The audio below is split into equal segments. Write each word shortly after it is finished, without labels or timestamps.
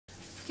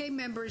Okay,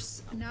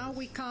 members, now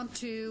we come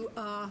to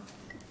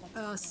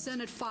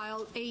Senate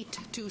File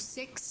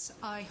 826.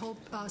 I hope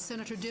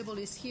Senator Dibble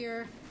is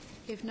here.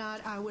 If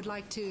not, I would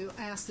like to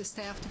ask the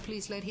staff to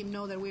please let him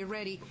know that we're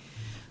ready.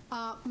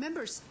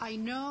 Members, I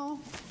know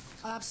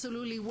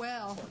absolutely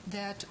well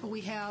that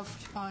we have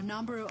a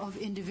number of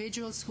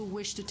individuals who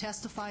wish to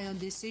testify on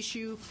this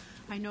issue.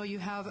 I know you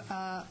have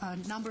a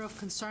number of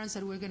concerns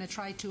that we're going to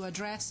try to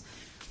address.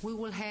 We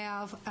will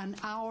have an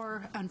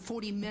hour and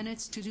 40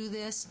 minutes to do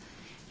this.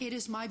 It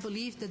is my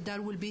belief that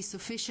that will be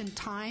sufficient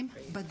time,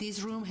 but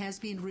this room has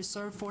been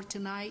reserved for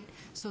tonight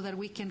so that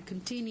we can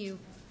continue.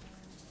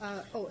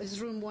 It's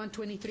room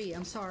 123.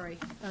 I'm sorry.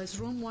 It's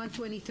room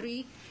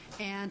 123,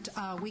 and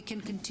we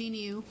can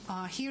continue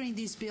hearing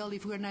this bill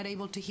if we're not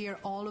able to hear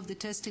all of the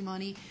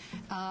testimony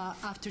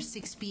after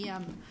 6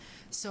 p.m.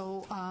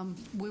 So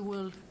we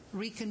will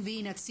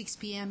reconvene at 6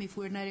 p.m. if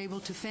we're not able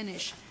to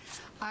finish.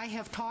 I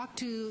have talked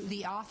to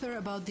the author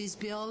about this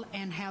bill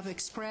and have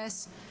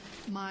expressed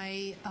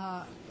my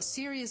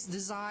serious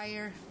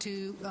desire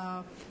to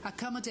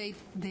accommodate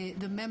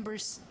the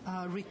members'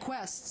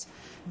 requests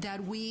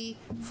that we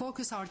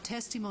focus our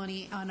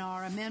testimony on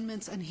our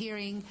amendments and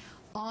hearing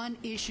on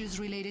issues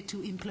related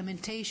to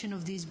implementation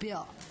of this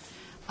bill.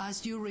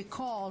 As you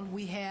recall,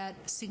 we had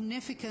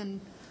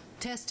significant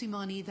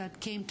testimony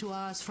that came to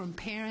us from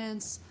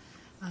parents,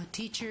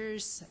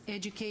 teachers,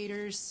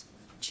 educators,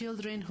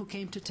 children who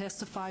came to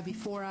testify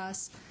before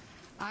us.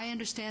 I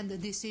understand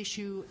that this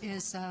issue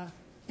is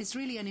it's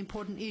really an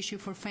important issue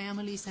for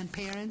families and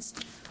parents.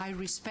 I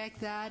respect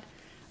that.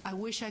 I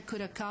wish I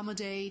could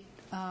accommodate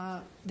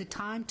the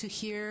time to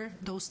hear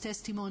those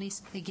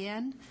testimonies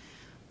again,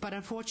 but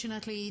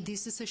unfortunately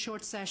this is a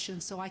short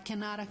session, so I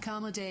cannot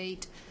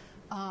accommodate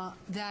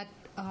that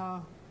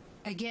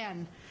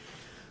again.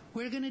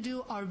 We're going to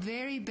do our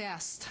very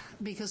best,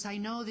 because I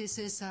know this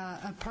is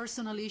a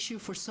personal issue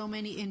for so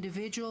many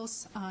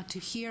individuals, to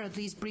hear at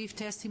least brief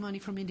testimony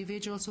from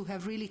individuals who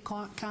have really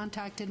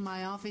contacted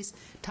my office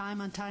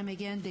time and time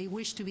again. They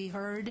wish to be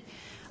heard.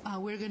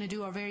 We're going to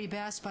do our very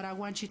best, but I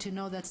want you to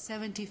know that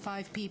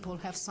 75 people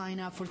have signed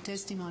up for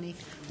testimony.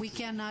 We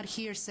cannot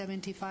hear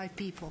 75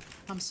 people.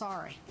 I'm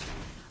sorry.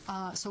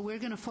 So we're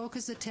going to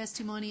focus the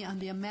testimony on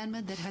the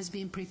amendment that has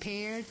been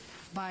prepared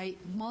by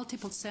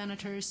multiple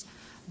senators.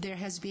 There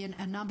has been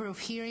a number of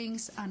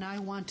hearings, and I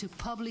want to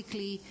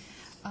publicly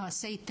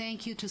say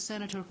thank you to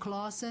Senator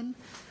Clausen.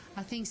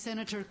 I think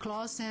Senator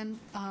Clausen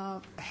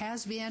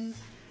has been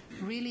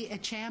really a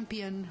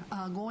champion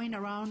going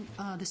around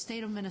the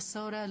state of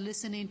Minnesota,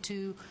 listening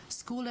to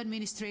school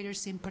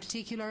administrators in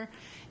particular,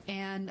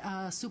 and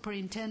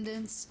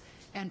superintendents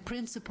and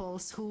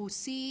principals who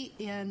see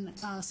in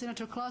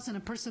Senator Clausen a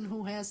person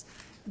who has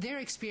their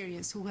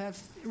experience, who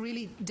have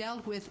really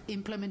dealt with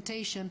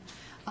implementation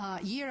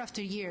year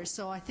after year.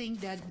 So I think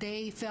that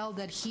they felt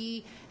that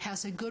he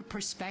has a good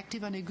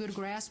perspective and a good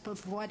grasp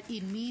of what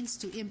it means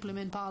to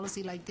implement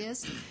policy like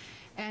this.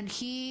 And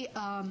he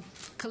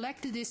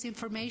collected this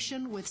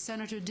information with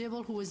Senator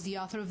Dibble, who is the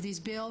author of this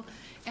bill,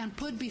 and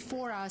put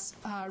before us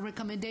a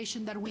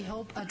recommendation that we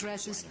hope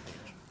addresses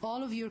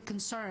all of your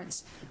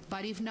concerns.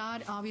 But if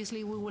not,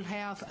 obviously we will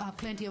have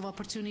plenty of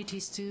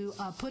opportunities to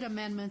put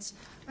amendments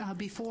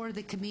before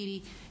the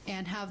committee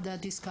and have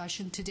that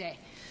discussion today.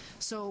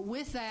 So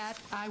with that,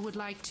 I would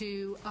like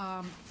to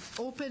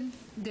open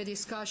the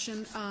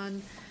discussion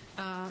on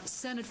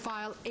Senate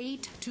File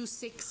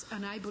 826,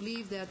 and I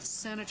believe that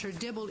Senator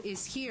Dibble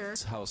is here.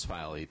 It's House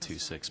File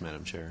 826,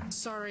 Madam Chair.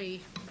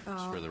 Sorry.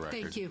 For the record.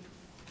 Thank you.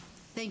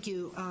 Thank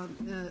you,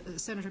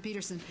 Senator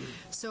Peterson.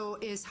 So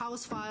is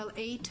House File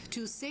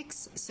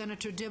 826.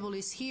 Senator Dibble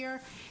is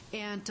here,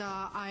 and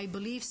I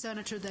believe,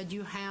 Senator, that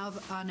you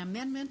have an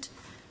amendment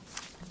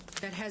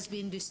that has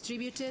been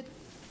distributed,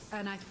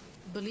 and I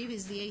believe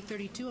is the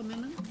 832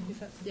 amendment?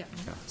 Yeah.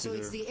 So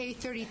it's the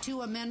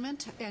 832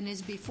 amendment, and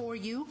is before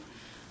you.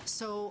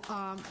 So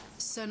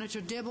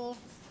Senator Dibble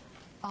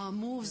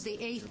moves the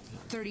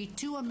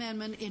 832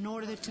 amendment in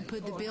order to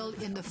put the bill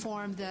in the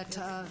form that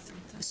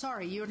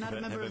sorry, you're not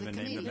a member of the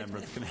committee.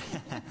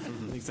 I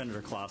think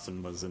Senator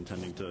Clausen was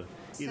intending to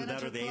either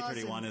that or the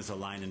 831 is a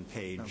line and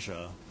page,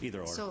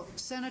 either or. So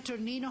Senator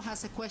Nino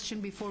has a question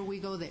before we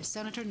go there.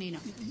 Senator Nino.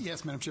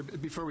 Yes, Madam Chair.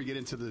 Before we get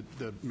into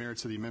the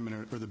merits of the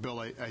amendment or the bill,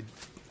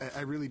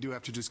 I really do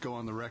have to just go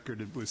on the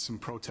record with some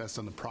protest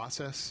on the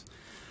process.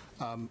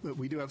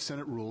 We do have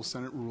Senate rules.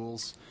 Senate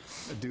rules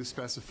do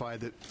specify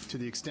that to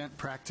the extent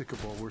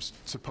practicable, we're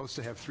supposed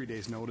to have 3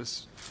 days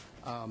notice.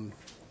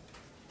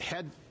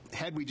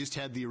 Had we just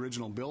had the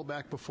original bill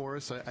back before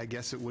us, I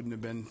guess it wouldn't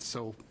have been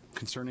so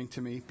concerning to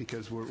me,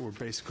 because we're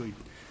basically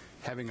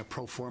having a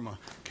pro forma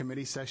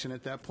committee session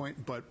at that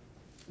point. But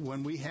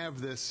when we have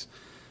this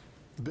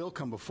bill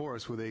come before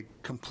us with a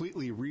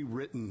completely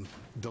rewritten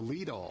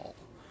delete all,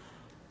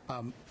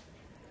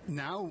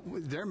 now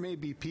there may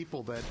be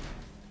people that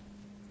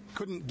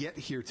couldn't get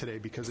here today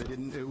because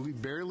we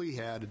barely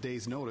had a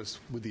day's notice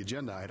with the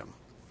agenda item.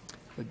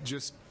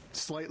 Just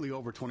slightly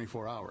over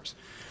 24 hours.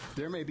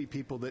 There may be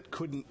people that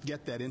couldn't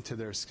get that into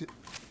their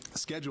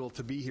schedule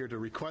to be here to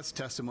request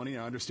testimony.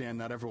 I understand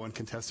not everyone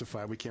can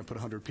testify. We can't put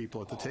 100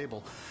 people at the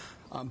table.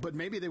 But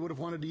maybe they would have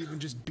wanted to even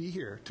just be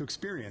here to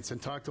experience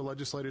and talk to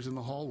legislators in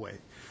the hallway.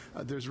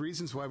 There's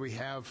reasons why we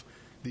have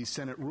these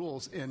Senate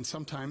rules, and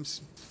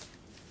sometimes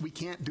we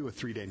can't do a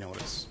 3-day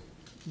notice.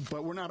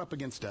 But we're not up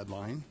against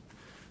deadline.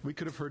 We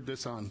could have heard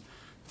this on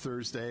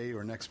Thursday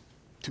or next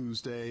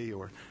Tuesday,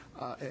 or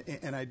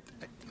and I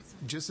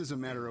just as a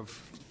matter of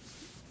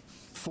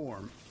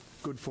form,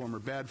 good form or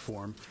bad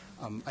form,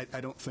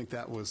 I don't think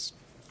that was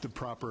the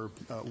proper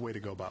way to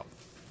go about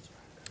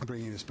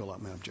bringing this bill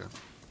up, Madam Chair.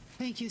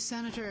 Thank you,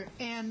 Senator.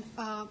 And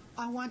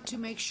I want to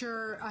make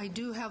sure I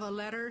do have a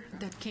letter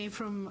that came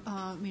from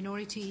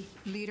Minority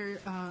Leader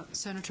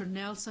Senator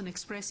Nelson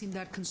expressing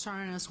that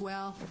concern as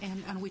well,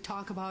 and we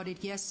talked about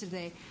it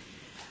yesterday.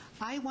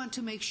 I want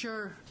to make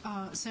sure,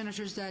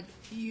 Senators, that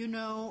you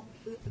know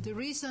the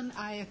reason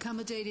I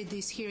accommodated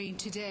this hearing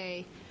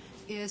today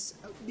is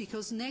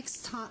because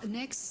next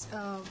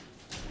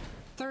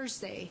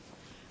Thursday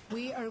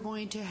we are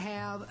going to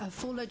have a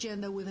full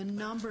agenda with a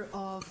number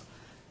of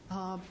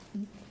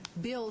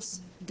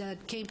bills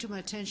that came to my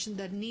attention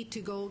that need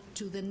to go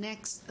to the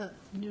next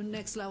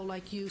level,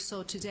 like you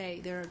saw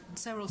today. There are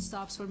several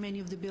stops for many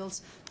of the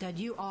bills that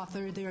you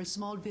authored. They are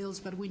small bills,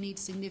 but we need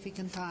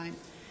significant time.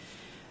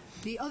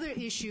 The other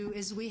issue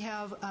is we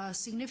have a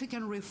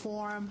significant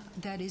reform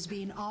that is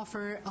being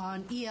offered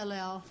on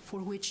ELL, for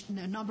which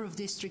a number of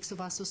districts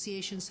of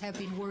associations have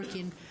been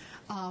working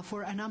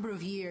for a number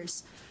of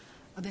years.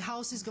 The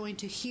House is going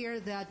to hear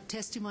that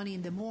testimony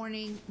in the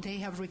morning. They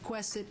have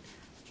requested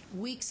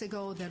weeks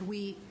ago that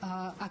we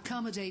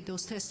accommodate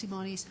those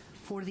testimonies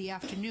for the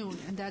afternoon,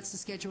 and that's the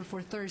schedule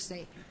for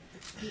Thursday.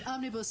 The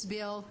omnibus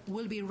bill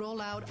will be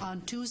rolled out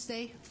on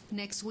Tuesday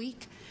next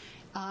week.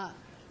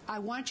 I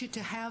want you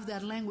to have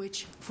that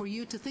language for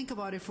you to think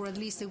about it for at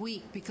least a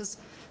week, because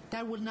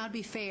that would not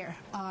be fair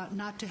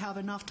not to have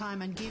enough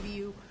time and give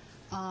you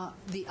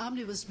the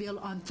omnibus bill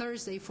on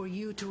Thursday for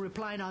you to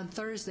reply on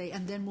Thursday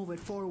and then move it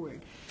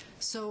forward.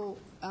 So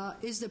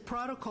is the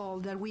protocol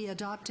that we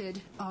adopted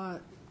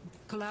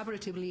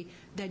collaboratively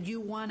that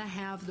you want to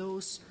have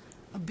those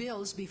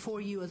bills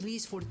before you at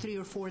least for 3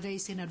 or 4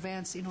 days in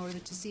advance in order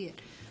to see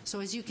it. So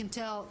as you can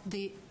tell,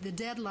 the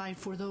deadline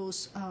for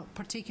those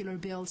particular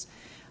bills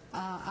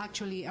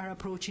actually are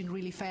approaching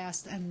really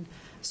fast, and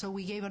so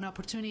we gave an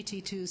opportunity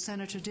to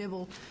Senator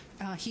Dibble.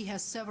 He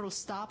has several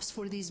stops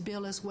for this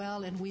bill as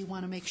well, and we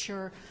want to make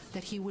sure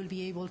that he will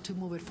be able to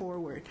move it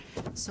forward.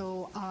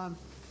 So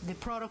the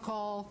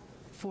protocol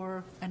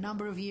for a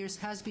number of years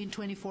has been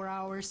 24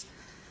 hours.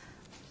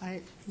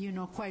 You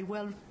know quite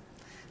well,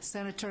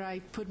 Senator,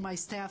 I put my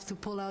staff to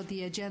pull out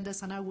the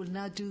agendas, and I will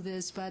not do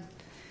this, but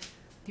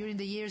during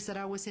the years that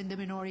I was in the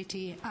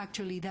minority,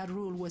 actually that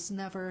rule was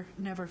never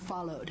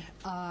followed.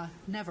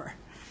 Never.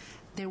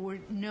 There were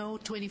no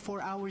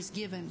 24 hours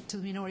given to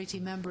minority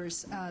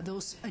members.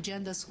 Those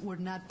agendas were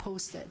not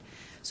posted.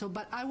 So,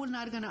 but I'm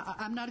not going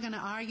to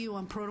argue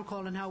on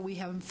protocol and how we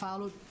haven't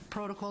followed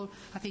protocol.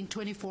 I think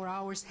 24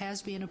 hours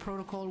has been a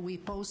protocol. We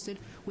posted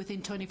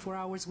within 24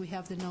 hours. We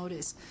have the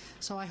notice.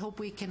 So I hope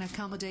we can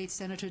accommodate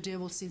Senator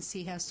Dibble, since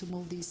he has to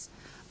move these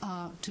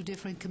to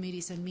different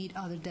committees and meet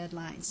other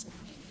deadlines.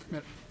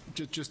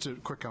 Just a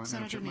quick comment,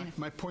 Madam Chair.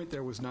 My point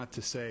there was not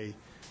to say,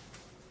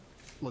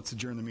 let's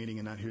adjourn the meeting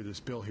and not hear this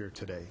bill here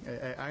today.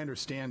 I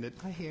understand that.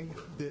 I hear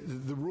you.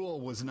 The rule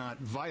was not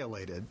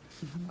violated.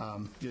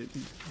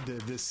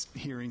 Mm-hmm. This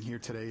hearing here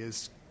today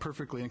is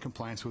perfectly in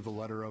compliance with the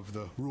letter of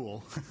the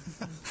rule.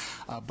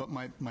 But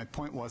my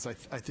point was, I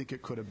think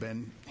it could have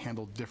been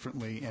handled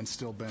differently and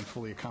still been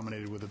fully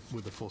accommodated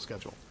with a full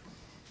schedule.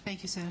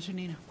 Thank you, Senator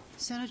Nino.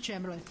 Senator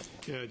Chamberlain.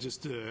 Yeah,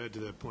 just to add to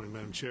that point,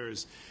 Madam Chair,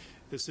 is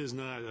this is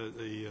not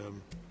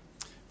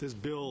this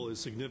bill is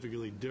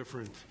significantly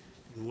different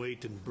in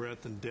weight and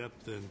breadth and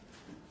depth than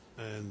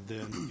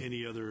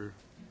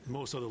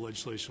most other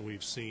legislation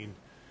we've seen,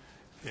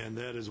 and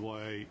that is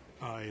why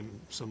I and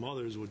some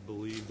others would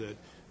believe that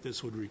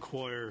this would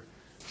require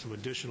some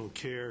additional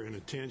care and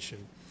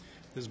attention.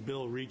 This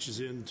bill reaches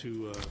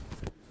into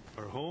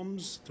our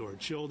homes, to our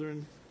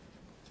children,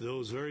 to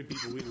those very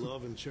people we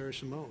love and cherish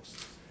the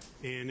most,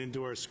 and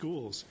into our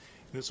schools.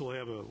 This will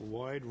have a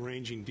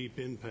wide-ranging, deep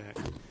impact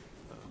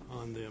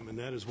on them, and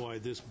that is why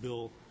this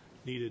bill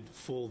needed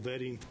full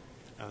vetting.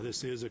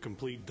 This is a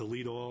complete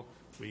delete all.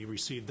 We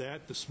received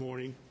that this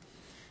morning,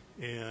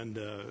 and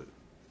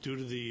due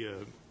to the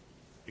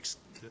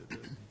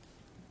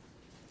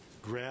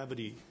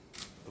gravity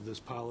of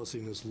this policy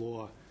and this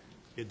law,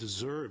 it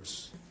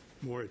deserves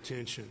more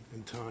attention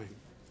and time.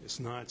 It's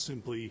not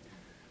simply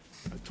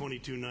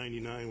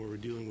 $22.99 where we're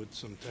dealing with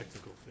some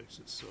technical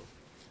fixes. So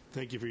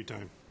thank you for your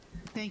time.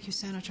 Thank you,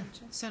 Senator.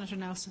 Senator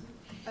Nelson.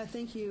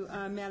 Thank you,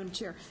 Madam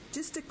Chair.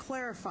 Just to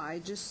clarify,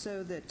 just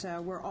so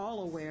that we're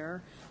all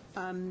aware,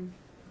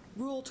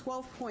 Rule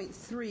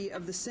 12.3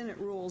 of the Senate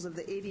Rules of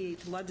the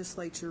 88th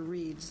Legislature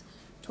reads,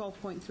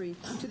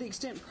 12.3, to the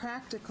extent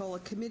practical, a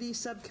committee,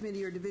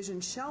 subcommittee, or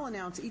division shall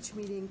announce each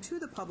meeting to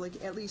the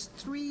public at least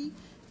 3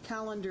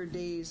 calendar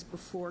days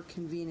before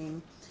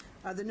convening.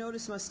 The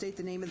notice must state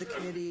the name of the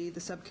committee, the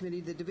subcommittee,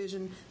 the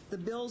division, the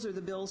bills or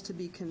the bills to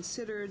be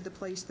considered, the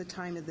place, the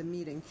time of the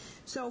meeting.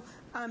 So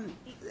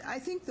I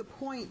think the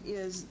point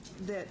is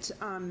that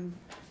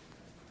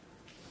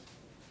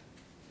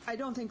I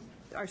don't think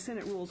our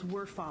Senate rules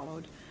were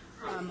followed.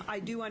 I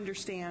do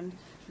understand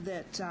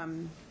that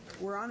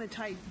we're on a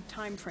tight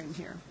time frame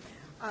here.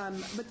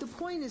 But the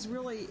point is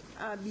really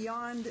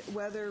beyond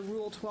whether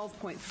Rule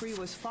 12.3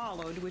 was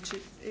followed, which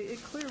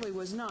it clearly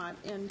was not.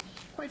 And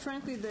quite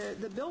frankly,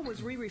 the bill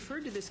was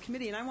re-referred to this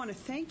committee, and I want to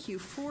thank you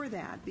for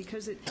that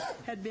because it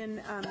had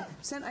been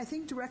sent, I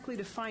think, directly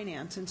to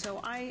Finance. And so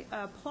I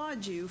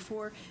applaud you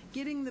for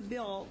getting the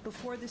bill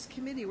before this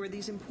committee where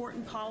these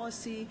important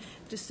policy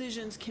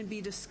decisions can be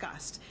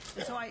discussed.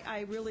 And so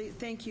I really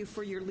thank you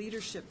for your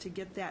leadership to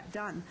get that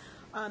done.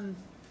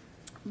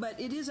 But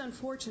it is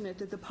unfortunate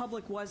that the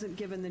public wasn't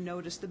given the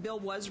notice. The bill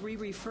was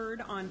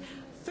re-referred on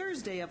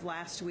Thursday of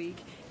last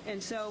week,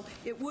 and so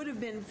it would have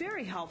been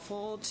very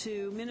helpful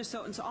to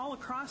Minnesotans all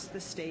across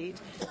the state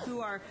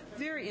who are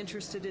very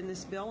interested in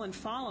this bill and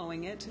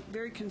following it,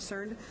 very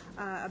concerned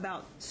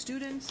about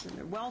students and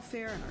their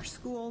welfare and our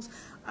schools.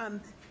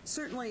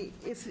 Certainly,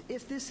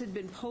 if this had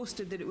been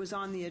posted that it was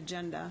on the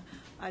agenda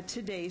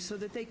today so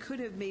that they could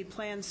have made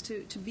plans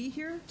to be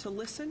here, to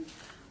listen,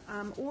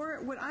 or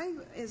what I,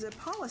 as a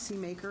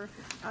policymaker,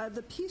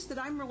 the piece that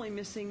I'm really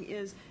missing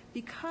is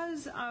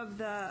because of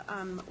the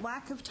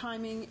lack of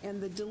timing and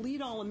the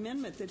delete all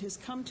amendment that has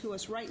come to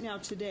us right now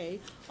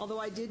today, although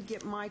I did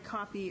get my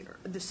copy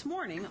this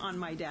morning on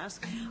my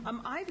desk,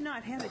 I've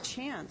not had a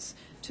chance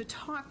to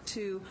talk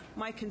to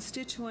my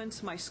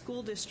constituents, my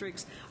school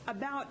districts,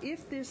 about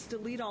if this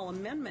delete all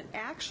amendment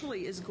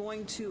actually is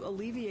going to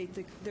alleviate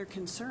their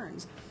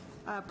concerns.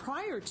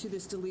 Prior to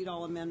this delete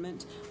all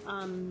amendment,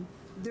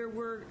 there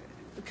were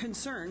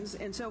concerns,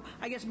 and so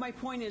I guess my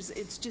point is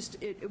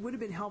it would have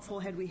been helpful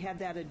had we had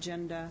that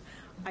agenda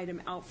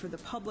item out for the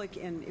public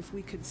and if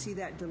we could see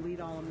that delete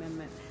all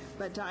amendment.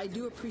 But I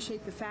do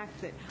appreciate the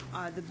fact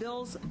that the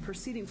bills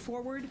proceeding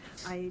forward,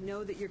 I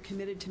know that you're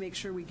committed to make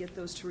sure we get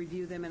those to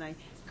review them, and I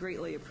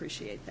greatly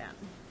appreciate that.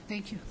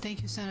 Thank you.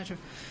 Thank you, Senator.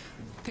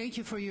 Thank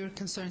you for your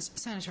concerns.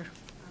 Senator.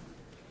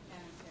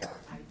 I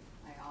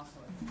also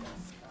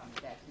express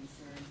that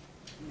concern,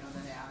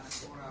 that on a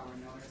 4-hour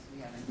notice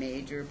we have a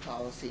major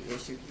policy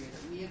issue here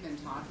that we have been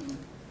talking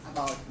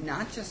about,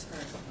 not just for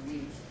a couple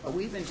weeks, but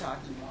we've been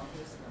talking about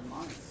this for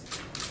months.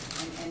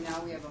 And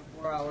now we have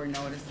a 4-hour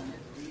notice and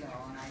a veto,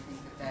 and I think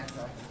that that's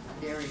a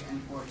very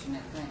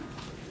unfortunate thing.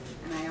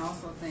 And I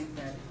also think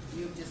that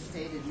you've just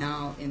stated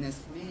now in this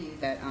committee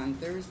that on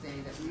Thursday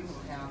that we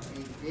will have a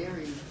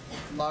very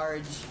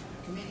large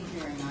committee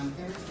hearing on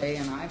Thursday,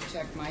 and I've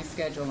checked my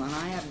schedule, and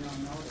I have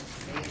no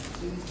notice. Today is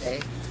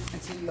Tuesday,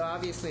 and so you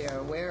obviously are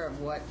aware of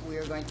what we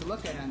are going to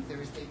look at on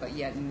Thursday, but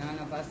yet none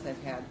of us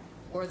have had,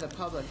 or the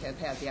public have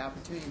had the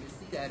opportunity to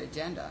see that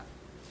agenda.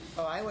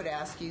 So I would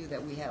ask you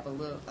that we have a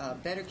little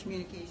better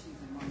communications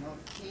and more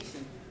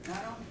notification,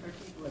 not only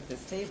for people at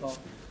this table,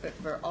 but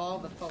for all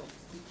the folks,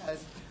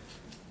 because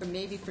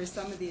maybe for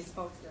some of these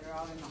folks that are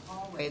out in the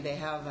hallway, they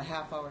have a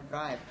half-hour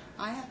drive.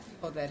 I have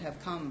people that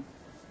have come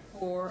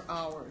 4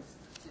 hours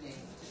today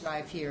to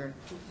drive here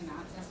who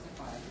cannot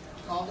testify,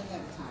 called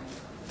ahead of time,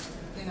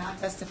 cannot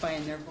testify,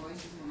 and their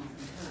voices will not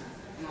be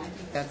heard. And I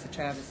think that's a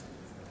travesty.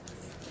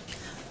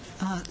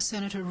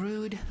 Senator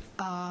Rood,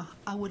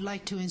 I would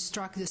like to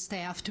instruct the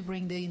staff to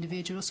bring the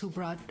individuals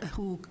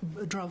who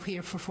drove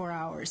here for 4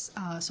 hours.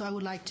 So I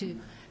would like to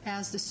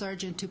ask the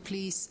sergeant to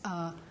please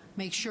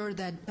make sure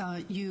that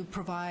you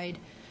provide.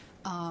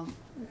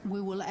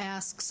 We will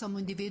ask some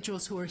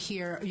individuals who are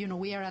here.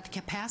 We are at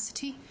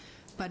capacity,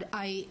 but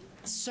I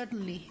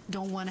certainly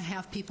don't want to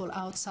have people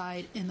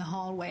outside in the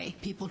hallway,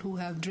 people who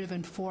have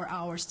driven 4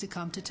 hours to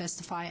come to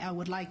testify. I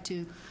would like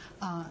to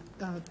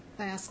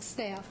ask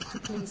staff to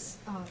please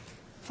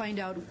find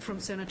out from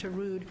Senator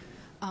Rood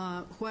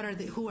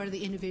who are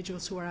the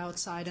individuals who are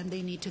outside and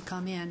they need to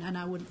come in. And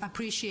I would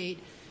appreciate,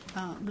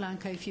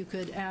 Blanca, if you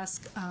could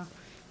ask,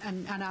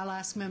 and I'll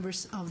ask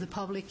members of the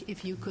public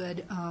if you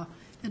could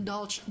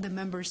indulge the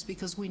members,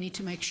 because we need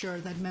to make sure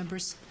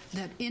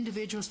that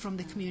individuals from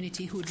the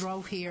community who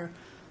drove here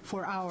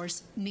for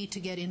hours need to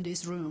get in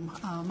this room.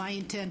 My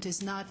intent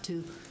is not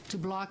to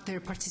block their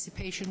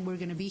participation. We're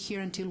going to be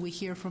here until we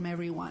hear from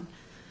everyone.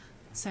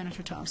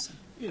 Senator Thompson.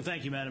 Yeah,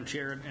 thank you, Madam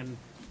Chair. And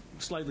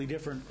slightly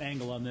different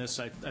angle on this.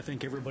 I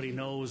think everybody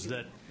knows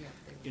that,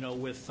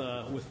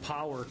 with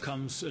power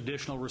comes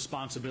additional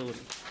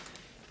responsibility.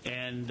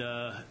 And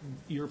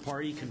your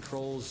party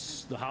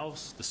controls the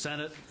House, the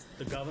Senate,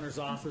 the governor's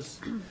office.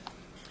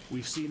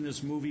 We've seen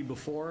this movie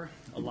before.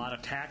 A lot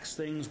of tax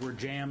things were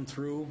jammed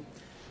through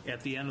at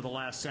the end of the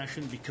last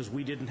session because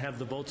we didn't have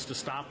the votes to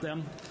stop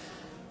them.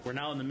 We're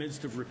now in the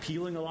midst of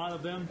repealing a lot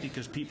of them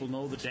because people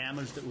know the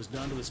damage that was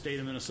done to the state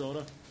of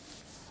Minnesota.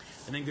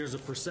 I think there's a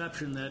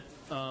perception that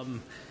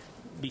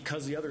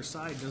because the other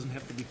side doesn't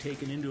have to be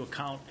taken into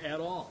account at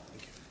all.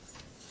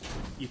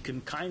 You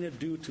can kind of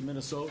do to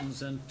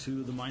Minnesotans and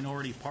to the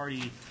minority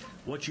party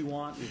what you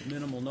want with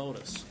minimal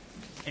notice.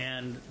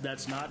 And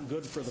that's not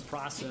good for the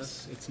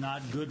process. It's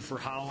not good for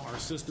how our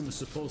system is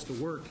supposed to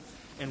work.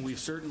 And we've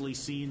certainly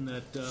seen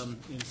that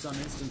in some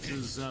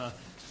instances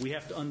we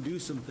have to undo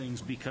some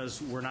things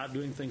because we're not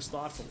doing things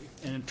thoughtfully.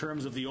 And in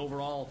terms of the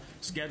overall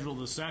schedule of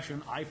the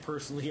session, I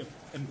personally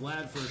am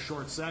glad for a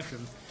short session.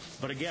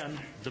 But again,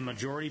 the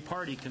majority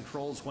party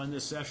controls when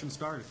this session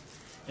started.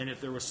 And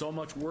if there was so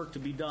much work to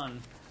be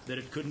done that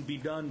it couldn't be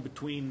done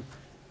between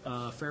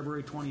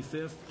February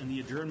 25th and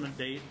the adjournment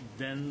date,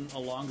 then a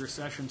longer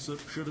session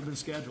should have been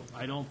scheduled.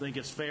 I don't think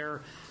it's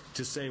fair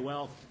to say,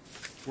 well,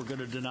 we're going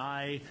to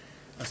deny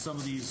some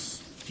of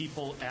these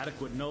people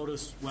adequate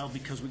notice, well,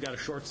 because we got a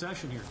short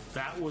session here.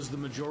 That was the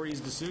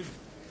majority's decision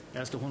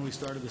as to when we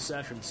started the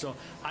session. So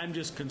I'm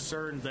just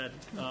concerned that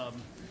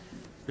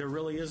there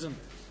really isn't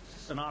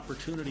an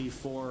opportunity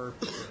for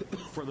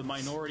the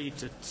minority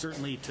to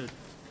certainly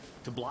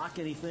to block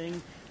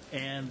anything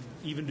and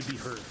even to be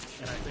heard.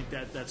 And I think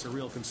that's a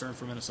real concern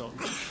for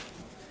Minnesotans.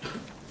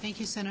 Thank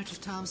you, Senator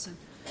Thompson.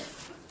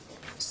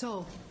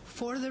 So,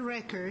 for the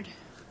record,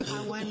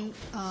 I want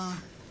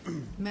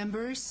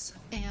members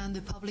and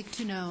the public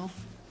to know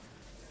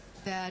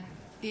that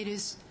it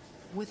is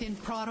within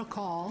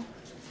protocol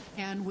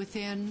and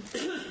within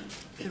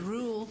the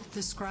rule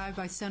described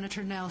by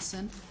Senator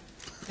Nelson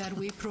that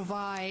we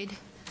provide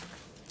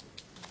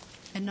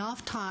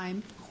enough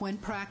time when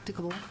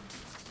practicable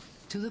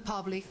to the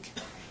public,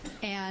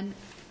 and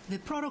the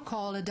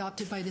protocol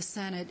adopted by the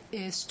Senate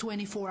is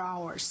 24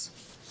 hours.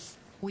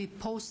 We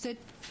posted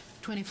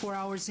 24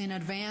 hours in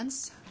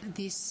advance.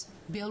 This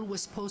bill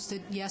was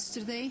posted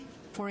yesterday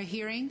for a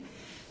hearing.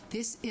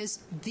 This is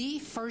the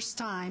first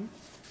time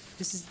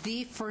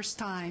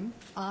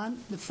on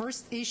the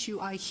first issue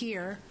I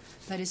hear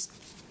that is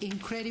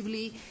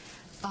incredibly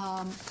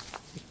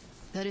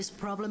that is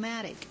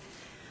problematic.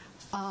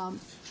 I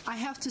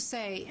have to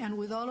say, and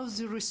with all of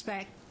due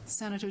respect,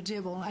 Senator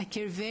Dibble, I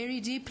care very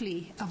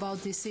deeply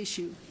about this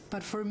issue,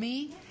 but for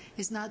me,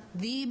 it's not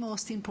the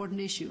most important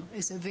issue.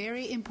 It's a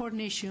very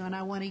important issue, and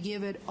I want to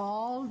give it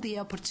all the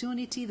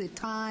opportunity, the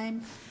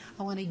time.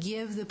 I want to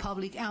give the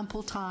public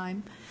ample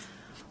time,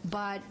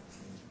 but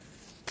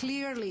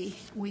clearly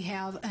we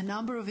have a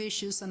number of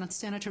issues, and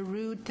Senator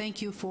Rood,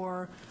 thank you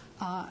for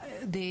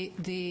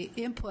the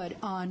input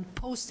on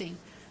posting.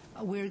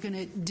 We're going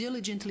to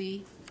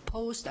diligently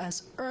post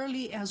as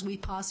early as we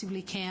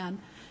possibly can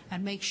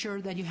and make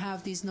sure that you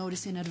have these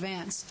notice in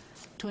advance.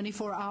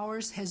 24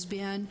 hours has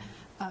been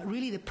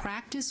really the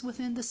practice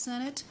within the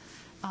Senate.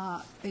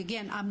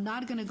 Again, I'm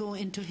not going to go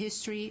into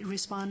history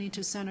responding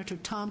to Senator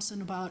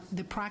Thompson about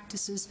the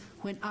practices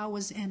when I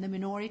was in the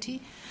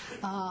minority,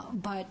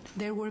 but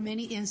there were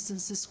many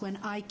instances when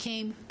I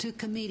came to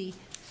committee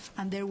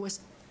and there was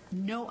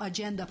no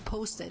agenda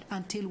posted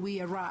until we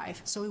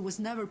arrived. So it was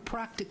never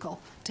practical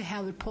to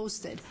have it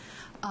posted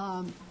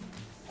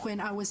when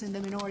I was in the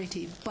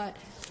minority. But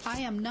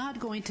I am not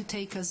going to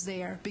take us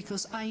there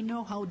because I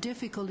know how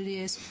difficult it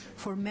is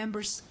for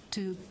members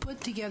to put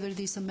together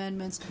these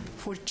amendments,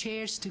 for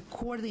chairs to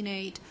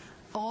coordinate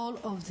all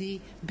of the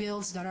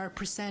bills that are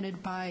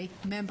presented by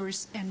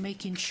members and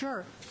making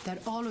sure that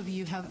all of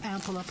you have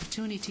ample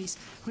opportunities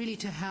really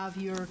to have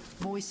your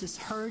voices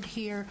heard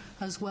here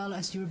as well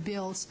as your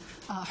bills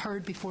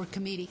heard before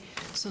committee.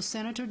 So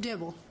Senator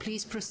Dibble,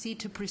 please proceed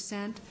to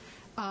present.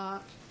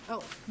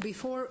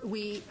 Before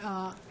we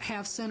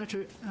have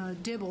Senator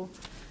Dibble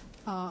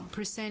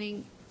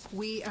presenting,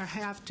 we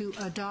have to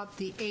adopt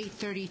the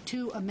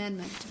 832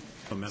 amendment.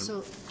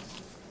 So,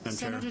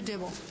 Senator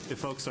Dibble. If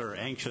folks are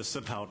anxious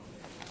about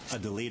a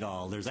delete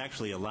all, there's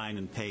actually a line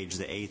in page,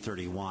 the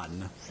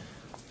A31,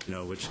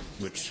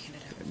 which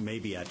may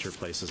be at your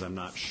places. I'm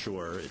not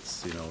sure.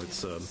 It's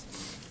so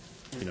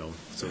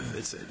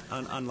it's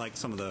unlike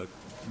some of the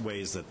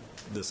ways that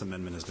this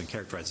amendment has been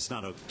characterized. It's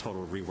not a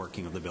total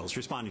reworking of the bill. It's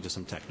responding to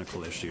some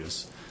technical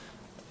issues.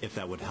 If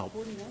that would help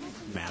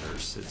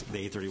matters.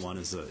 The A31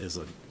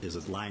 is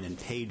a line and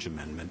page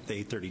amendment.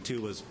 The A32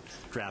 was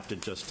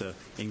drafted just to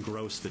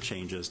engross the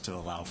changes to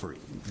allow for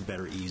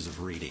better ease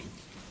of reading.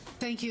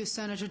 Thank you,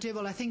 Senator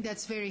Dibble. I think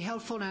that's very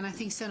helpful, and I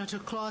think Senator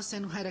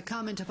Clausen had a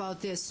comment about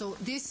this. So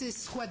this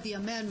is what the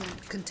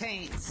amendment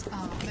contains,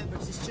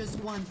 members. It's just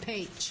one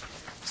page.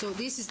 So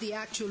this is the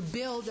actual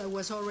bill that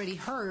was already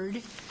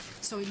heard.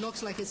 So it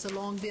looks like it's a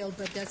long bill,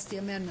 but that's the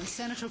amendment.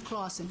 Senator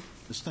Clausen.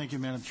 Yes, thank you,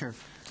 Madam Chair.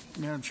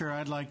 Madam Chair,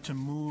 I'd like to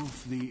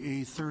move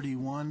the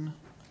A31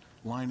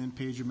 line and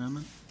page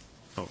amendment.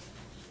 Oh,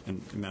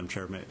 and Madam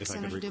Chair, if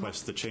Senator I could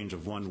request Dibble. the change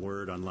of one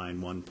word on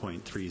line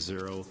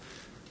 1.30,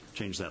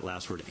 change that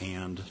last word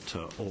 "and"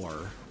 to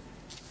 "or."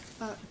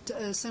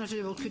 Senator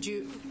Dibble, could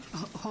you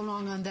hold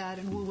on that,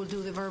 and we will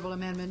do the verbal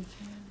amendment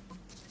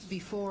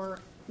before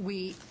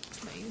we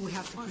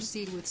have to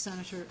proceed with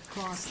Senator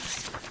Clausen.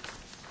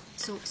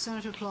 So,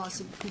 Senator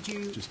Clausen, could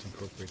you Just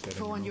incorporate that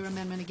go in on your your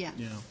amendment again?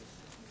 Yeah.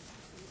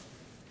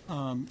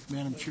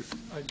 Madam Chair,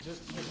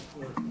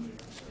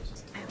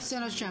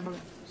 Senator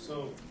Chamberlain.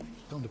 So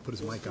Tell him to put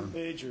his mic on.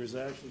 pager is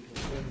actually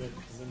amendment,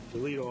 and then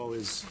delete all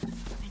is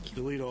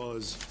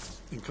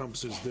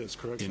encompasses this,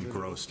 correct?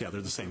 Engrossed, yeah,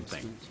 they're the same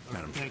thing,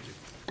 Madam Chair. Thank you.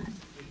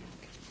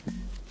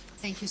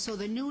 Thank you. So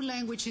the new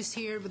language is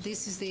here, but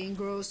this is the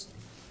engrossed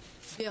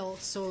bill.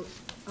 So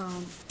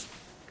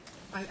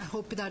I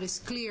hope that is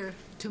clear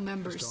to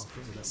members.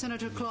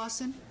 Senator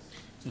Clausen?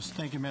 yes,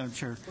 thank you, Madam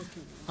Chair.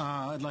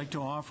 I'd like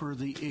to offer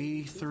the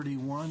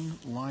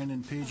A31 line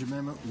and page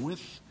amendment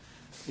with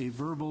a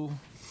verbal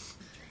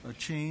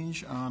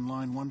change on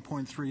line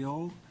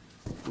 1.30,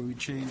 where we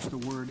change the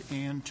word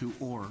 "and" to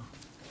 "or."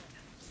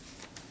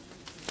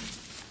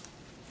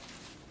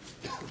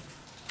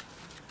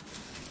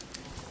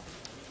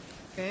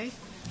 Okay.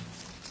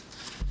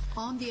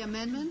 On the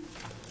amendment,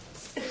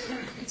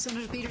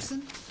 Senator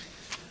Peterson?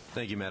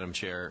 Thank you, Madam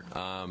Chair.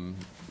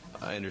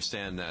 I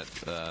understand that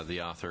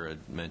the author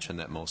had mentioned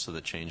that most of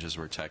the changes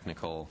were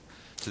technical.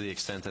 To the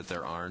extent that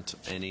there aren't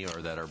any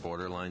or that are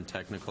borderline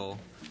technical,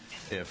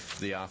 if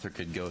the author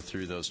could go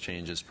through those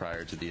changes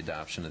prior to the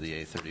adoption of the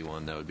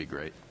A31, that would be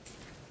great.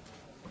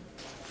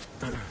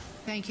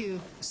 Thank you,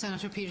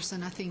 Senator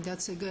Peterson. I think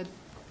that's a good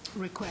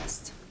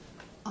request.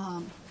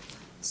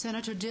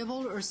 Senator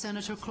Dibble or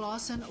Senator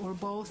Clausen, or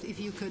both, if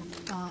you could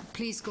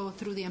please go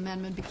through the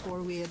amendment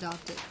before we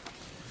adopt it.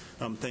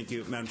 Thank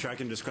you, Madam Chair. I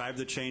can describe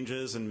the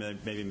changes, and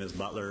maybe Ms.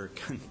 Butler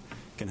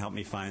can help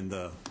me find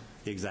the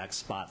exact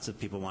spots if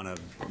people want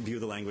to view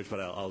the language, but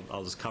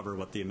I'll just cover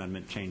what the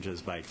amendment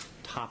changes by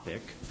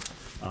topic,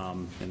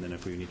 and then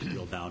if we need to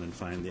drill down and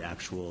find the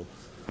actual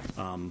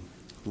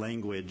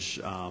language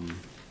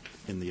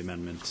in the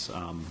amendment,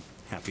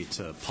 happy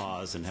to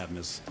pause and have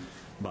Ms.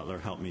 Butler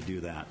help me do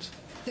that.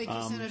 Thank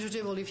you, Senator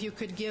Dibble. If you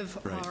could give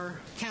Right.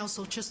 our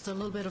counsel just a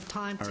little bit of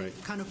time All to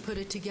right. kind of put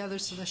it together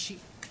so that she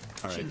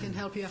right. can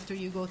help you after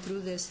you go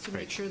through this to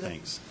make Great. sure that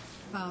Thanks.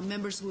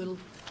 members will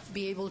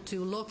be able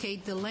to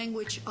locate the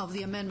language of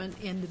the amendment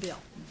in the bill.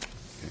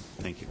 Okay.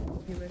 Thank you.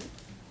 You ready?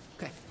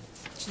 Okay.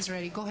 She's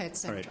ready. Go ahead, All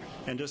Senator.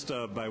 right. And just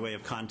by way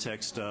of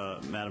context,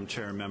 Madam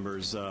Chair and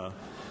members,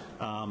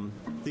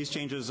 these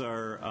changes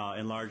are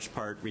in large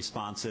part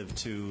responsive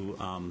to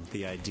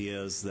the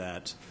ideas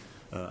that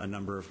a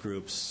number of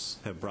groups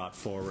have brought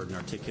forward and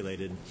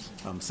articulated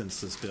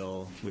since this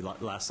bill, we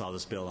last saw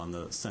this bill on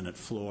the Senate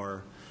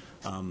floor.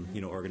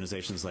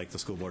 Organizations like the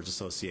School Boards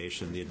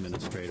Association, the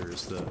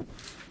administrators,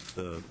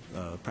 the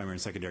primary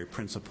and secondary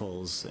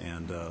principals,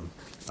 and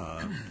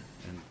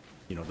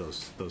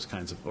those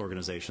kinds of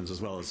organizations,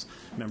 as well as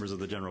members of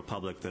the general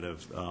public that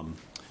have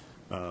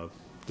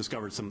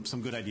discovered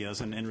some good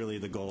ideas. And really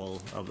the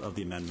goal of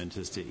the amendment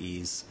is to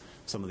ease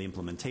some of the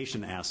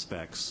implementation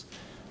aspects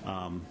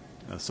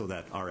so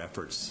that our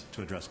efforts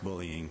to address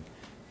bullying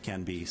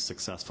can be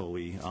successful.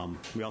 We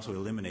also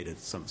eliminated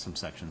some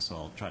sections, so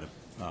I'll try to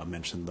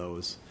mention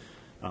those.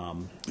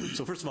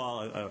 So first of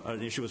all,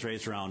 an issue was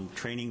raised around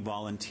training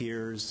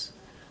volunteers,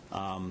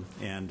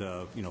 and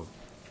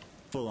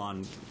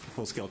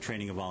full-scale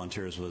training of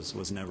volunteers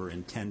was never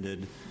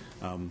intended.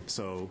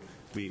 So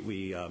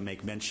we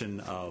make mention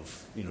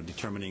of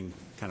determining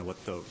kind of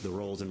what the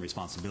roles and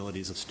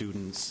responsibilities of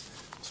students,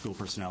 school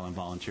personnel, and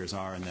volunteers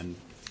are, and then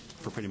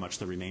for pretty much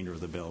the remainder of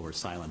the bill, we're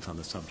silent on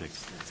the subject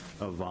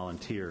of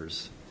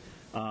volunteers.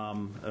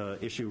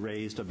 Issue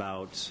raised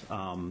about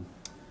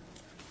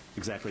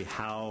exactly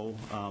how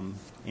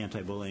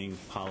anti-bullying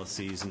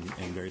policies and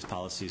various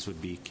policies would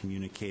be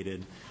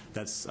communicated.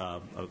 That's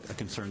a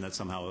concern that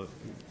somehow,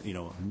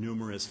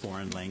 numerous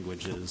foreign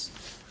languages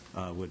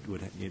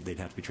they'd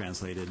have to be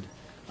translated.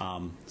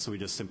 So we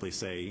just simply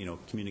say,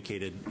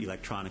 communicated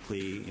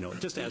electronically,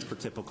 just as per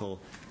typical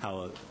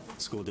how a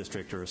school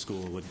district or a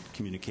school would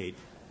communicate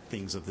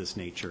things of this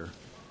nature.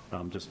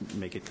 Just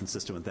make it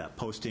consistent with that.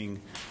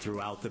 Posting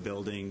throughout the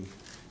building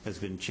has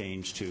been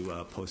changed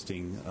to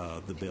posting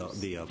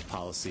the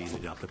policy, the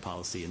adopted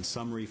policy in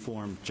summary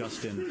form,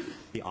 just in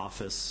the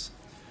office.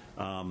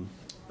 Kind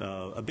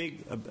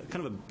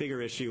of a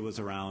bigger issue was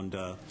around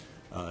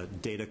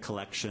data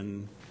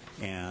collection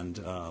and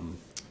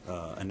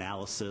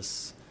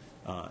analysis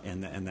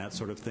and that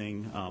sort of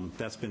thing.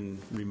 That's been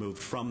removed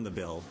from the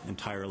bill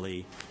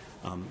entirely.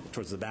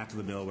 Towards the back of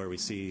the bill, where we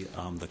see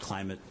the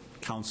Climate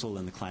Council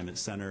and the Climate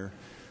Center,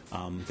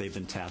 they've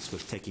been tasked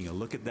with taking a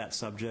look at that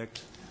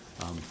subject.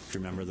 If you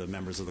remember, the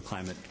members of the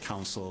Climate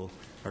Council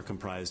are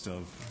comprised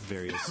of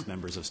various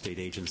members of state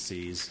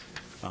agencies,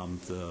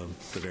 the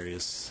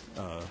various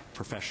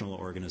professional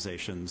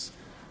organizations,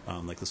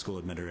 like the school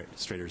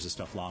administrators and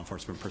stuff, law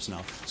enforcement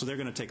personnel. So they're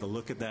going to take a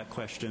look at that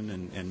question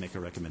and make a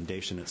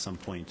recommendation at some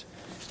point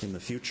in the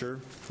future,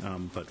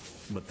 but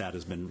that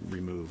has been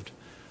removed.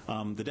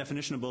 The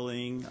definition of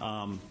bullying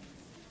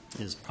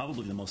is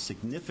probably the most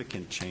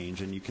significant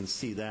change, and you can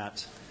see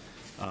that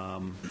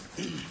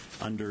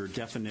under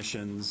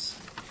definitions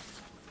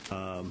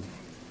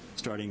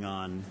starting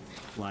on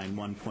line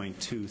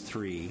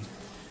 1.23.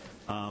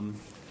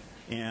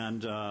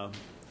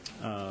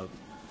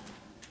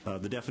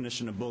 The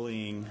definition of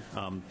bullying,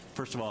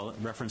 first of all,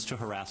 reference to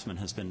harassment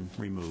has been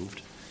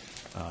removed.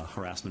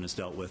 Harassment is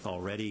dealt with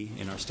already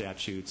in our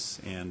statutes,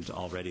 and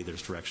already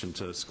there's direction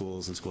to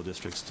schools and school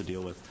districts to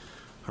deal with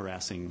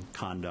harassing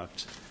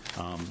conduct.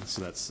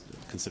 So that's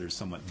considered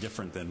somewhat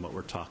different than what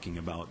we're talking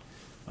about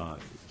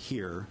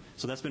here.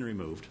 So that's been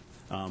removed.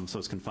 So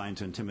it's confined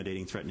to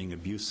intimidating, threatening,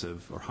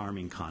 abusive, or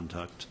harming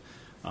conduct,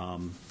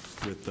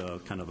 with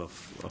kind of a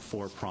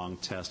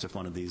four-pronged test. If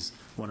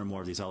one or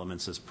more of these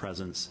elements is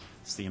present,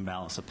 it's the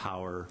imbalance of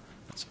power.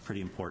 That's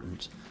pretty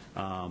important.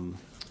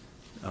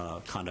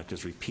 Conduct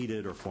is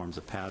repeated or forms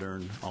a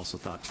pattern, also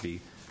thought to be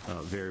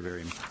very,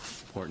 very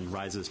important.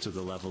 Rises to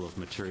the level of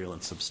material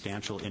and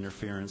substantial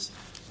interference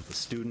with the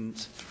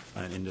student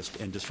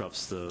and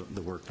disrupts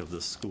the work of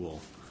the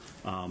school.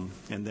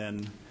 And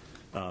then,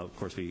 of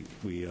course, we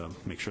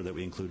make sure that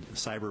we include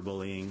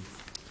cyberbullying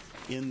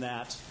in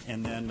that,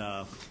 and then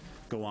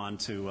go on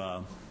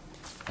to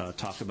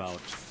talk about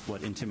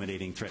what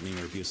intimidating, threatening,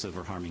 or abusive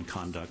or harming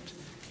conduct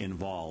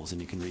involves,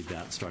 and you can read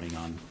that starting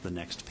on the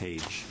next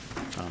page,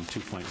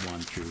 2.1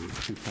 through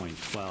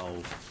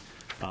 2.12.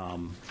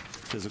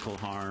 Physical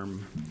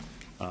harm,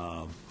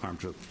 harm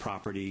to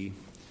property,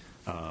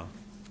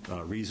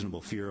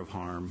 reasonable fear of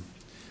harm,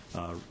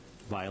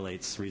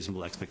 violates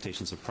reasonable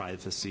expectations of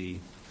privacy,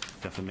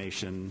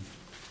 defamation,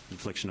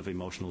 infliction of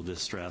emotional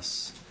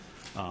distress,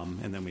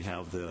 and then we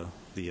have the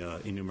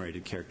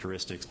enumerated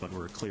characteristics, but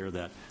we're clear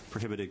that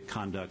prohibited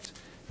conduct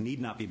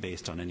need not be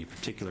based on any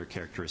particular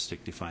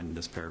characteristic defined in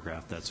this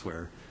paragraph. That's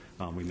where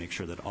we make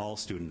sure that all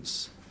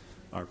students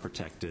are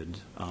protected,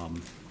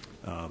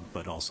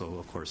 but also,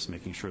 of course,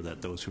 making sure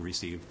that those who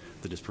receive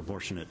the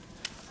disproportionate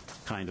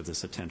kind of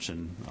this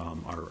attention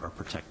are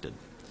protected.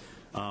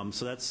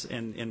 So that's,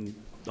 and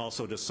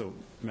also just so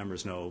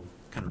members know,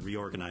 kind of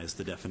reorganize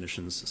the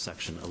definitions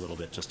section a little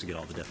bit just to get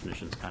all the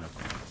definitions kind of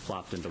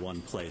plopped into one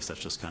place.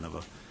 That's just kind of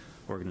a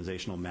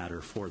organizational matter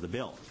for the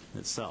bill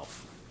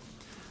itself.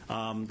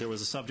 There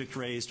was a subject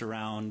raised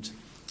around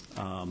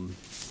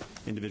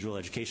individual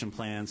education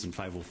plans and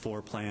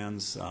 504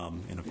 plans,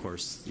 and of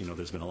course,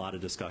 there's been a lot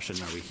of discussion.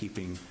 Are we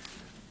heaping,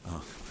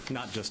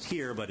 not just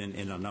here, but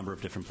in a number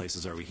of different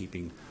places, are we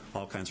heaping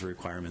all kinds of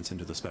requirements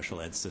into the special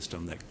ed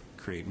system that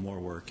create more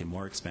work and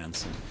more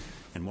expense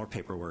and more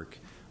paperwork?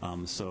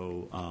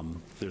 So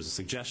there's a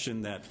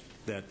suggestion that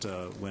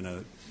when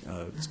a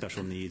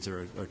special needs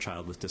or a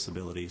child with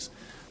disabilities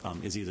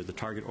is either the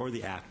target or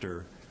the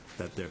actor,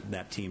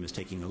 that team is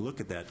taking a look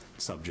at that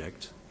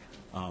subject,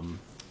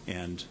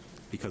 and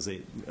because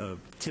a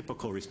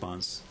typical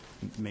response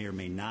may or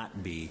may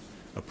not be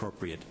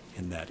appropriate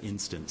in that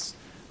instance,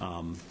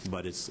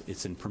 but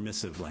it's in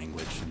permissive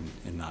language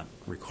and not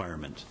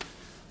requirement.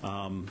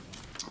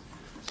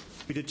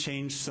 We did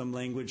change some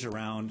language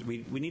around.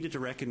 We needed to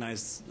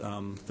recognize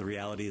the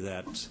reality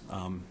that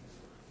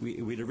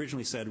we'd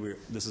originally said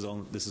this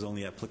is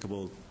only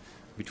applicable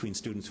between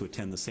students who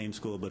attend the same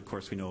school, but of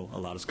course we know a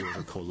lot of schools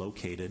are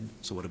co-located,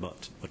 so what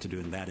about what to do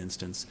in that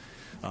instance?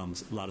 A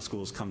lot of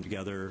schools come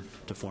together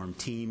to form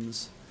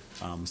teams,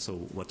 so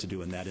what to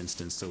do in that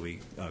instance? So we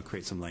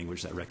create some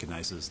language that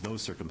recognizes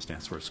those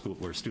circumstances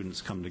where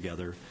students come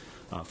together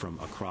from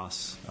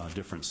across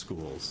different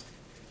schools.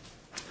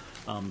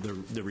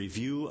 The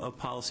review of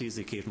policies,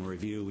 the occasional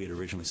review, we had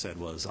originally said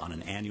was on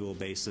an annual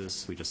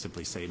basis. We just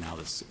simply say now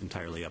it's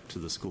entirely up to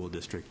the school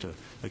district to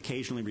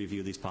occasionally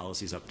review these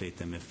policies, update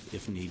them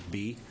if need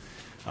be,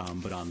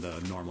 but on the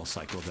normal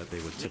cycle that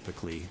they would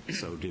typically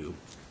so do.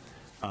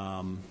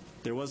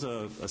 There was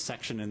a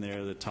section in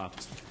there that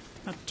talked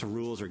not to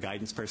rules or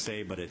guidance per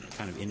se, but it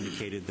kind of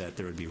indicated that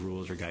there would be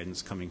rules or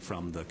guidance coming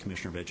from the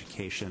Commissioner of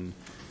Education.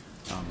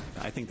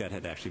 I think that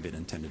had actually been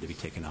intended to be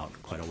taken out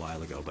quite a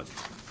while ago, but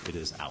it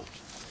is out.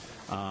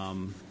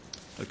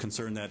 A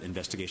concern that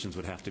investigations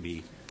would have to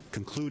be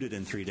concluded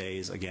in 3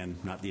 days. Again,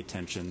 not the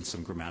attention,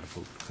 some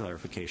grammatical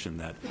clarification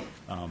that,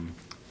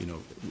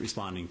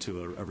 responding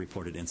to a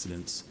reported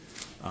incident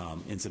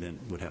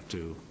would have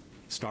to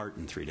start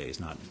in 3 days,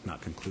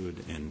 not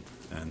conclude in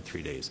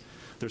 3 days.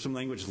 There's some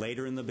language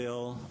later in the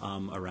bill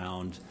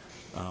around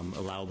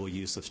allowable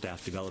use of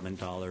staff development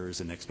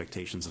dollars and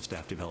expectations of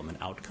staff development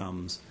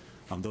outcomes.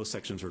 Those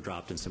sections were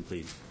dropped and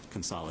simply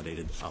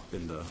consolidated up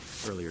in the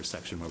earlier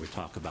section where we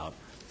talk about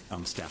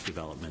staff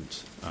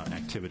development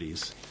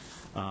activities.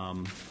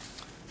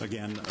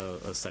 Again,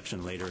 a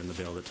section later in the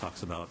bill that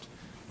talks about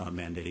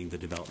mandating the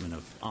development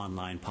of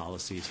online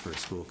policies for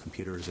school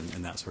computers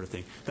and that sort of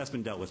thing. That's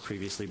been dealt with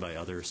previously by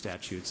other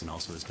statutes and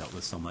also is dealt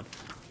with somewhat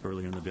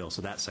earlier in the bill,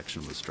 so that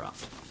section was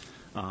dropped.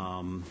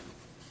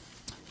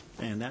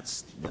 And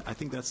I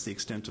think that's the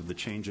extent of the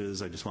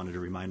changes. I just wanted to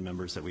remind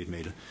members that we've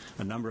made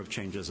a number of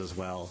changes as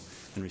well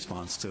in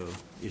response to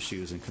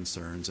issues and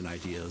concerns and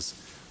ideas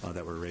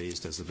that were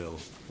raised as the bill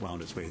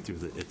wound its way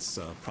through its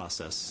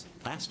process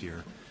last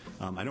year.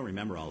 I don't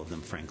remember all of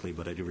them, frankly,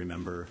 but I do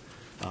remember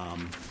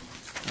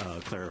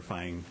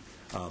clarifying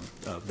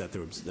that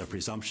there was a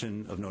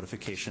presumption of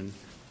notification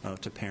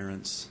to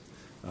parents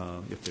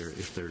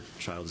if their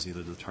child is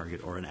either the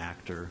target or an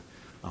actor.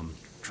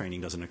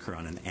 Training doesn't occur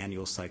on an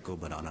annual cycle,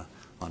 but on a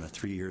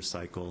 3-year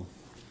cycle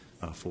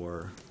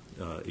for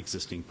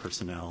existing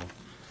personnel.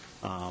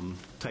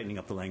 Tightening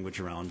up the language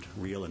around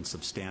real and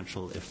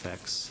substantial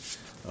effects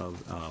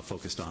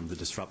focused on the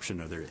disruption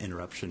or the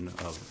interruption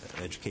of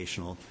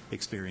educational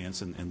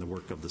experience and the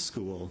work of the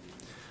school.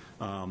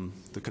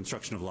 The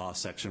construction of law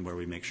section where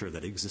we make sure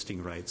that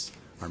existing rights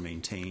are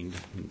maintained,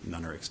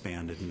 none are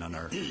expanded, none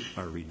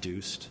are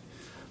reduced.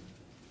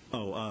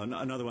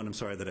 Another one, I'm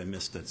sorry, that I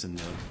missed that's in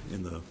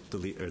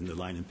the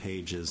line and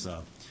page is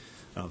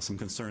some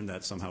concern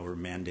that somehow we're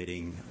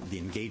mandating the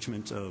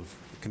engagement of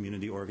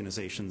community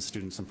organizations,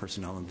 students, and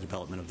personnel in the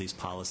development of these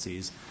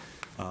policies.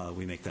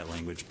 We make that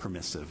language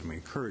permissive, and we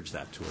encourage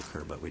that to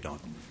occur, but we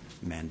don't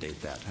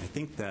mandate that. I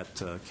think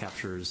that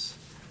captures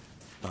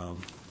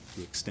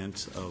the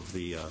extent of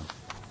the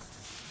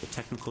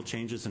technical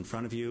changes in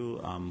front of you.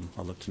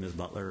 I'll look to Ms.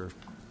 Butler.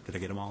 Did I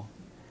get them all?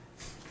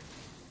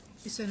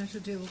 Senator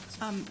Dibble.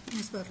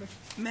 Ms. Butler.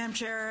 Madam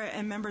Chair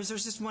and members,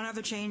 there's just one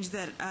other change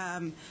that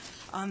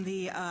on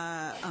the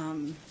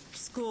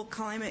School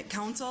Climate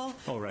Council,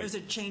 there's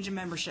a change in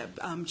membership,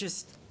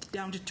 just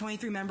down to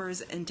 23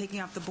 members and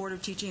taking off the Board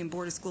of Teaching and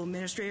Board of School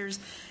Administrators,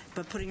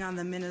 but putting on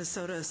the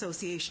Minnesota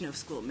Association of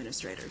School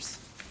Administrators.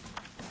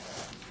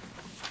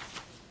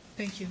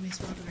 Thank you, Ms.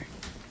 Butler.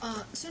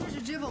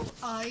 Senator Dibble,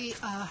 I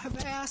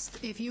have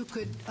asked if you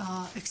could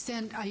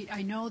extend,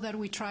 I know that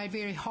we tried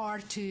very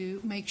hard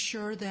to make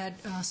sure that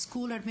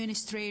school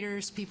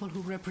administrators, people who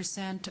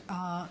represent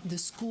the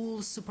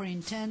schools,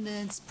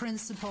 superintendents,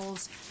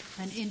 principals,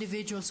 and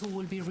individuals who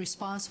will be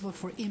responsible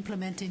for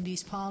implementing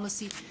these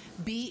policies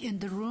be in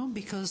the room,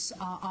 because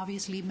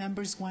obviously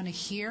members want to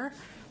hear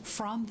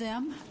from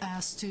them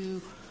as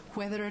to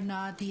whether or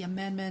not the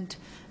amendment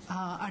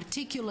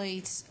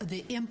articulates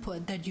the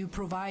input that you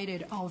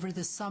provided over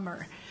the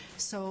summer.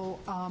 So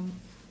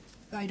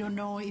I don't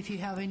know if you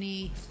have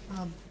any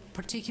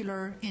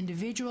particular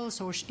individuals,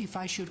 or if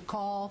I should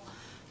call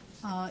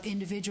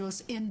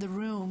individuals in the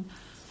room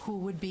who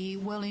would be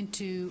willing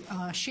to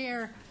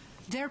share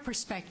their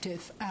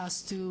perspective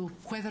as to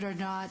whether or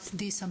not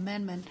this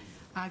amendment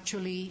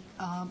actually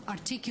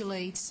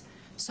articulates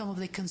some of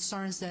the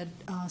concerns that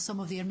some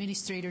of the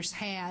administrators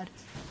had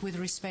with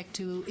respect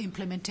to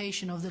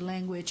implementation of the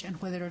language, and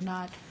whether or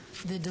not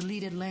the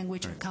deleted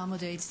language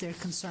accommodates their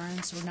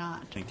concerns or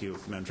not. Thank you,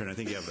 Madam Chair. I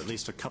think you have at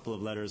least a couple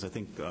of letters. I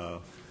think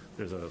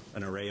there's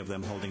an array of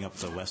them holding up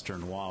the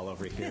western wall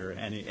over here.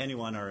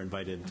 Anyone are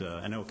invited.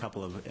 I know a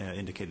couple have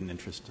indicated an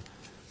interest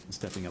in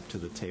stepping up to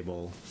the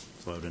table,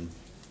 so I would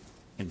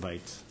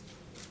invite.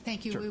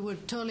 Thank you. Sure. We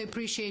would totally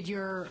appreciate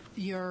your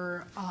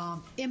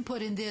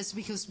input in this,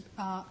 because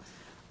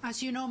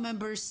as you know,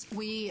 members,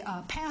 we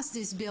passed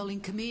this bill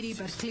in committee,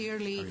 but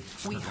clearly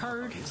we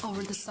heard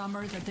over the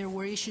summer that there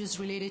were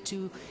issues related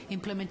to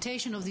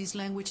implementation of this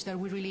language that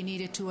we really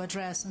needed to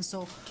address. And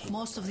so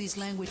most of this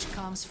language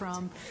comes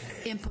from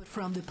input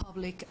from the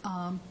public,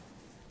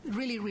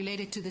 really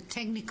related to the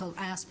technical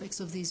aspects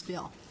of this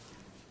bill.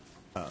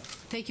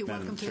 Thank you.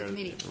 Madam Welcome Chair, to the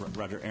meeting.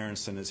 Roger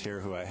Aronson is here,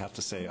 who I have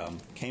to say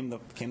came the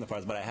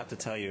farthest. But I have to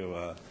tell you,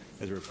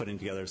 as we were putting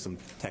together some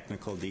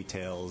technical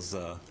details,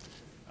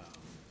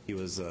 he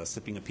was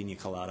sipping a pina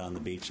colada on the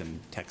beach and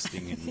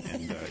texting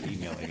and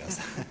emailing us.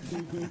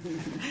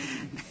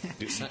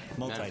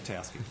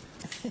 Multitasking.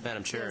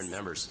 Madam Chair and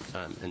members,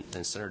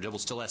 and Senator Dibble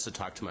still has to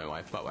talk to my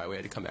wife about why we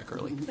had to come back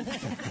early.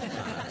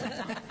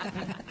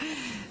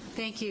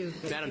 Thank you.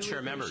 Madam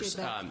Chair, members.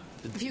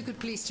 If you could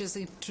please just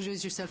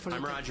introduce yourself for the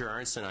I'm Roger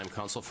Aronson. I'm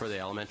counsel for the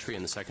Elementary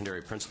and the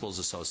Secondary Principals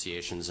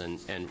Associations,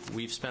 and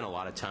we've spent a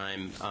lot of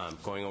time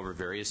going over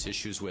various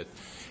issues with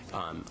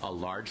a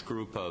large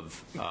group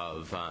of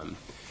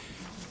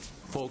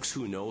folks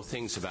who know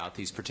things about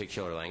these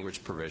particular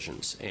language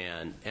provisions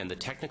and the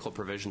technical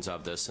provisions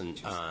of this, and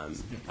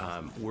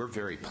we're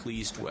very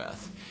pleased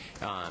with.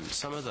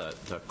 Some of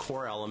the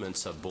core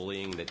elements of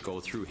bullying that go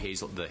through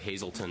the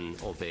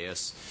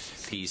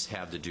Hazelton-Olveus piece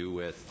have to do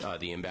with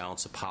the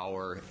imbalance of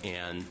power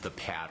and the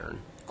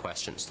pattern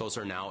questions. Those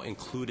are now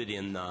included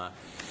in the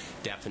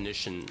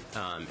definition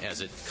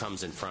as it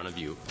comes in front of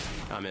you.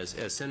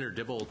 As Senator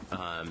Dibble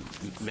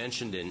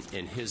mentioned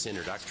in his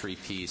introductory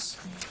piece,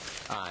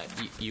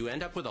 you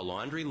end up with a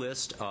laundry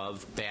list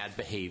of bad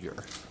behavior.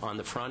 On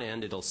the front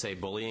end, it'll say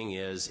bullying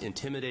is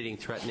intimidating,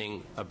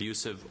 threatening,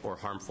 abusive, or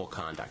harmful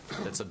conduct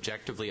that's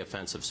objectively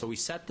offensive. So we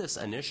set this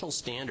initial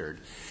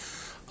standard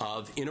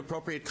of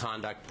inappropriate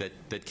conduct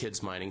that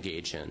kids might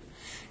engage in.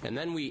 And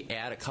then we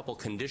add a couple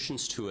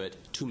conditions to it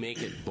to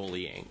make it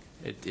bullying.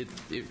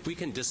 We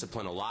can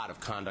discipline a lot of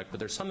conduct, but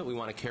there's some that we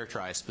want to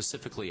characterize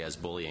specifically as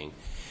bullying.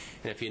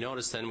 And if you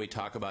notice, then we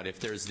talk about if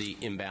there's the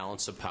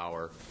imbalance of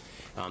power,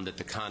 that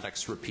the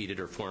conduct's repeated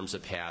or forms a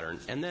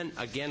pattern. And then,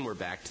 again, we're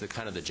back to the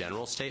kind of the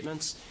general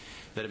statements,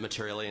 that it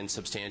materially and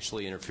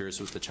substantially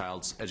interferes with the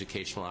child's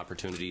educational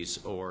opportunities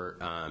or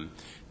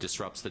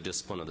disrupts the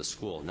discipline of the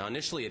school. Now,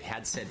 initially it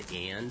had said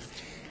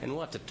and we'll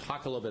have to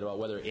talk a little bit about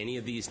whether any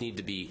of these need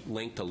to be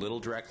linked a little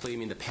directly. I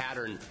mean, the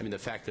pattern, the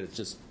fact that it's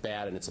just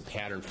bad and it's a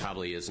pattern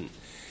probably isn't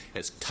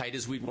as tight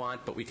as we'd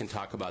want, but we can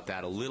talk about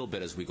that a little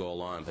bit as we go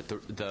along. But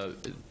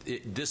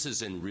this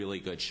is in really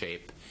good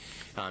shape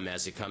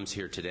as it comes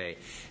here today.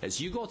 As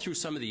you go through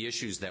some of the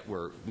issues that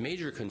were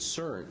major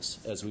concerns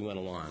as we went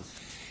along,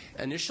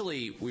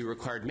 initially, we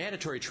required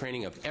mandatory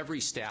training of every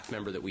staff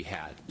member that we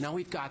had. Now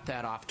we've got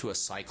that off to a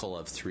cycle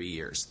of 3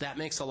 years. That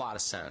makes a lot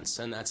of sense,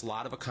 and that's a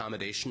lot of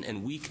accommodation,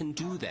 and we can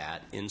do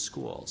that in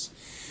schools.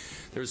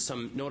 There's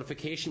some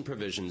notification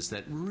provisions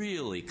that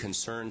really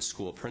concern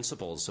school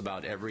principals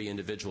about every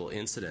individual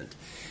incident.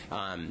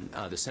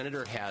 The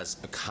Senator has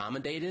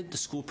accommodated the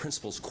school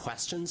principals'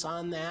 questions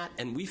on that,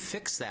 and we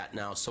fixed that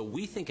now, so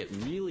we think it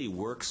really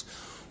works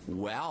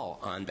well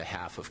on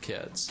behalf of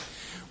kids.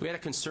 We had a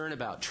concern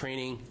about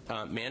training,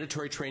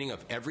 mandatory training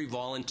of every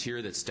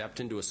volunteer that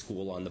stepped into a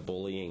school on the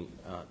bullying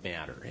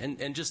matter,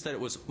 and just that it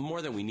was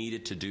more than we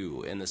needed to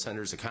do, and the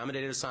Senator's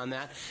accommodated us on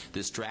that.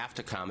 This draft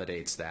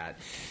accommodates that.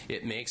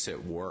 It makes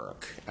it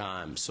work.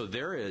 So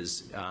there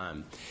is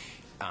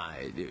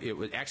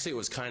it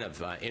was kind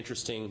of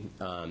interesting.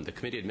 The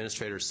committee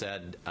administrator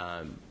said,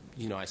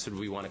 you know, I said,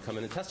 we want to come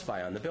in and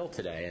testify on the bill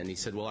today. And he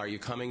said, well, are you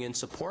coming in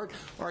support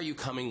or are you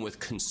coming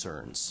with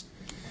concerns?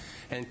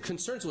 And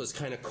concerns was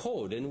kind of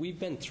code, and we've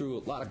been through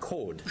a lot of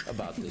code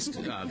about this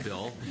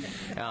bill.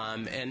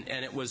 And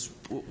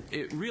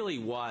it really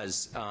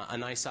was a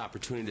nice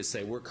opportunity to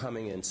say we're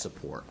coming in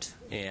support.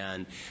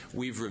 And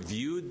we've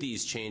reviewed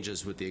these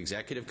changes with the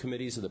executive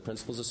committees of the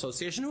Principals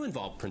Association, who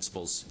involve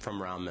principals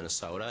from around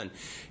Minnesota,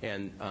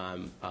 and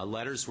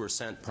letters were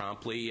sent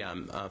promptly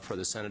for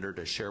the Senator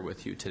to share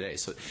with you today.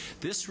 So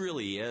this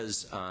really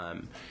is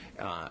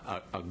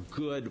a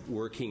good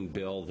working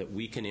bill that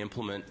we can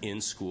implement in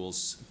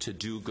schools to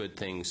do good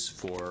things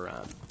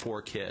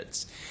for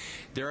kids.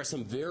 There are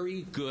some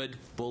very good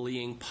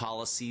bullying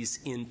policies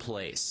in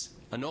place.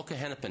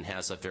 Anoka-Hennepin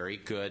has a very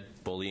good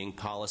bullying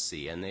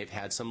policy, and they've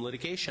had some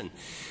litigation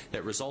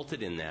that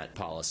resulted in that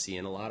policy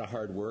and a lot of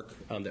hard work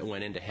that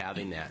went into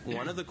having that.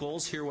 One of the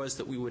goals here was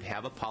that we would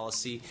have a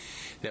policy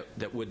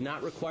that would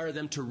not require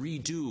them to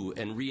redo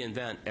and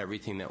reinvent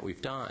everything that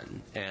we've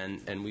done.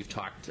 And we've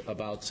talked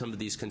about some of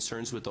these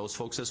concerns with those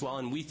folks as well,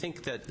 and we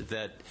think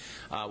that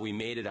we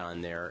made it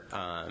on there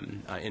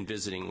in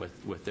visiting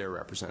with their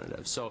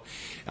representatives. So,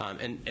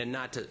 and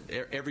not to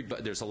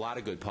everybody, there's a lot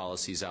of good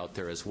policies out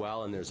there as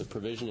well, and there's a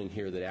provision in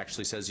here that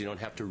actually says you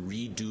don't have to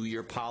redo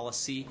your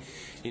policy,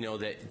 you know,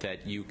 that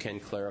you can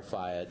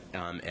clarify it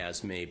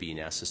as may be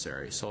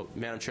necessary. So,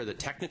 Madam Chair, the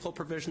technical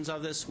provisions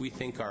of this we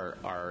think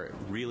are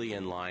really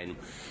in line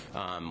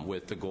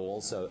with the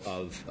goals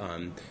of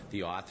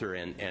the author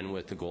and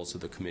with the goals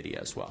of the committee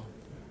as well.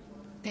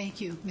 Thank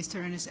you, Mr.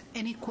 Ernest.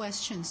 Any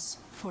questions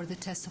for the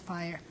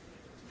testifier?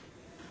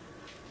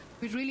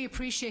 We really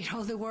appreciate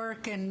all the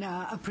work and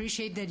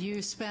appreciate that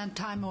you spent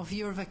time of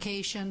your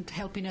vacation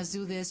helping us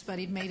do this, but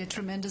it made a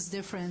tremendous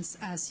difference.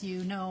 As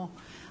you know,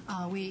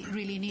 we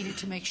really needed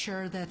to make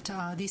sure that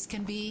this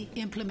can be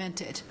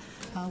implemented.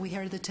 We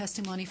heard the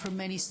testimony from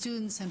many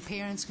students and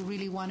parents who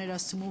really wanted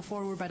us to move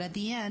forward, but at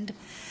the end,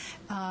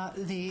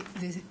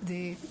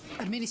 the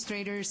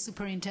administrators,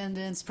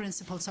 superintendents,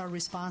 principals are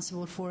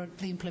responsible for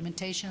the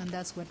implementation, and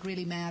that's what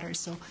really matters.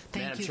 So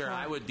thank Madam you. Chair,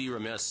 I would be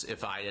remiss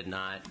if I did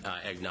not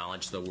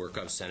acknowledge the work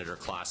of Senator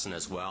Clausen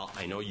as well.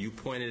 I know you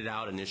pointed it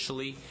out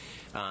initially.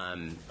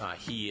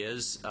 He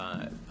is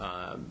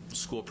a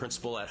school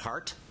principal at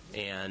heart,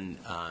 and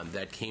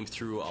that came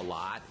through a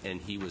lot, and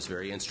he was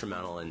very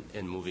instrumental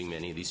in moving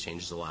many of these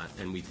changes a lot,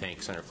 and we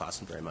thank Senator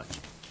Clausen very much.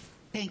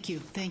 Thank you.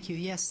 Thank you.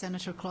 Yes,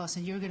 Senator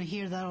Clausen, you're going to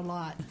hear that a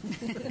lot.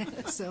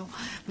 So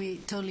we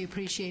totally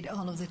appreciate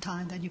all of the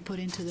time that you put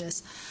into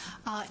this.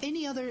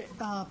 Any other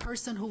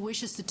person who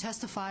wishes to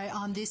testify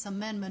on this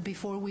amendment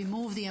before we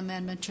move the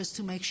amendment, just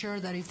to make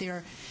sure that if there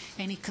are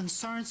any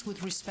concerns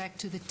with respect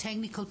to the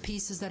technical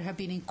pieces that have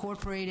been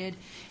incorporated,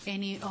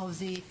 any of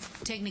the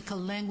technical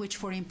language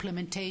for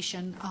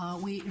implementation,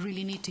 we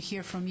really need to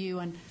hear from you.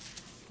 And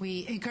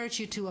we encourage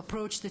you to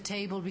approach the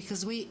table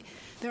because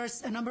there are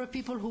a number of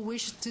people who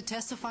wish to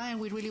testify, and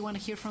we really want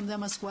to hear from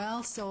them as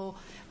well. So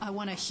I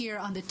want to hear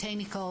on the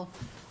technical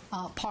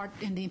part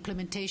in the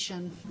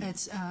implementation.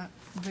 It's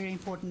very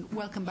important.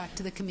 Welcome back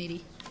to the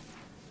committee.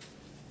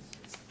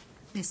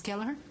 Ms.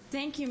 Kelleher?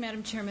 Thank you,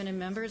 Madam Chairman and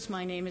members.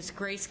 My name is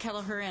Grace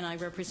Kelleher, and I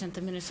represent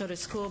the Minnesota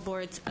School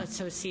Boards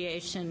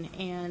Association.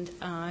 And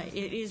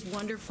it is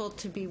wonderful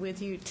to be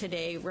with you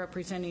today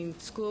representing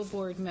school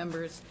board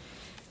members.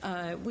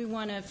 We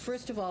want to,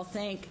 first of all,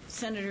 thank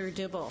Senator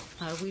Dibble.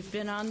 We've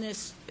been on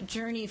this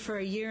journey for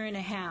a year and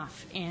a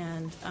half,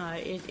 and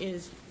it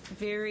is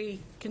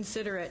very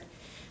considerate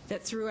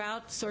that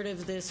throughout sort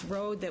of this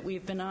road that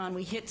we've been on,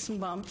 we hit some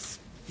bumps,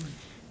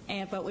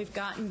 but we've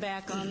gotten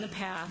back on the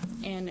path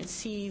and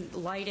see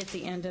light at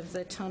the end of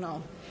the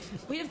tunnel.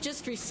 We have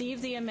just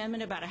received the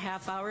amendment about a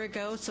half hour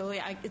ago, so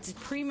it's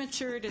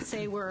premature to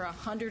say we're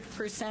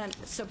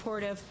 100%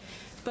 supportive.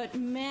 But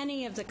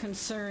many of the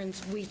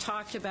concerns we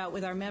talked about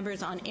with our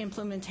members on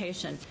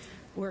implementation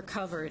were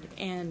covered,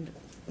 and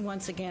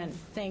once again,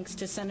 thanks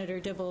to Senator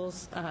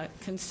Dibble's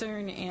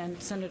concern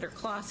and Senator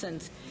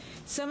Clausen's.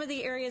 Some of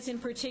the areas in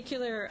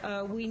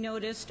particular we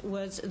noticed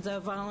was the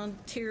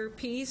volunteer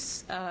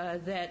piece,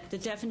 that the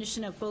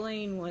definition of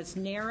bullying was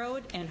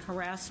narrowed and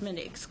harassment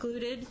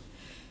excluded.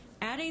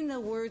 Adding the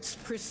words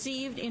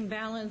perceived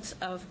imbalance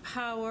of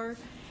power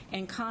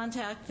and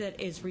contact that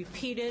is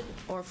repeated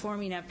or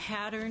forming a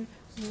pattern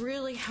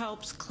really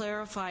helps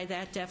clarify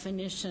that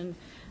definition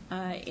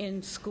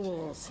in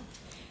schools.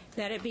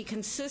 That it be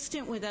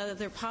consistent with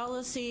other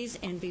policies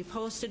and be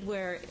posted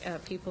where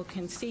people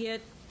can see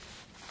it.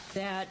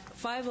 That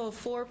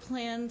 504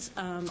 plans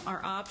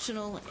are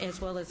optional as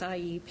well as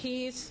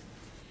IEPs.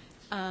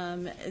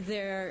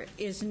 There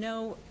is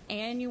no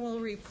annual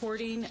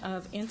reporting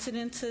of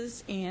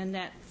incidences, and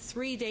that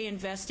 3-day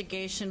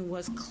investigation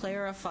was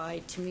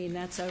clarified to me, and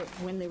that's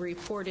when the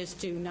report is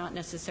due, not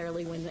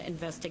necessarily when the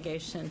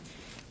investigation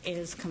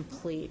is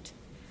complete.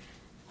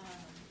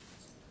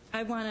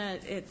 I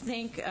want to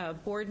thank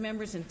board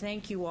members and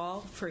thank you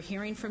all for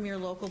hearing from your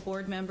local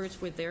board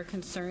members with their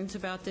concerns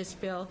about this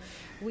bill.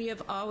 We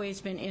have always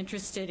been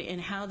interested in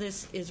how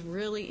this is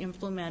really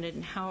implemented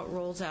and how it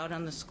rolls out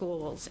on the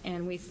schools,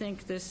 and we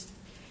think this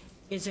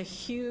is a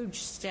huge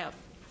step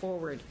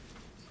forward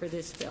for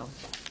this bill.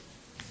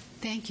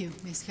 Thank you,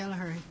 Ms.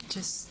 Kelleher.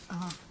 Just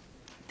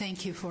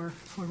thank you for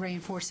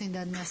reinforcing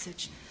that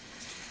message.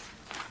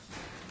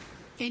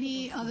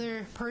 Any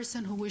other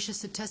person who wishes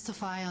to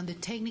testify on the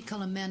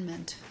technical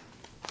amendment?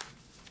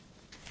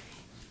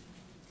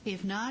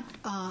 If not,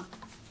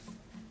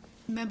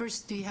 members,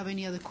 do you have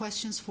any other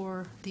questions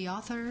for the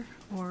author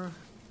or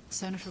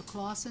Senator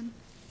Clausen?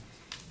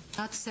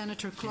 Not.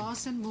 Senator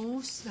Clausen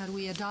moves that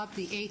we adopt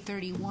the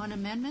 831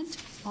 amendment.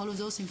 All of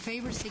those in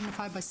favor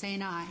signify by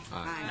saying aye.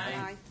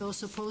 Aye.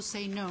 Those opposed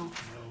say no. No.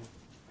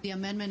 The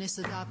amendment is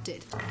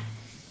adopted. Thank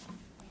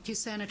you,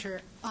 Senator.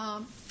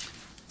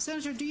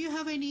 Senator, do you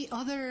have any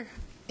other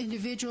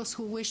individuals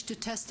who wish to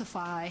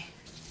testify?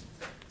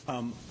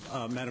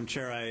 Madam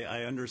Chair,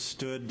 I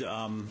understood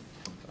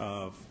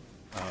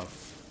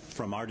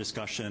from our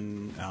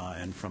discussion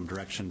and from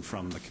direction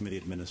from the committee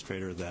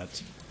administrator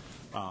that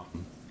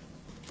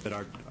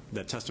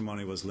that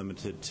testimony was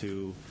limited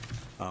to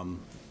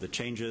the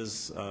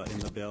changes in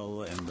the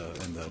bill and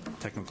the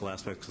technical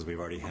aspects, because we've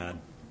already had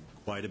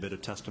quite a bit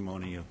of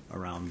testimony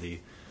around the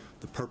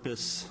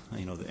purpose,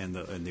 and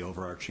the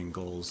overarching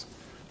goals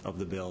of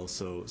the bill.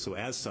 So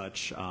as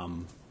such,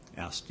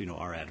 asked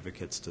our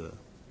advocates to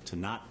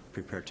not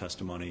prepare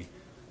testimony.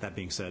 That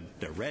being said,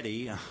 they're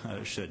ready.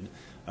 Should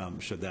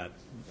that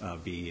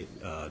be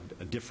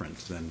different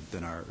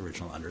than our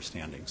original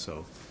understanding?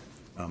 So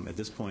at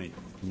this point,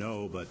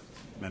 no. But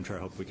Madam Chair,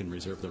 I hope we can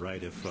reserve the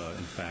right if,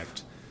 in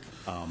fact,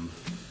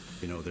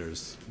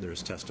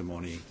 there's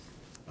testimony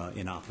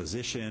in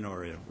opposition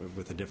or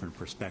with a different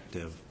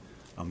perspective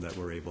that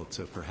we're able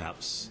to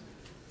perhaps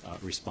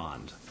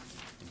respond.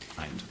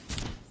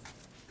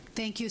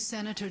 Thank you,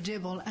 Senator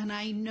Dibble. And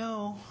I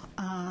know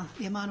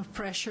the amount of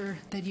pressure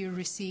that you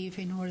receive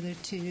in order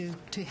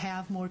to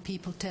have more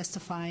people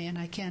testify, and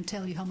I can't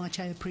tell you how much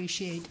I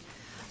appreciate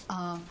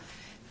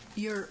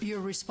your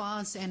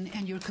response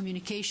and your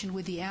communication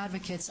with the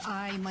advocates.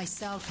 I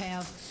myself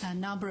have a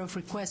number of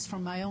requests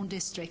from my own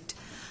district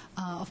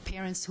of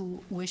parents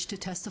who wish to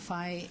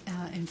testify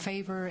in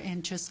favor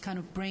and just kind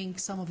of bring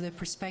some of the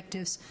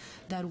perspectives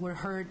that were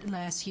heard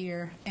last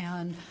year.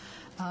 And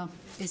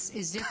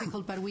it's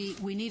difficult, but we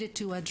needed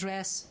to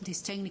address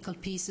these technical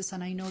pieces,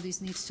 and I know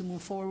this needs to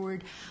move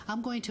forward.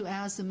 I'm going to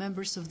ask the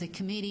members of the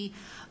committee.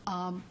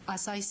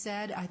 As I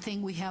said, I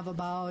think we have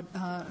about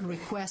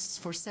requests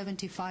for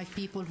 75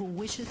 people who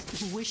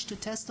wish to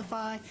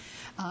testify,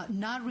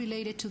 not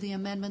related to the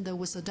amendment that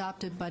was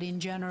adopted, but in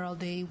general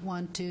they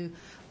want to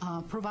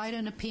provide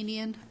an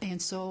opinion,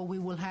 and so we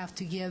will have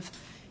to give,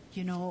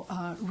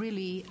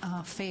 really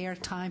fair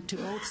time to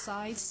both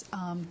sides.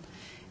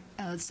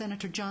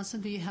 Senator Johnson,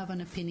 do you have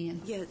an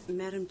opinion? Yes,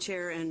 Madam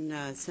Chair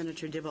and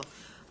Senator Dibble,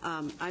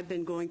 I've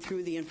been going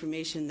through the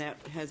information that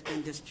has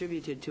been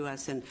distributed to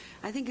us, and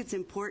I think it's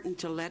important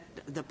to let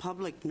the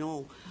public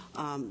know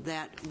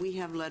that we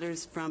have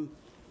letters from,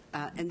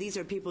 and these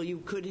are people you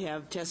could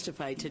have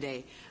testified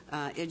today,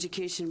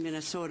 Education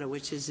Minnesota,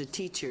 which is the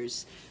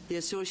teachers, the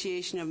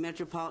Association of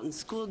Metropolitan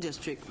School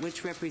District,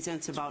 which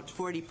represents about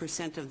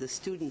 40% of the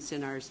students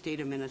in our state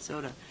of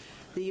Minnesota,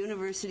 the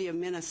University of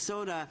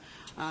Minnesota,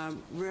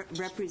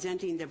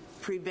 representing the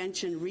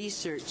Prevention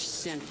Research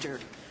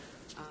Center,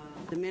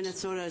 the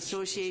Minnesota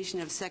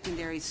Association of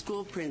Secondary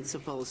School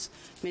Principals,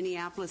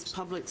 Minneapolis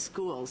Public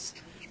Schools,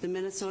 the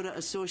Minnesota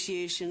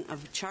Association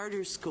of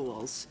Charter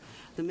Schools,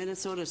 the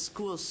Minnesota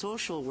School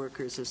Social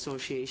Workers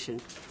Association,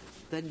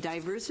 the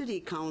Diversity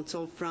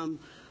Council from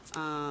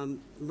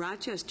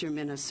Rochester,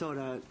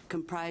 Minnesota,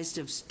 comprised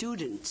of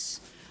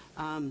students,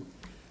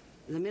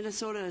 the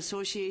Minnesota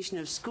Association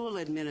of School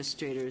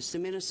Administrators, the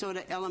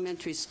Minnesota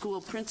Elementary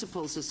School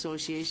Principals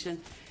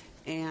Association,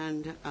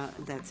 and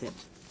that's it.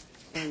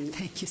 And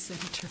thank you,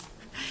 Senator.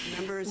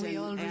 Members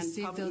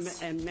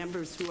and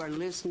members who are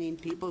listening,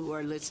 people who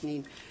are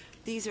listening,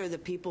 these are the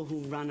people who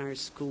run our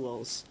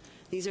schools.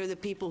 These are the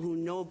people who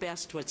know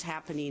best what's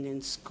happening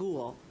in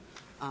school.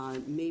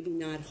 Maybe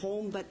not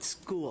home, but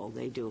school,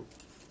 they do.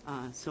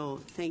 So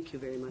thank you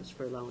very much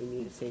for allowing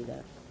me to say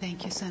that.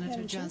 Thank you,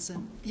 Senator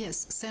Johnson.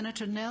 Yes,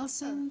 Senator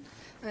Nelson,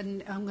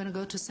 and I'm going to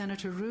go to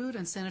Senator Rood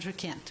and Senator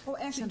Kent. Oh,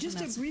 actually, Senator just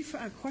Nelson. a brief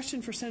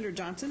question for Senator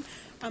Johnson.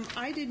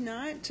 I did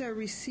not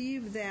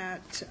receive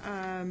that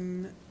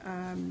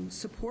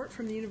support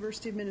from the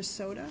University of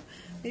Minnesota.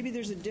 Maybe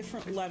there's a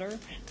different letter.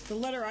 The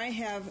letter I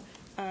have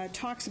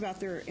talks about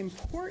the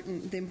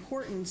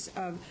importance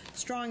of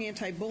strong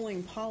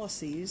anti-bullying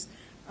policies,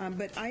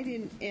 but I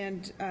didn't,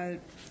 and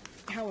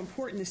how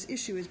important this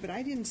issue is, but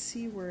I didn't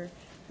see where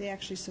they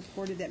actually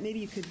supported that. Maybe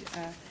you could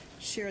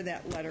share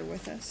that letter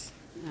with us.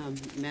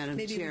 Madam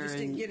Maybe Chair, we just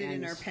didn't get it in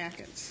and our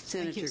packets.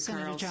 Senator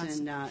Senator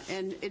Carlson,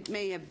 and it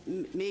may have,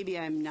 maybe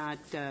I'm not,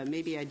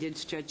 maybe I did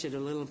stretch it a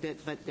little bit,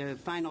 but the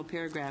final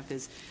paragraph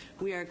is,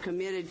 we are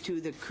committed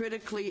to the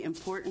critically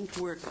important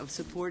work of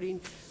supporting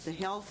the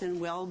health and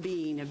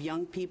well-being of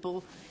young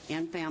people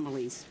and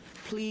families.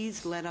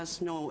 Please let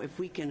us know if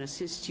we can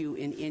assist you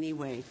in any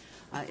way.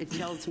 It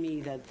tells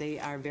me that they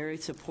are very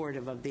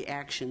supportive of the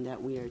action that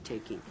we are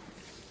taking.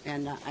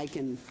 And I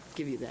can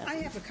give you that. I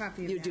have a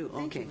copy of you that. do?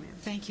 Thank okay. you, ma'am.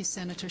 Thank you,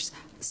 Senators.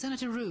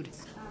 Senator Rood.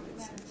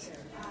 Madam Chair,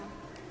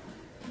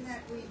 in that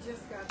we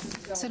just got this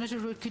bill. Senator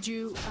Rood, could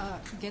you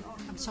get,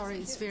 I'm sorry,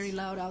 it's very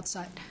loud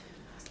outside.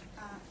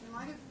 In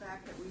light of the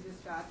fact that we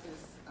just got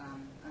this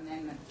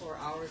amendment 4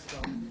 hours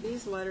ago, do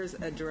these letters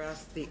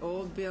address the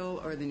old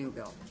bill or the new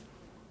bill?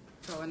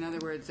 So in other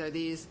words, are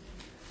these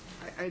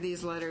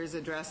letters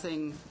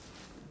addressing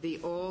the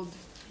old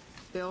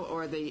bill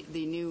or the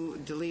new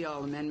delete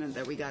all amendment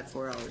that we got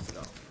 4 hours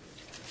ago?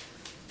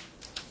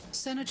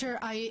 Senator,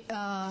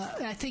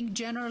 I think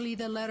generally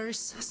the letters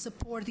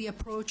support the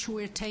approach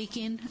we're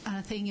taking.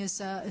 I think it's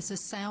a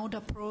sound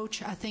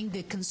approach. I think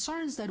the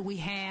concerns that we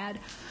had,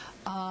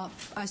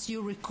 as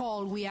you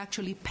recall, we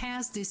actually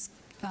passed this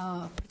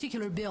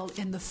particular bill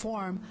in the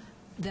form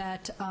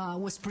that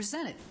was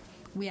presented.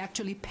 We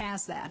actually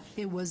passed that.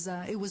 It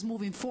was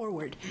moving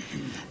forward.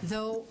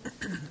 Though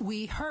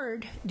we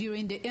heard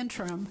during the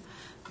interim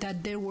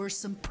that there were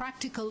some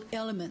practical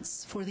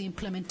elements for the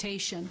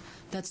implementation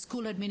that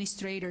school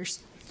administrators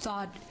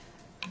thought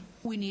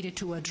we needed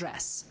to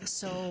address.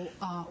 So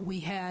we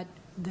had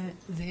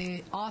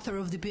the author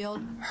of the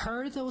bill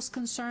heard those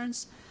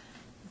concerns.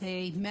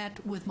 They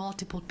met with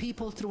multiple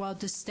people throughout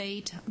the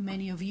state.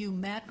 Many of you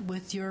met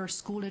with your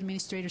school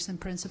administrators and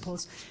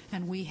principals,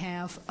 and we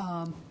have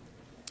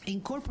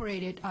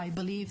incorporated, I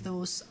believe,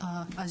 those,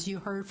 as you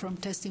heard from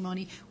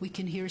testimony, we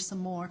can hear some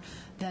more,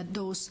 that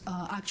those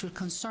actual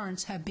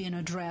concerns have been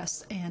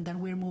addressed and that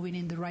we're moving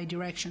in the right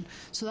direction.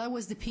 So that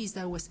was the piece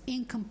that was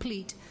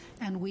incomplete,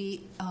 and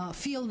we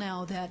feel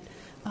now that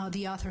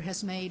the author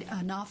has made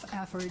enough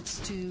efforts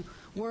to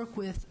work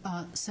with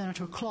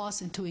Senator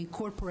Clausen to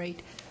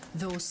incorporate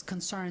those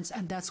concerns,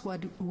 and that's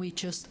what we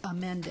just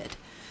amended.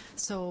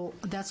 So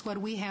that's what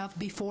we have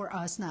before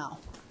us now.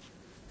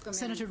 So,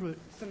 Senator Rood.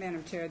 So,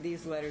 Madam Chair,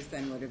 these letters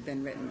then would have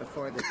been written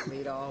before the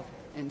delete all,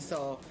 and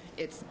so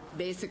it's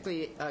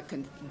basically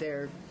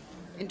they're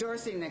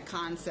endorsing the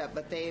concept,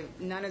 but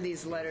none of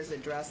these letters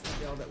address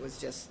the bill that was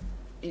just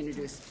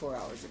introduced 4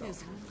 hours ago.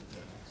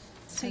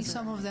 I think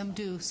some of them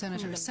do,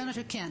 Senator.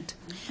 Senator Kent.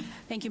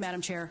 Thank you, Madam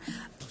Chair.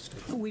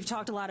 We've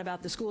talked a lot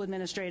about the school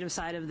administrative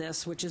side of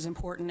this, which is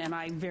important, and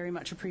I very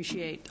much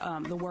appreciate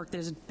the work that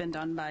has been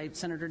done by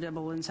Senator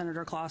Dibble and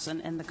Senator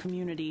Clausen and the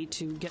community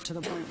to get to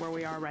the point where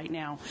we are right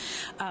now.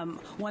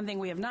 One thing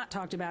we have not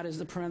talked about is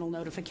the parental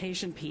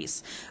notification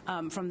piece.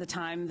 From the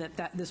time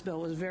that this bill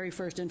was very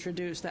first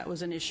introduced, that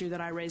was an issue that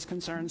I raised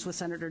concerns with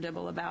Senator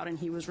Dibble about, and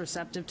he was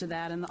receptive to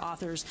that, and the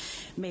authors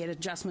made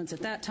adjustments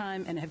at that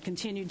time and have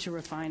continued to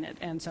refine it.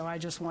 And so I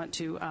just want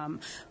to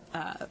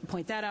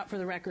point that out for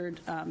the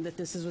record, that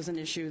this was an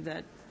issue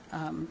that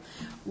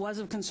was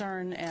of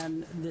concern,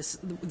 and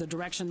the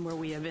direction where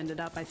we have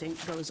ended up, I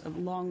think, goes a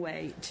long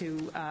way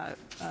to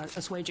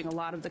assuaging a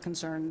lot of the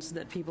concerns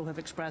that people have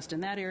expressed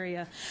in that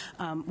area,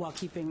 while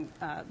keeping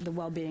the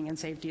well-being and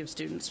safety of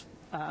students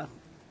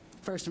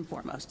first and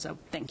foremost. So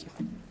thank you.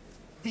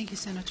 Thank you,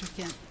 Senator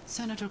Kent.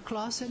 Senator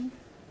Clausen.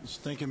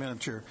 Thank you, Madam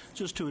Chair.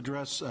 Just to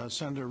address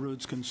Senator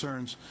Rood's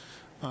concerns,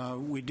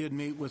 we did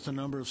meet with a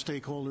number of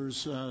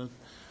stakeholders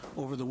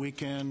over the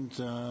weekend,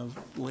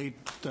 late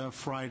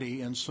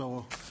Friday, and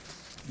so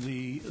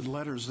the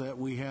letters that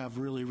we have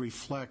really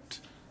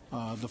reflect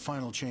the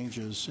final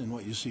changes in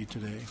what you see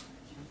today.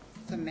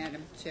 So,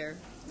 Madam Chair.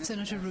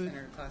 Senator Rood.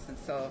 Senator Clausen,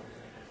 so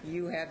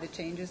you have the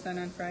changes done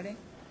on Friday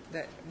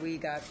that we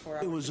got 4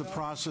 hours ago? It was a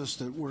process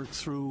that worked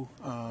through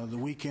the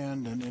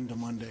weekend and into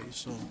Monday,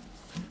 so,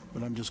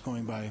 but I'm just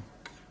going by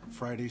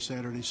Friday,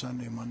 Saturday,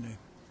 Sunday, Monday.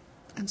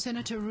 And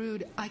Senator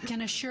Rood, I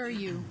can assure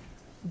you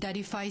that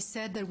if I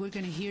said that we're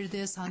going to hear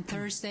this on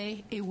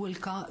Thursday, it will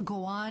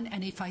go on,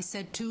 and if I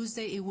said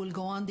Tuesday, it will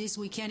go on this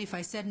weekend. If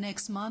I said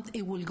next month,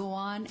 it will go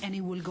on, and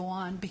it will go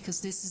on, because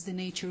this is the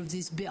nature of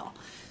this bill.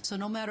 So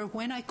no matter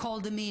when I call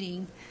the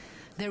meeting,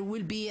 there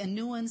will be a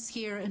nuance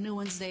here, a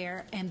nuance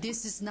there, and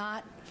this is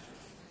not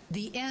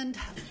the end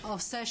of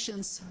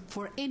sessions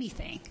for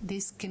anything.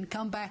 This can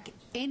come back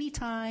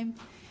anytime.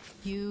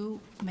 It's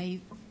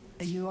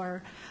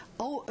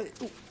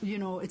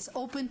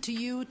open to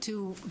you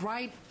to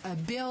write a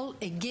bill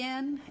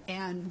again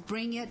and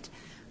bring it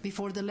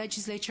before the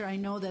legislature. I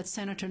know that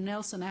Senator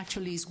Nelson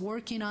actually is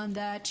working on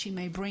that. She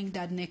may bring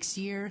that next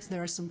year.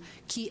 There are some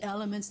key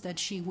elements that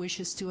she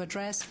wishes to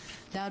address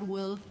that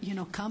will,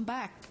 come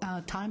back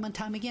time and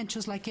time again,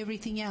 just like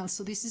everything else.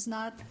 So this is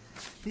not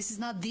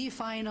the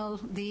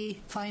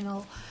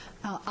final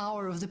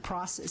hour of the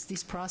process.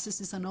 This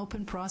process is an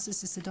open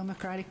process. It's a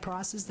democratic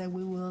process that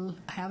we will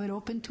have it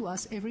open to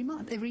us every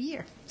month, every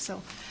year. So,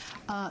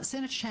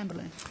 Senator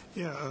Chamberlain.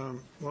 Yeah,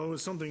 well, it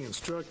was something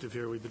instructive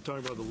here. We've been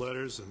talking about the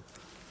letters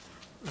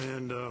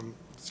and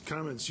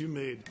comments you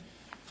made.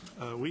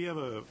 We have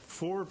a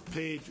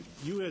 4-page,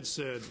 you had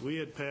said we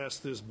had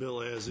passed this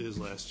bill as is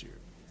last year,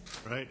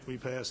 right? We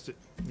passed it,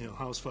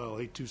 House File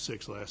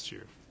 826 last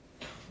year.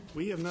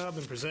 We have now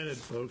been presented,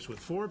 folks, with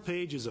 4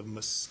 pages of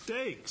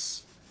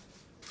mistakes.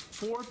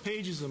 4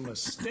 pages of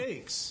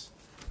mistakes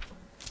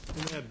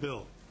in that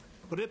bill.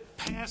 But it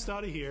passed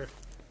out of here,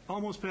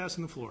 almost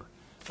passing the floor.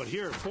 But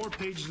here are 4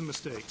 pages of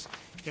mistakes.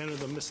 And of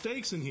the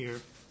mistakes in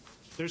here,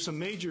 there's some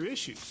major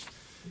issues.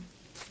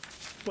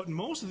 But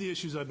most of the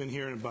issues I've been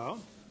hearing about,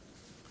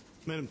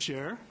 Madam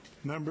Chair,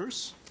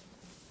 members,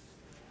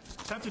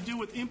 have to do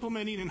with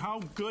implementing and how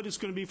good it's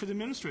going to be for the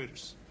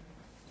administrators.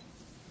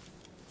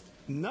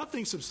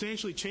 Nothing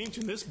substantially changed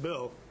in this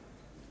bill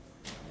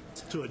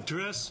to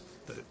address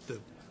the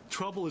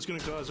trouble it's going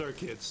to cause our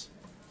kids.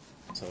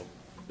 So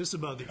this is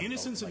about the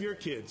innocence of your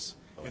kids,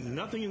 and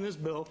nothing in this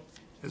bill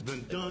has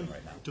been done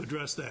to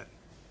address that.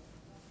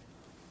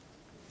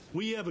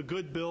 We have a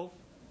good bill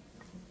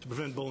to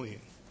prevent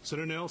bullying.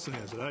 Senator Nelson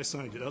has it. I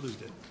signed it. Others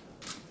did.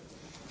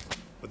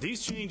 But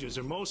these changes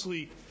are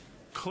mostly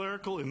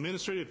clerical,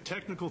 administrative,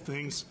 technical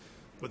things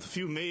with a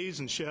few mays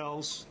and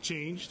shalls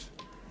changed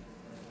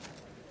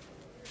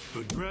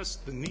to address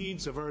the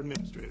needs of our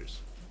administrators.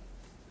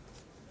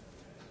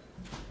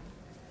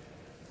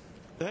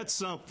 That's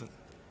something.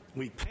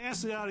 We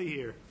passed it out of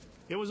here.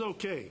 It was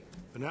okay.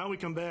 But now we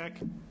come back,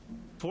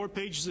 4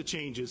 pages of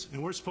changes,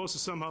 and we're supposed to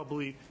somehow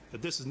believe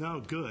that this is now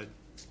good.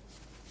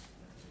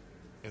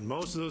 And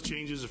most of those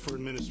changes are for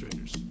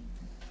administrators.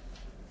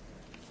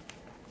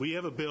 We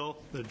have a bill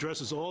that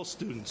addresses all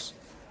students,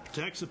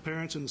 protects the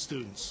parents and the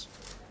students.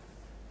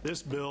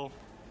 This bill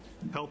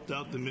helped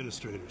out the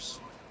administrators.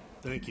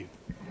 Thank you.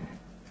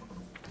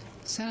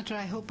 Senator,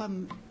 I hope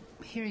I'm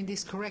hearing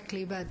this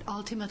correctly, but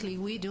ultimately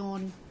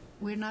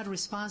we're not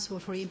responsible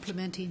for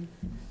implementing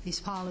these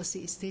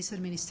policies. These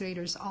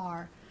administrators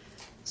are.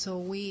 So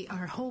we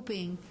are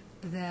hoping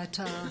that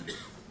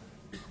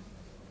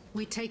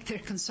we take their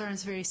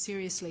concerns very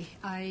seriously.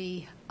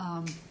 I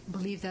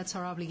believe that's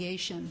our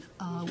obligation.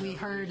 We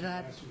heard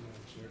that.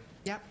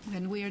 Yep,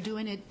 and we are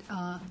doing it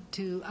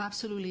to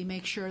absolutely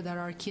make sure that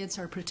our kids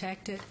are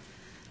protected,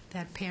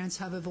 that parents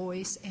have a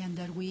voice, and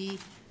that we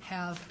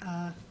have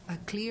a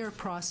clear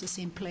process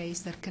in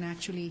place that can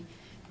actually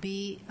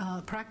be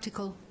a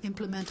practical,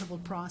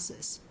 implementable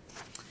process.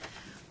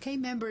 Okay,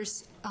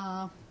 members,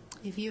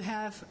 if you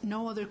have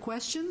no other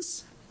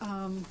questions.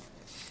 Madam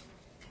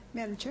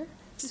Chair?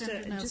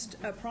 Just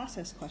a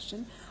process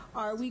question.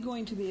 Are we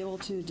going to be able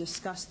to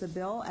discuss the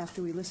bill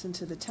after we listen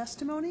to the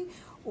testimony,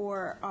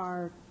 or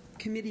are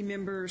committee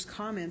members'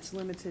 comments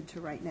limited to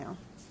right now?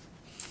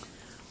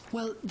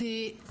 Well,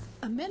 the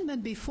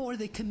amendment before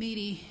the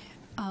committee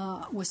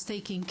was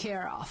taken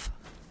care of.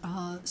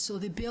 So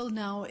the bill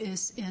now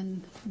is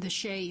in the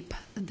shape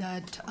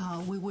that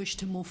we wish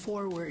to move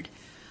forward.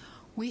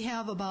 We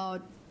have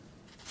about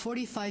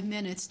 45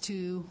 minutes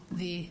to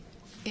the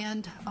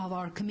end of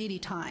our committee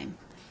time.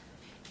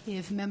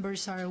 If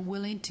members are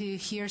willing to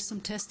hear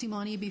some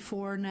testimony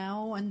before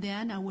now and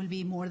then, I will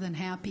be more than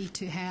happy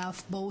to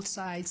have both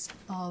sides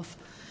of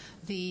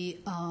the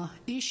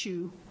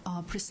issue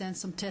present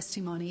some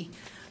testimony,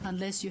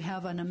 unless you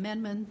have an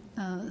amendment,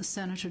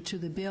 Senator, to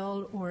the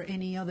bill or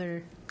any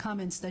other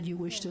comments that you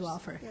wish to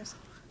offer. Yes.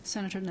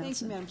 Senator Nelson.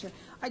 Thank you, Madam Chair.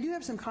 I do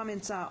have some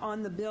comments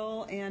on the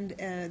bill and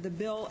the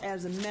bill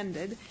as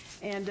amended,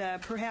 and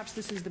perhaps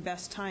this is the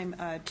best time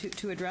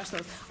to address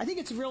those. I think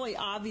it's really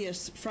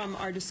obvious from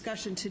our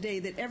discussion today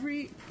that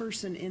every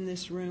person in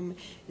this room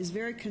is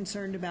very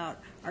concerned about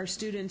our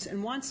students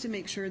and wants to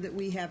make sure that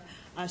we have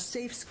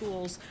safe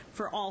schools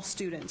for all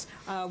students,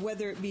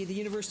 whether it be the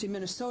University of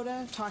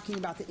Minnesota talking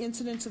about the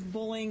incidence of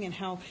bullying and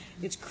how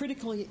it's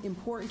critically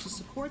important to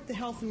support the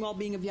health and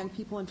well-being of young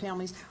people and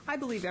families. I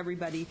believe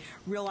everybody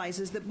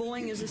realizes that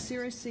bullying is a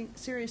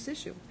serious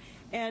issue.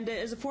 And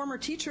as a former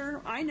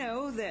teacher, I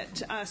know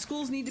that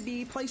schools need to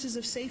be places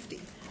of safety.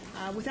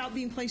 Without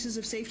being places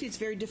of safety, it's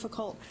very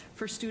difficult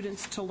for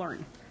students to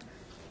learn.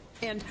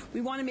 And we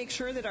want to make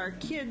sure that our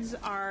kids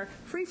are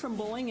free from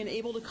bullying and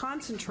able to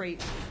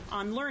concentrate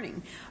on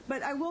learning.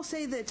 But I will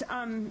say that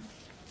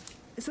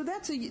So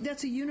that's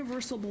a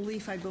universal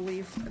belief, I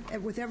believe,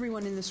 with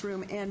everyone in this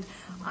room, and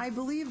I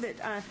believe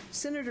that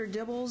Senator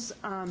Dibble's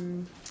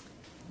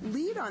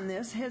lead on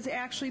this has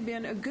actually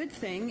been a good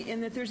thing,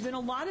 in that there's been a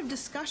lot of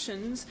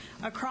discussions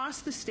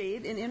across the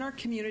state and in our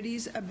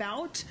communities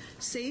about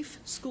safe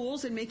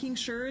schools and making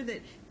sure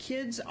that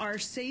kids are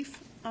safe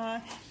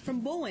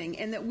from bullying,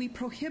 and that we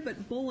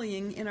prohibit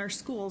bullying in our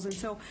schools. And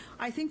so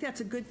I think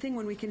that's a good thing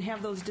when we can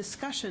have those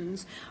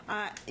discussions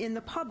in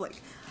the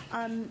public.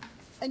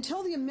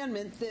 Until the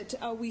amendment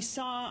that we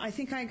saw, I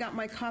think I got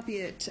my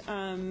copy at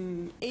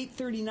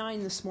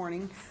 8:39 this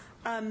morning.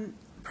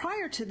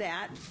 Prior to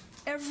that,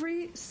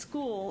 every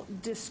school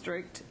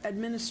district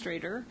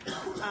administrator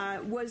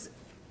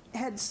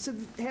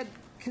had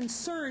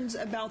concerns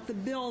about the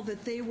bill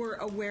that they were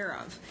aware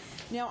of.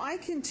 Now, I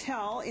can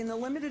tell in the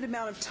limited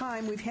amount of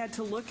time we've had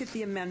to look at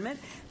the amendment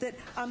that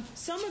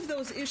some of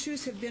those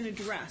issues have been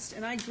addressed,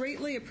 and I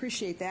greatly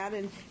appreciate that.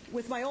 And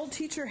with my old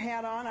teacher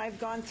hat on, I've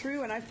gone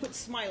through and I've put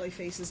smiley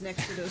faces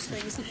next to those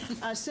things.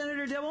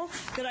 Senator Dibble,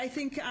 that I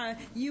think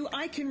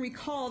I can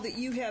recall that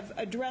you have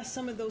addressed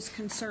some of those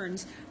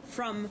concerns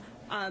from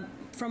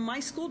my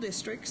school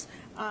districts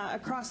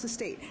across the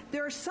state.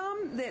 There are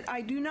some that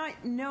I do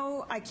not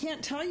know, I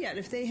can't tell yet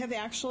if they have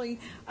actually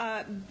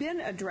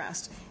been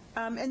addressed.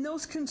 And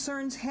those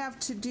concerns have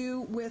to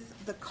do with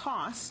the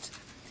cost.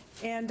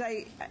 And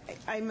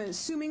I'm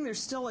assuming there's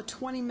still a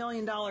 $20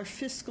 million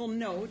fiscal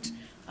note.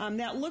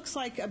 That looks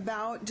like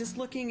about, just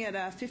looking at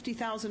a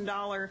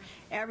 $50,000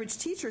 average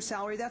teacher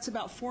salary, that's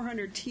about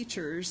 400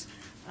 teachers'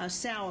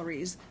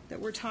 salaries that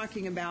we're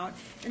talking about.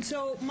 And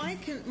so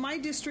my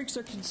districts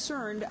are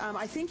concerned.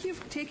 I think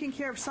you've taken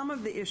care of some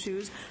of the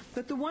issues,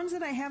 but the ones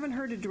that I haven't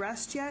heard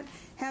addressed yet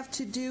have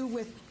to do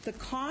with the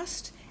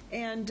cost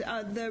and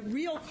the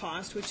real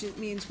cost, which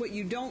means what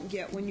you don't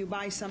get when you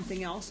buy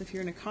something else, if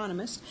you're an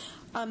economist.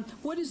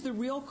 What is the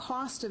real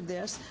cost of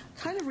this?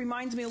 Kind of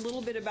reminds me a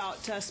little bit about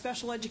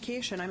special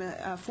education. I'm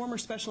a former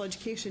special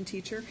education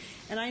teacher,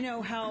 and I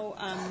know how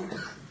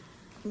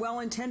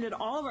well-intended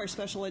all of our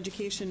special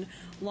education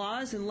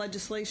laws and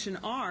legislation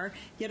are,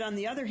 yet on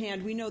the other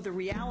hand, we know the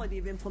reality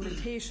of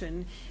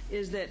implementation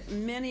is that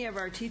many of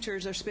our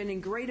teachers are spending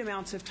great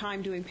amounts of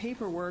time doing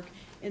paperwork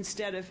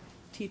instead of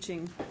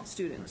teaching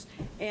students.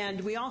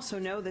 And we also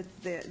know that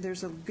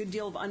there's a good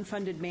deal of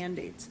unfunded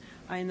mandates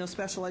in those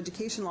special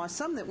education laws,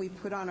 some that we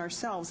put on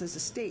ourselves as a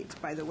state,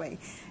 by the way.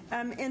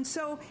 And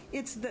so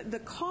it's the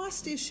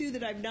cost issue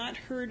that I've not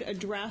heard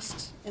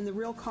addressed, and the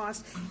real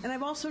cost, and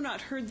I've also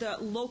not heard the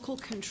local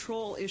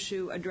control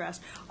issue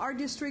addressed. Our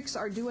districts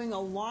are doing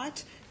a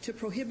lot to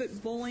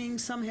prohibit bullying.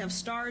 Some have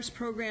STARS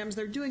programs.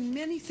 They're doing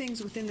many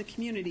things within the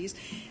communities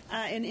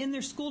and in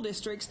their school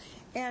districts,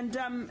 and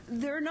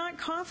they're not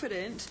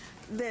confident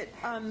that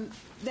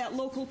that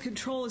local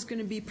control is going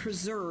to be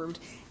preserved.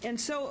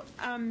 And so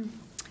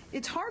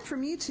it's hard for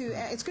me to,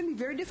 it's going to be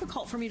very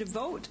difficult for me to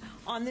vote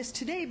on this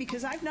today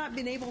because I've not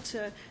been able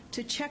to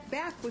check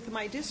back with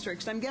my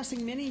districts. I'm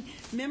guessing many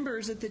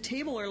members at the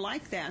table are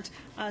like that.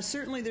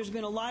 Certainly there's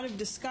been a lot of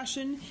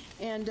discussion,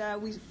 and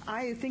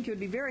I think it would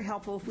be very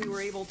helpful if we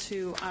were able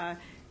to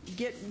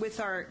get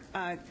with our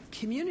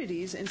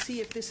communities and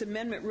see if this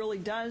amendment really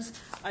does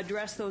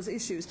address those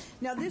issues.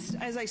 Now, this,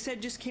 as I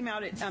said, just came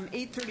out at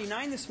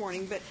 8:39 this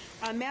morning, but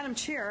Madam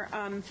Chair,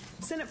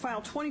 Senate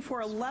File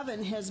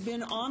 2411 has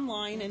been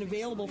online and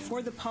available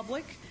for the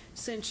public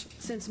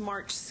since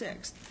March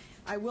 6th.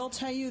 I will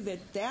tell you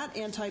that that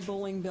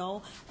anti-bullying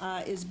bill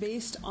is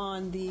based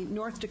on the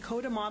North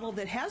Dakota model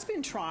that has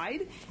been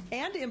tried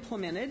and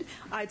implemented.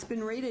 It's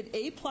been rated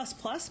A++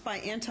 by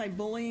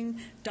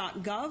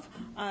antibullying.gov.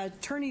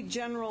 Attorney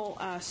General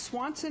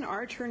Swanson,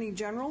 our Attorney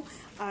General,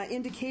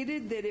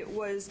 indicated that it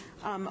was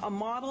a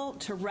model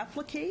to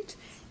replicate.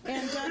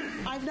 And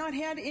I've not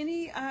had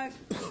any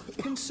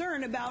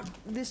concern about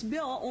this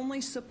bill, only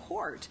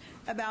support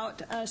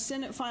about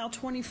Senate File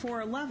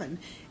 2411.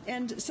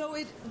 And so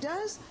it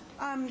does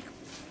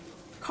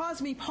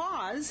cause me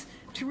pause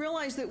to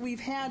realize that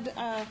we've had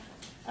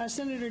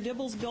Senator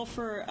Dibble's bill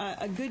for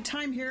a good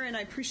time here, and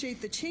I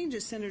appreciate the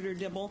changes, Senator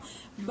Dibble,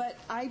 but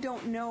I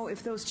don't know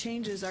if those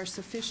changes are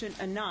sufficient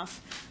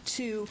enough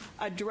to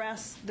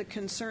address the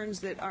concerns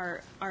that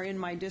are in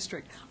my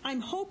district.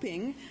 I'm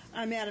hoping,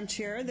 Madam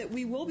Chair, that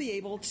we will be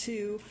able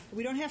to,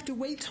 we don't have to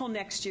wait till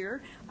next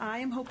year. I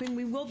am hoping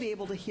we will be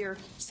able to hear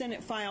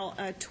Senate File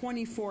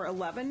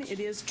 2411. It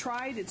is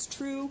tried, it's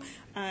true,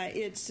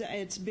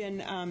 it's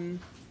been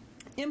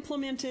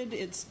implemented,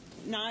 it's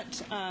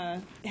not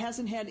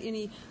hasn't had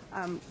any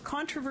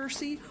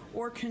controversy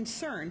or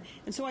concern,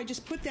 and so I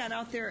just put that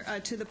out there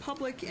to the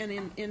public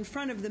and in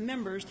front of the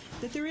members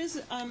that there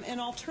is an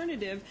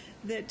alternative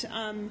that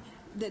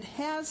that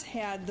has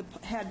had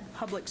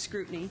public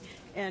scrutiny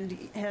and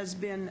has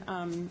been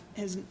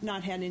has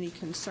not had any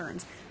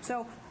concerns.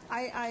 So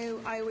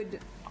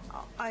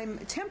I'm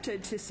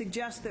tempted to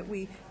suggest that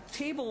we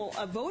table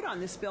a vote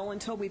on this bill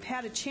until we've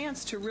had a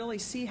chance to really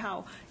see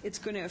how it's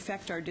going to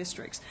affect our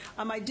districts.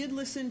 I did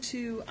listen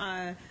to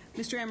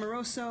Mr.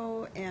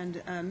 Amoroso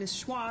and Ms.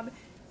 Schwab,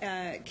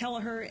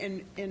 Kelleher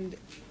and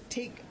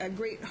take a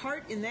great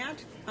heart in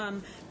that,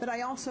 but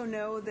I also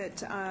know that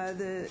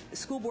the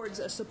school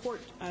boards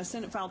support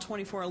Senate File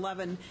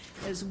 2411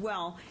 as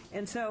well.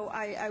 And so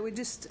I would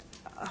just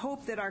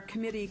hope that our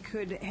committee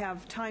could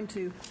have time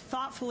to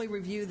thoughtfully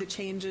review the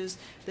changes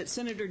that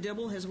Senator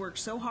Dibble has worked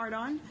so hard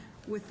on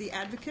with the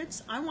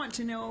advocates. I want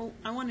to know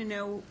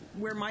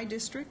where my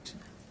district,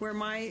 where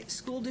my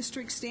school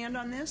districts stand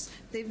on this.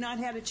 They've not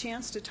had a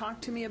chance to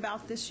talk to me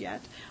about this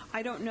yet.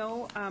 I don't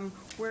know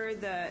where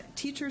the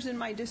teachers in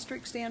my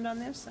district stand on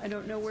this. I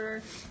don't know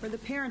where the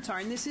parents are.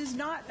 And this is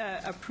not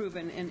a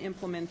proven and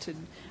implemented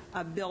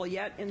bill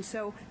yet. And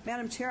so,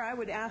 Madam Chair, I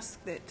would ask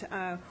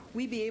that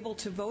we be able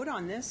to vote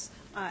on this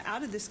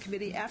out of this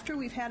committee after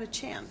we've had a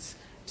chance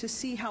to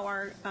see how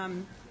our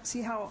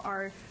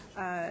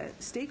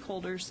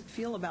stakeholders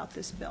feel about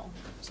this bill.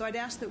 So I'd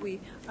ask that we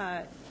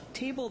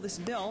table this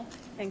bill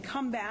and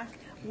come back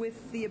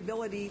with the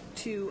ability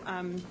to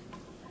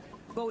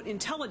vote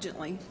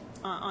intelligently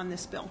on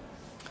this bill.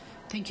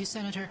 Thank you,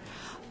 Senator.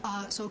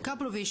 So a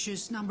couple of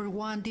issues. Number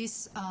one,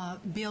 this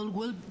bill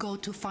will go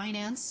to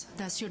finance.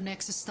 That's your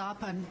next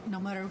stop. And no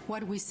matter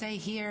what we say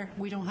here,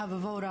 we don't have a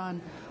vote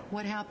on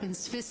what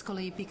happens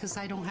fiscally because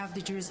we don't have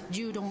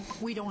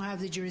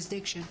the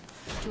jurisdiction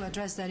to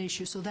address that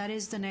issue. So that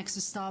is the next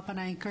stop, and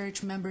I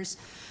encourage members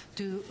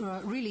to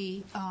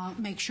really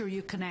make sure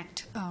you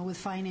connect with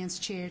Finance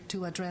Chair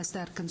to address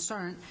that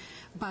concern.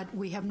 But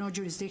we have no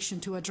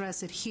jurisdiction to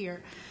address it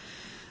here.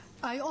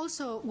 I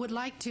also would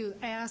like to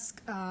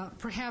ask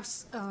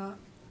perhaps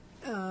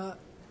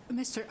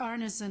Mr.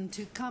 Arneson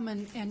to come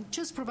and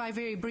just provide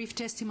very brief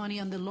testimony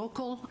on the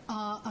local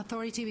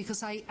authority,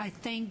 because I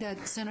think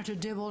that Senator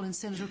Dibble and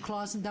Senator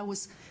Clausen, that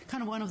was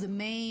kind of one of the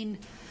main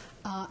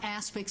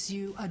aspects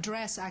you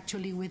address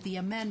actually with the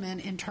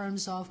amendment in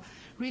terms of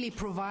really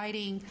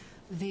providing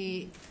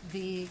the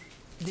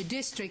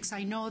districts.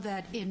 I know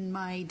that in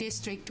my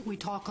district we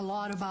talk a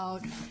lot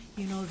about,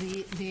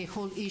 the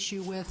whole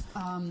issue with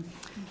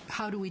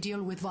how do we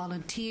deal with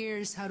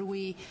volunteers, how do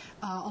we,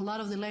 a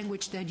lot of the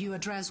language that you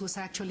addressed was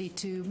actually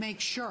to make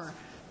sure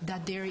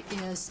that there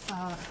is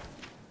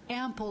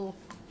ample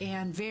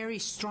and very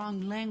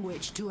strong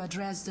language to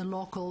address the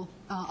local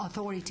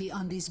authority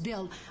on this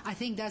bill. I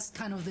think that's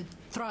kind of the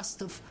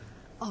thrust of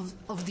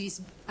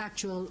this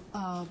actual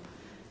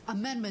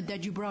amendment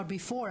that you brought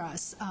before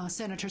us,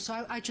 Senator.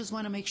 So I just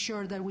want to make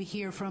sure that we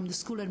hear from the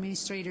school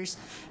administrators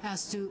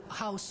as to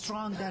how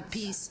strong that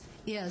piece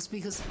is,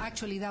 because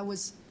actually that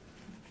was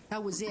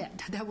it.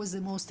 That was the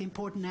most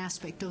important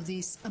aspect of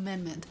this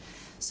amendment.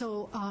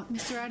 So,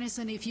 Mr.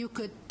 Arneson, if you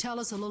could tell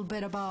us a little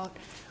bit about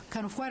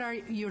kind of what are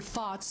your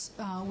thoughts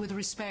with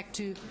respect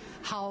to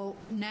how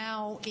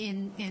now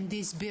in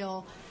this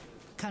bill,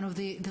 kind of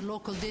the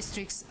local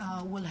districts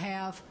will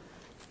have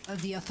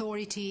the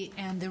authority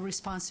and the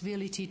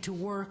responsibility to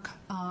work,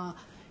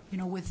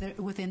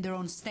 within their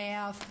own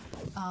staff,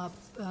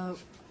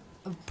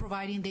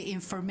 providing the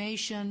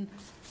information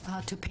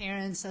to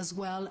parents, as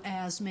well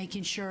as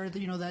making sure that,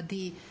 that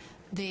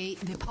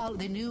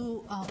the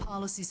new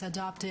policies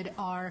adopted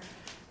are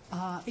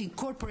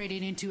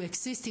incorporated into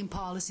existing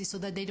policies so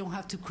that they don't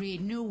have to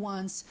create new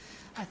ones.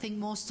 I think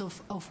most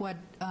of what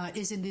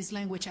is in this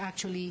language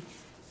actually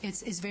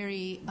is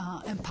very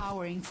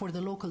empowering for the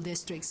local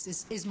districts,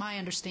 is my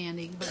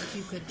understanding. But if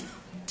you could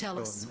tell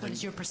us what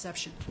is your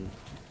perception.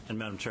 And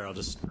Madam Chair, I'll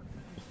just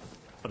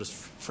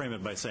frame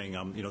it by saying,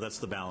 that's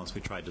the balance we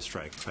tried to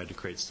strike. Tried to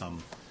create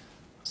some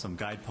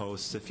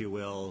guideposts, if you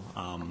will,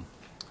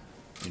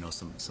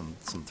 some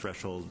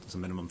threshold,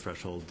 some minimum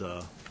threshold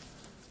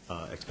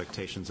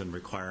expectations and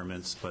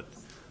requirements, but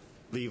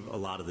leave a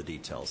lot of the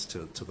details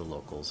to the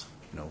locals.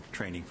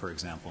 Training, for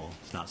example,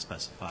 is not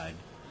specified.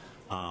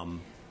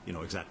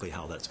 Exactly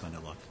how that's going to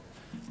look.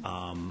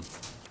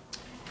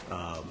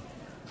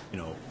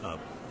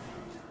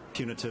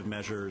 Punitive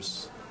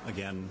measures,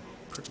 again,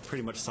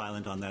 pretty much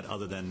silent on that,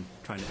 other than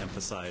trying to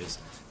emphasize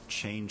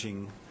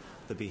changing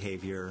the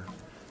behavior,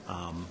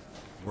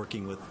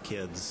 working with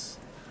kids,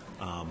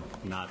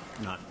 not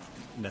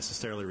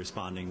necessarily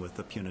responding with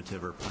a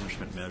punitive or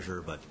punishment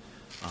measure, but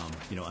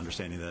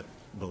understanding that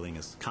bullying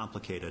is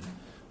complicated,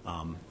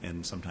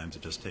 and sometimes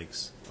it just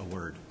takes a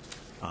word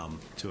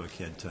to a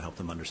kid to help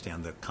them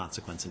understand the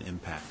consequence and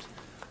impact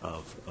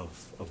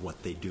of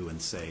what they do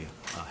and say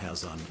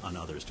has on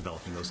others,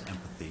 developing those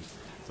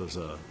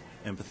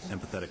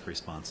empathetic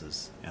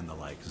responses and the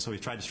like. And so we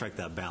tried to strike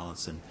that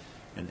balance and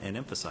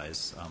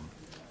emphasize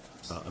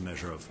a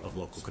measure of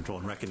local control,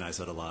 and recognize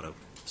that a lot of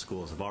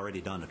schools have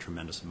already done a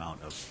tremendous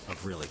amount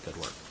of really good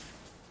work.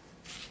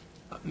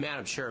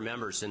 Madam Chair,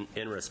 members,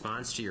 in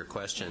response to your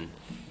question,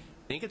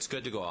 I think it's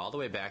good to go all the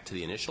way back to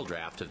the initial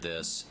draft of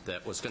this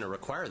that was going to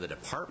require the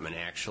department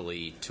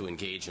actually to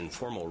engage in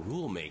formal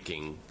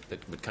rulemaking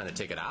that would kind of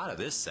take it out of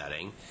this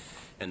setting,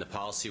 and the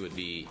policy would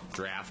be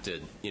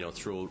drafted,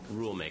 through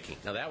rulemaking.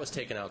 Now, that was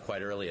taken out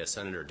quite early, as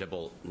Senator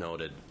Dibble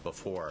noted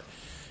before.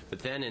 But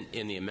then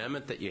in the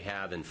amendment that you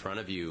have in front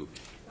of you,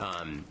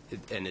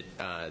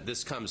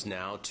 This comes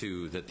now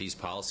to that these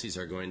policies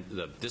are going,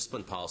 the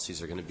discipline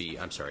policies are going to be,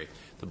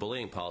 the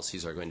bullying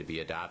policies are going to be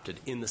adopted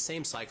in the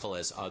same cycle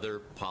as other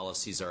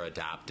policies are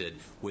adopted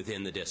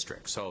within the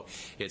district. So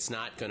it's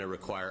not going to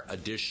require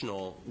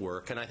additional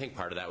work, and I think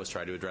part of that was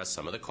try to address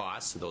some of the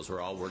costs. Those were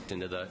all worked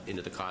into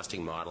the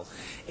costing model,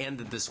 and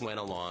that this went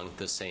along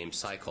the same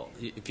cycle.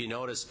 If you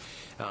notice,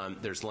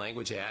 there's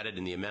language added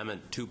in the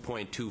amendment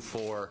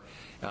 2.24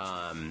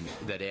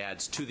 that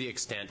adds to the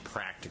extent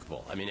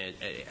practicable. I mean,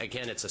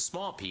 again, it's a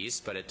small piece,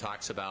 but it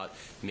talks about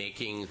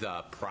making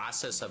the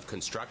process of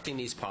constructing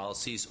these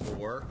policies,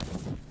 or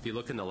if you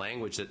look in the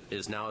language that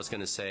is now is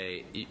going to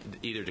say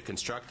either to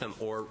construct them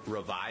or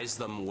revise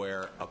them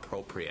where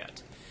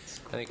appropriate.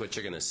 I think what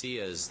you're going to see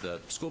is the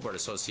School Board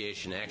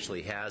Association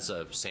actually has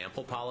a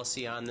sample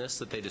policy on this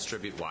that they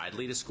distribute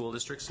widely to school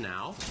districts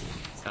now,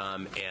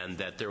 and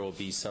that there will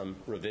be some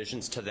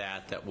revisions to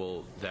that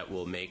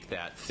will make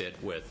that fit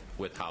with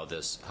how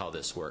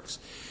this works.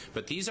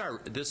 But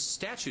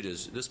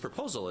this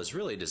proposal is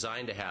really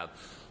designed to have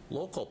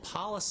local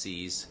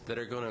policies that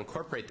are going to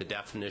incorporate the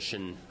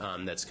definition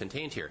that's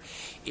contained here.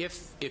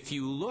 If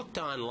you looked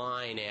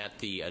online at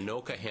the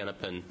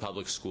Anoka-Hennepin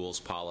Public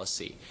Schools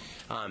policy,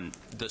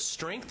 the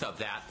strength of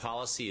that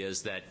policy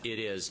is that it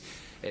is,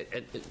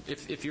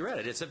 if you read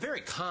it, it's a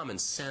very common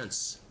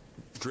sense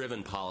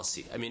driven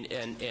policy. I mean,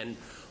 and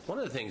one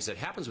of the things that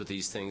happens with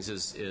these things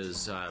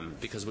is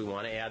because we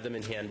want to add them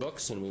in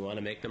handbooks and we want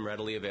to make them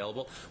readily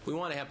available, we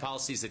want to have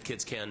policies that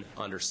kids can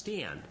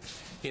understand,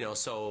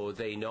 so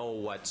they know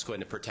what's going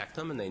to protect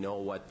them and they know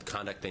what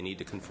conduct they need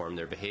to conform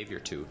their behavior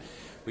to.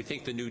 We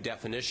think the new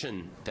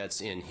definition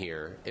that's in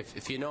here,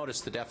 if you notice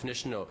the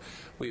definition,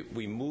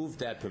 we moved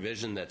that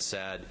provision that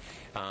said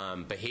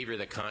behavior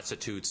that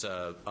constitutes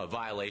a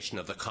violation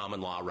of the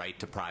common law right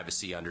to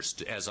privacy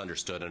as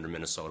understood under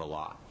Minnesota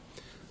law.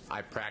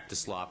 I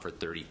practiced law for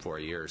 34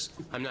 years.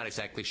 I'm not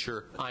exactly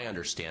sure I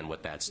understand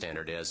what that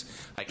standard is.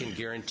 I can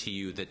guarantee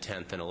you that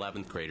 10th and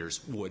 11th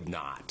graders would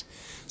not.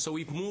 So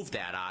we've moved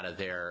that out of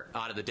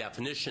the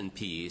definition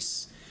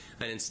piece,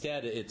 and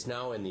instead it's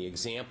now in the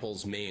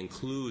examples may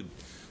include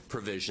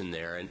provision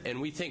there.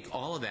 And we think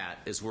all of that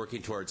is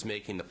working towards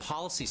making the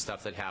policy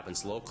stuff that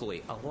happens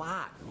locally a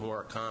lot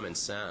more common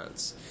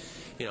sense.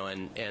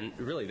 And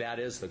really that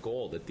is the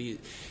goal. That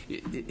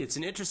it's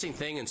an interesting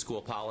thing in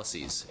school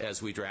policies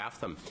as we draft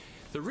them.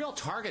 The real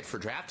target for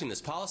drafting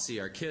this policy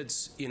are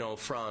kids,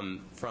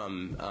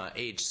 from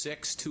age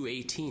 6 to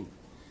 18.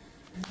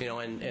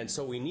 And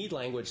so we need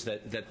language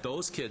that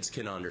those kids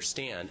can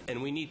understand,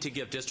 and we need to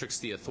give districts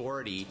the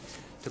authority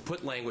to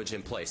put language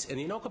in place. And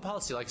the Anoka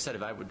policy, like I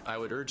said, I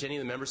would urge any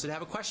of the members that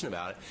have a question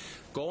about it,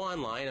 go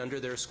online under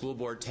their school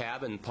board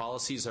tab, and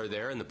policies are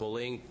there, and the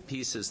bullying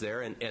piece is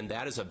there, and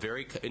that is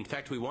in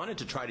fact, we wanted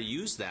to try to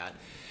use that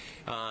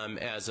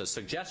as a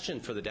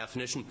suggestion for the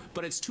definition,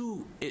 but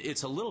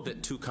it's a little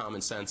bit too common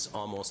sense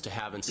almost to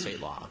have in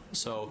state law.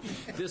 So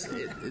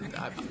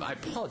I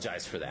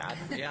apologize for that.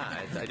 Yeah,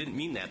 I didn't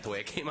mean that the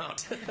way it came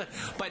out.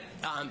 But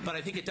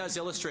I think it does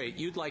illustrate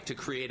you'd like to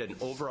create an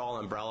overall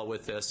umbrella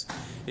with this.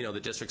 The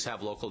districts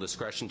have local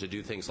discretion to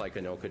do things like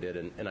Anoka did,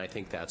 and I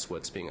think that's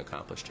what's being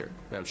accomplished here.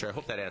 Madam Chair, I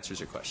hope that answers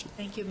your question.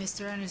 Thank you,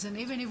 Mr. Anderson.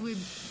 Even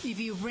if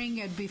you bring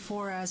it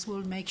before us,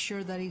 we'll make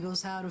sure that it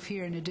goes out of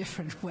here in a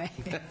different way.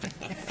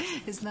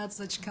 It's not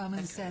such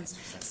common sense.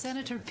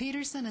 Senator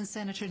Peterson and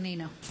Senator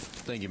Nino.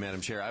 Thank you, Madam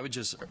Chair. I would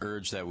just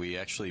urge that we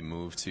actually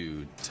move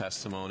to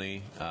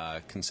testimony,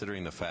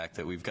 considering the fact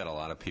that we've got a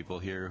lot of people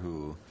here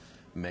who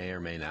may or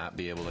may not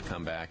be able to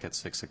come back at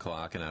 6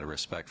 o'clock, and out of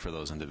respect for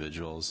those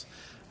individuals,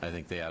 I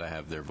think they ought to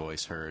have their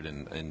voice heard,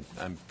 and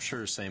I'm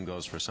sure same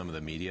goes for some of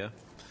the media.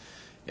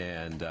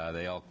 And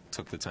they all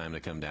took the time to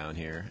come down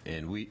here.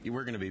 And we're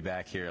going to be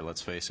back here,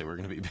 let's face it, we're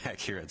going to be back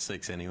here at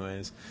 6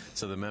 anyways.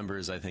 So the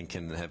members, I think,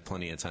 can have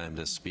plenty of time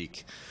to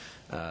speak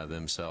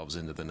themselves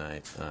into the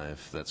night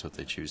if that's what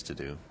they choose to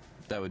do.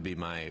 That would be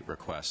my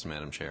request,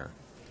 Madam Chair.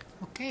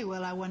 Okay,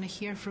 well, I want to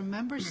hear from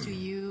members. Do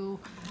you,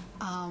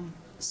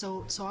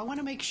 so I want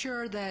to make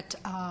sure that,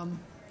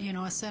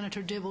 as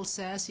Senator Dibble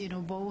says,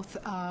 both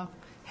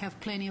have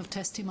plenty of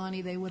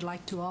testimony they would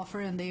like to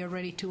offer, and they are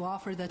ready to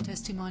offer that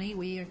testimony.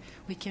 We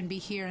can be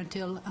here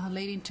until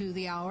late into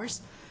the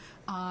hours.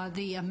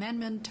 The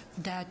amendment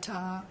that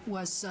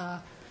was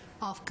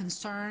of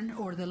concern,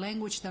 or the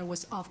language that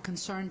was of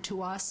concern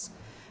to us,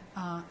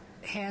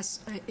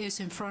 is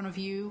in front of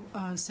you,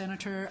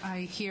 Senator. I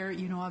hear,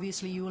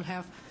 obviously you will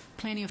have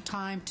plenty of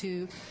time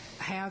to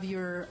have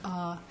your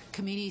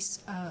committees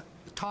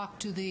talk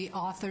to the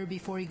author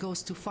before he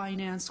goes to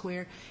finance,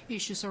 where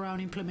issues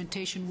around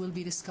implementation will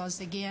be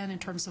discussed again in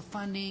terms of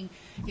funding.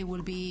 It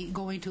will be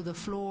going to the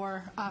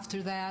floor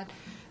after that.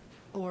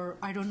 Or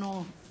I don't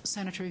know,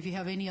 Senator, if you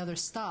have any other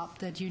stop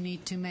that you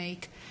need to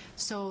make.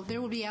 So there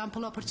will be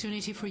ample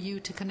opportunity for you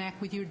to connect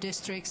with your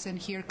districts and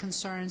hear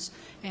concerns,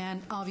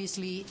 and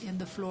obviously in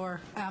the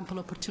floor, ample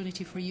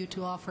opportunity for you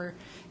to offer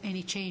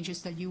any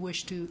changes that you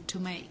wish to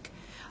make.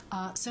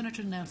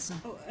 Senator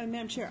Nelson.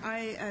 Madam Chair,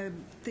 I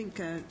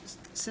think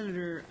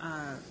Senator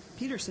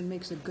Peterson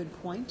makes a good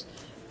point.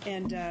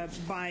 And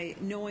by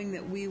knowing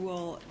that we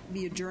will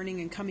be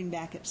adjourning and coming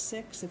back at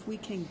 6, if we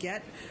can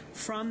get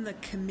from the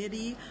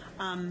committee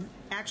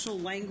actual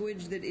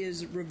language that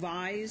is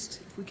revised,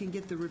 if we can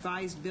get the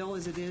revised bill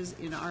as it is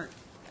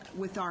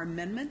with our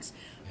amendments,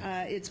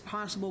 it's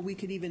possible we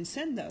could even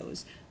send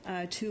those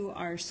to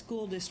our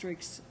school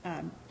districts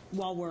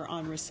while we're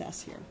on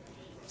recess here.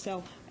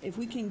 So if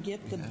we can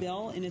get the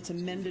bill in its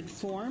amended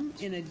form,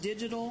 in a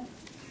digital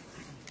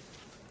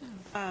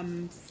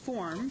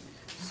form,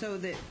 so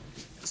that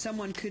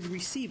someone could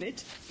receive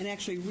it and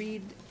actually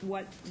read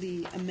what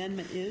the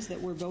amendment is that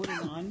we're voting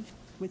on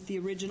with the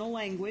original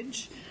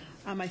language,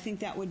 I think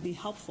that would be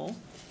helpful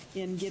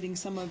in getting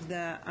some of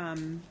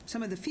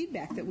the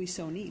feedback that we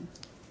so need.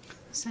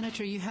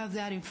 Senator, you have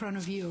that in front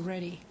of you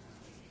already.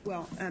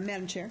 Well,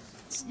 Madam Chair?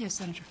 Yes,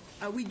 Senator.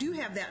 We do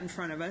have that in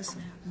front of us,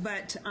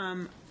 but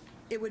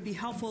it would be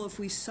helpful if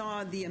we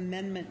saw the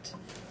amendment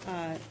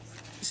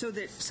so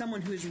that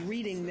someone who is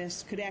reading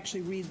this could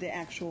actually read the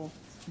actual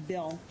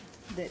bill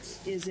that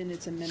is in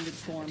its amended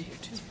form.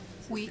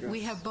 We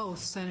have both,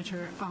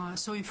 Senator.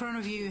 So in front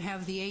of you, you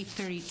have the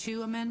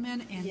 832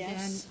 amendment, and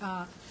yes.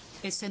 Then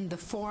it's in the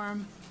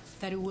form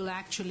that it will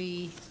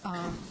actually,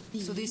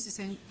 so this is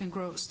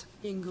engrossed.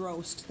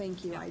 Engrossed,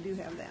 thank you. I do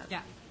have that.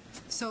 Yeah.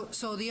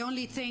 So the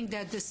only thing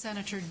that the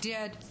Senator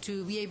did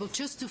to be able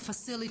just to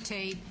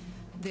facilitate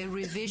the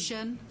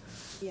revision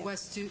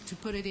was to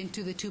put it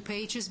into the 2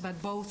 pages,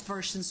 but both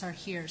versions are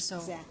here. So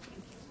exactly.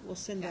 We'll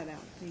send that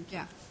out. Thank you.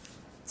 Yeah.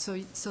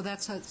 So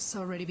that's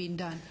already been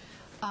done.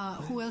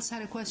 Who else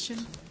had a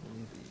question?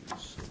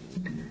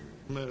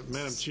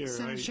 Madam Chair,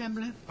 Senator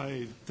Chamberlain?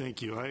 I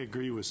thank you. I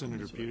agree with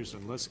Senator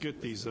Peterson. Let's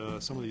get these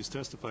some of these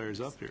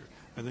testifiers up here.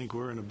 I think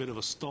we're in a bit of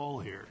a stall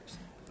here.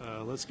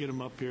 Let's get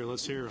them up here.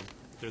 Let's hear them.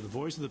 They're the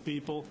voice of the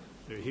people.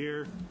 They're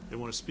here. They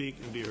want to speak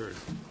and be heard.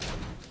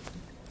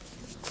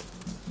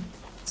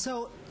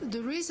 So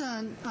the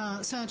reason,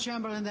 Senator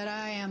Chamberlain, that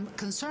I am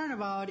concerned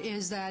about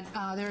is that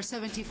there are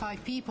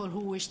 75 people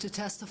who wish to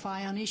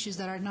testify on issues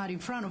that are not in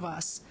front of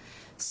us.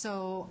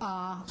 So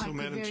I could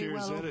Madam very Chair,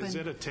 well is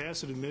that a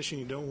tacit admission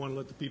you don't want to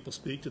let the people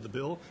speak to the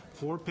bill?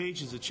 4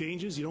 pages of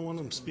changes, you don't want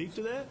them to speak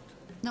to that?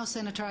 No,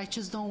 Senator, I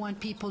just don't want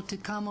people to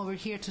come over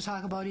here to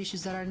talk about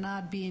issues that are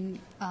not being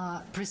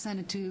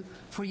presented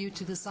for you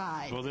to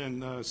decide. Well then,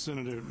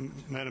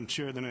 Madam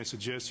Chair, then I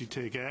suggest you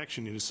take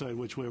action. You decide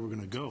which way we're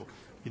going to go.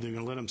 Either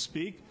going to let them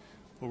speak,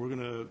 or we're going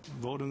to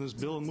vote on this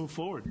bill and move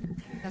forward.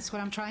 That's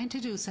what I'm trying to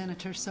do,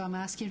 Senator. So I'm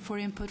asking for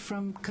input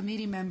from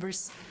committee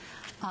members.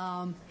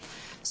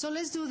 So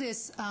let's do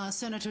this,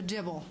 Senator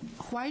Dibble.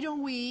 Why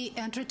don't we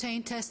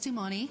entertain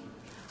testimony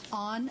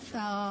on,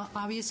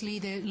 obviously,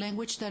 the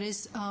language that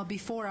is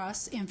before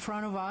us, in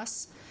front of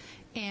us,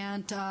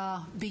 and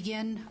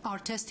begin our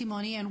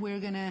testimony, and we're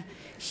going to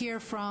hear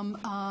from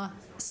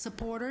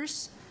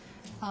supporters,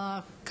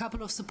 a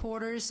couple of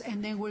supporters,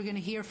 and then we're going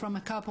to hear from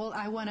a couple.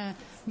 I want to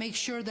make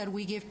sure that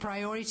we give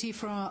priority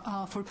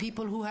for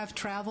people who have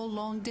traveled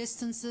long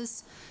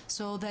distances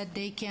so that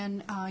they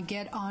can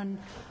get on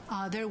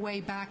their way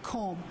back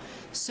home.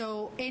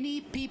 So any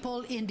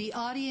people in the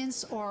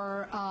audience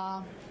or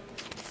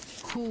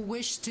who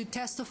wish to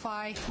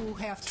testify who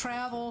have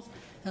traveled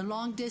a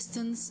long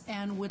distance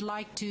and would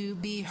like to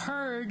be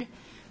heard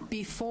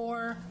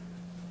before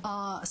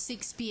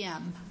 6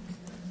 p.m.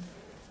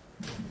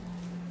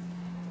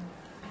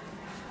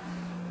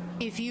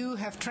 If you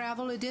have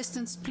traveled a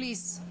distance,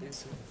 please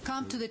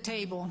come to the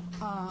table.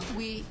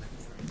 We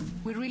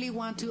really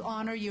want to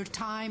honor your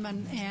time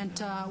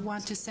and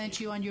want to send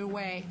you on your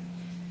way.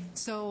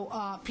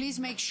 So please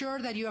make sure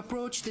that you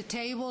approach the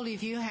table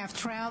if you have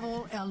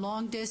traveled a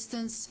long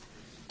distance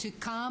to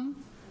come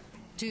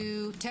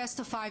to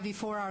testify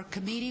before our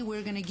committee.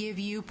 We're going to give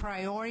you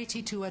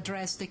priority to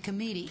address the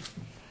committee.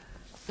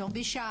 Don't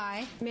be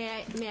shy. May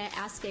I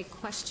ask a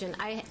question?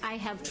 I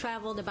have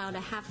traveled about a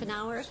half an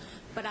hour,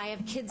 but I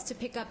have kids to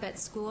pick up at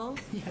school,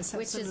 yes,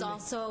 which is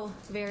also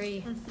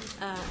very,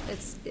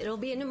 it'll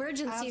be an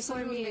emergency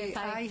absolutely. for me. If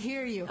I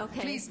hear you.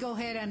 Okay. Please go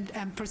ahead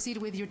and proceed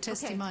with your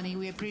testimony. Okay.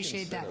 We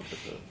appreciate that.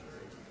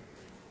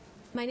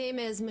 My name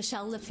is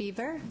Michelle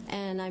Lefevre,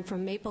 and I'm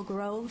from Maple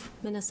Grove,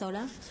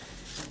 Minnesota.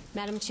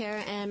 Madam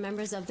Chair and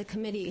members of the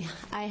committee,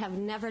 I have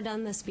never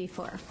done this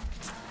before.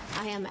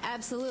 I am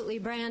absolutely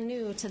brand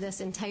new to this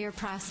entire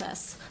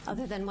process,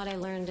 other than what I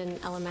learned in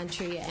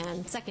elementary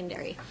and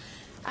secondary.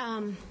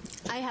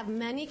 I have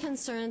many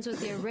concerns with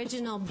the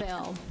original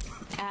bill.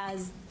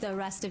 As the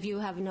rest of you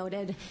have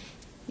noted,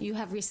 you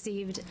have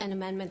received an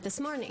amendment this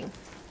morning.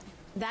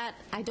 That,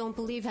 I don't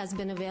believe, has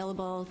been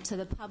available to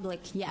the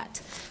public yet.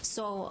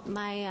 So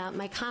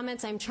my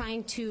comments, I'm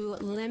trying to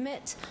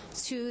limit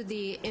to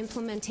the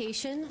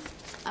implementation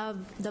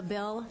of the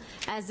bill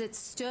as it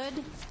stood,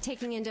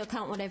 taking into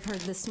account what I've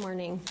heard this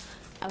morning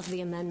of the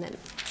amendment.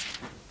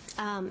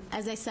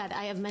 As I said,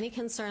 I have many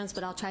concerns,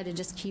 but I'll try to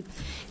just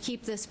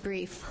keep this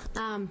brief.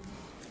 I'm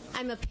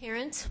a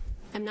parent.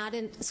 I'm not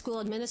a school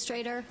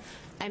administrator.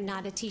 I'm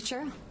not a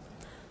teacher.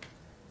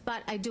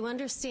 But I do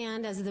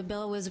understand, as the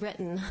bill was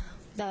written,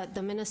 that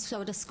the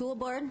Minnesota School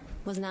Board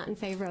was not in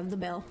favor of the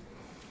bill,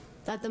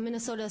 that the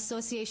Minnesota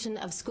Association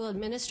of School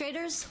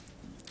Administrators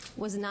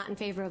was not in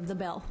favor of the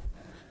bill.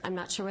 I'm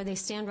not sure where they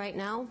stand right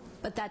now,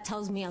 but that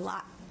tells me a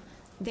lot.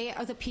 They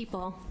are the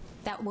people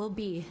that will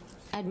be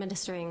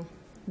administering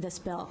this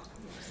bill.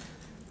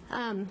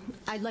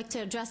 I'd like to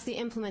address the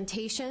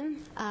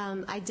implementation.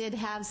 I did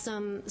have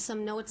some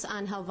notes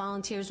on how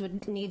volunteers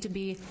would need to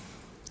be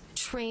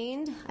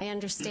trained. I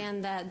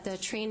understand that the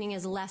training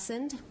is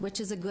lessened, which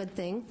is a good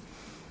thing.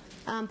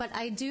 But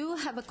I do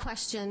have a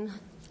question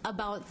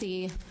about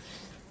the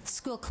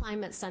School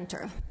Climate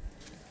Center.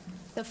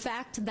 The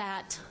fact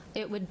that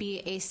it would be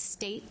a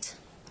state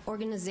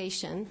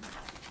organization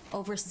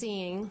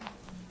overseeing,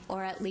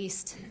 or at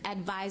least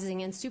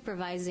advising and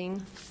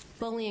supervising,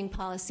 bullying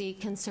policy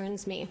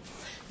concerns me.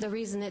 The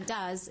reason it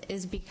does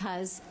is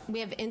because we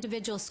have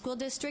individual school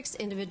districts,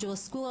 individual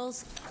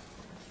schools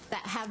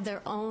that have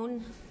their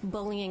own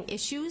bullying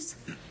issues,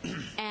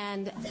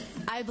 and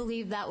I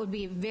believe that would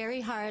be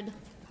very hard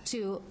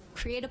to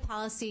create a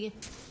policy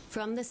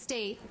from the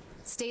state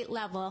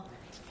level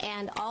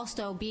and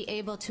also be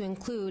able to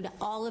include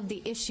all of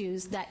the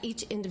issues that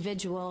each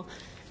individual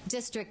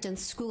district and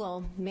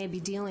school may be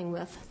dealing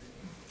with.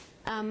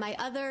 My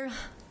other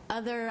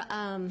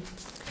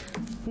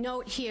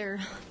note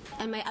here,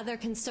 and my other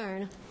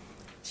concern,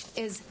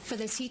 is for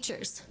the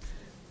teachers.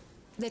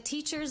 The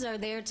teachers are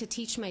there to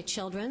teach my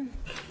children.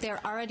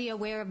 They're already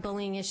aware of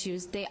bullying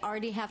issues. They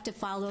already have to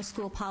follow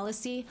school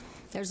policy.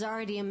 There's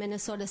already a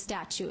Minnesota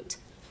statute.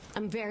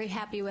 I'm very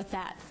happy with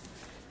that.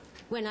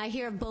 When I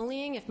hear of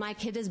bullying, if my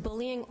kid is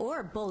bullying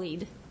or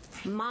bullied,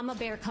 Mama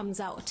Bear comes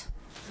out.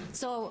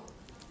 So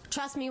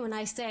trust me when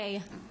I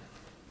say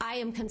I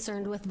am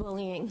concerned with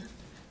bullying.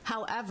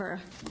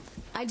 However,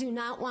 I do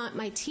not want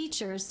my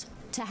teachers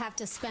to have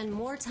to spend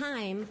more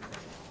time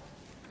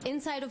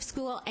inside of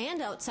school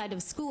and outside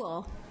of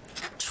school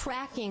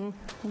tracking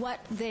what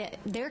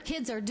their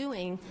kids are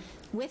doing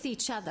with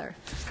each other.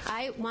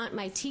 I want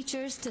my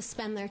teachers to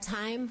spend their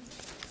time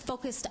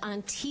focused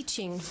on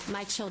teaching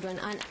my children,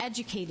 on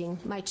educating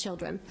my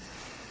children.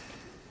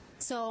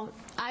 So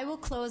I will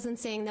close in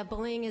saying that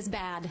bullying is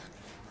bad.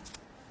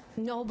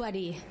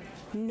 Nobody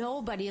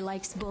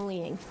likes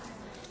bullying.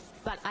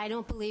 But I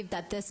don't believe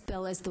that this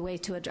bill is the way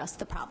to address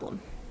the problem.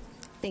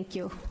 Thank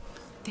you.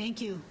 Thank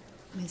you,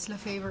 Ms.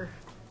 LaFavor.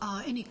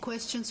 Any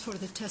questions for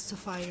the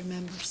testifier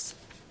members?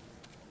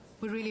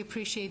 We really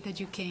appreciate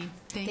that you came.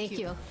 Thank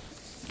you.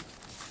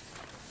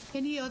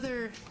 Any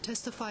other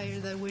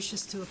testifier that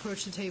wishes to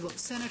approach the table?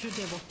 Senator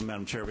Dibble.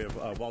 Madam Chair, we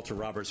have Walter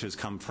Roberts, who's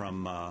come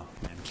from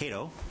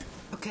Mankato.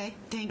 Okay,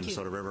 thank you.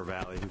 Minnesota River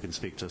Valley, who can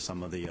speak to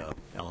some of the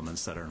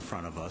elements that are in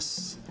front of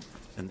us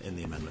in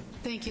the amendment.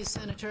 Thank you,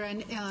 Senator.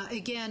 And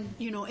again,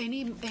 you know,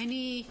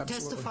 any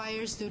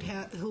testifiers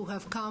who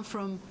have come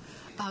from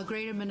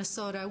Greater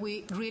Minnesota,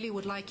 we really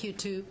would like you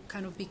to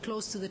kind of be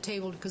close to the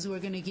table because we're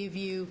going to give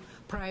you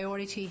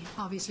priority.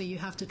 Obviously, you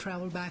have to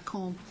travel back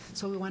home,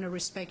 so we want to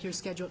respect your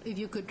schedule. If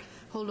you could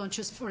hold on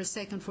just for a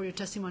second for your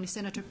testimony.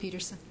 Senator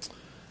Peterson.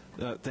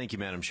 Thank you,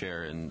 Madam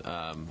Chair. And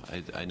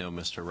I know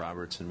Mr.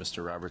 Roberts, and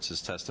Mr. Roberts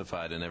has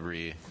testified in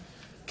every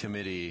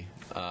committee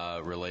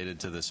related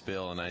to this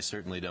bill, and I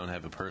certainly don't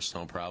have a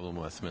personal problem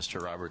with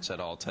Mr. Roberts at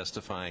all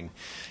testifying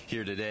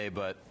here today,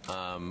 but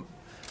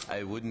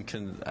I wouldn't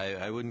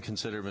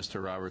consider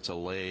Mr. Roberts a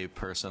lay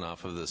person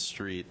off of the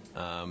street.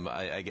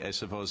 I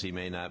suppose he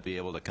may not be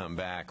able to come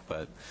back,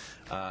 but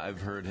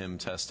I've heard him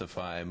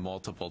testify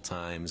multiple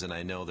times, and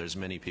I know there's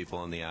many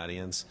people in the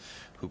audience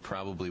who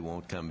probably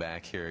won't come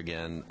back here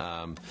again.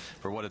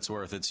 For what it's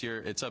worth,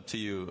 it's up to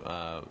you,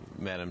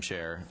 Madam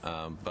Chair,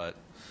 but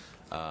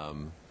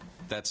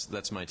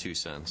that's my 2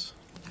 cents.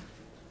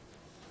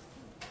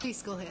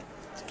 Please go ahead.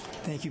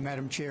 Thank you,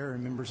 Madam Chair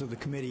and members of the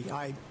committee.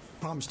 I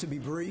promise to be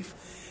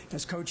brief.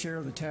 As co-chair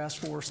of the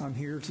task force, I'm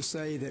here to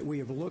say that we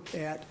have looked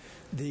at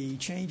the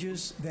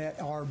changes that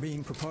are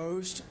being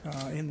proposed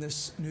in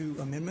this new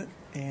amendment,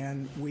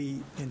 and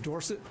we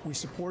endorse it. We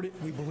support it.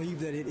 We believe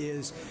that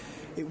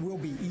it will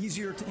be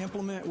easier to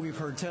implement. We've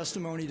heard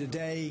testimony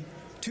today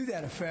to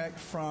that effect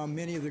from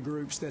many of the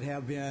groups that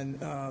have been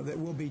that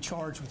will be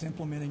charged with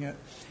implementing it.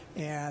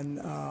 And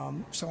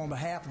so on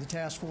behalf of the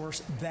task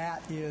force,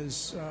 that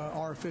is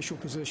our official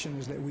position,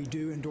 is that we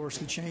do endorse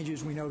the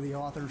changes. We know the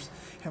authors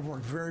have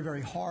worked very,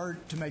 very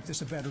hard to make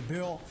this a better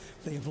bill.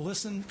 They have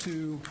listened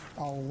to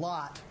a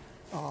lot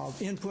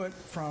of input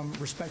from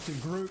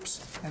respective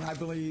groups, and I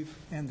believe,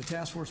 and the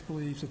task force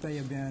believes, that they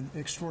have been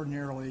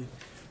extraordinarily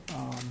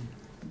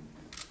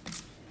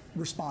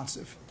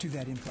responsive to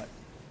that input.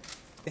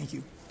 Thank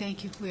you.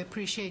 Thank you. We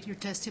appreciate your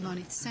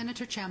testimony.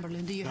 Senator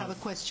Chamberlain, do you have a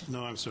question?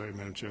 No, I'm sorry,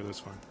 Madam Chair. That's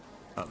fine.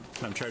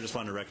 Madam Chair, I just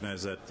want to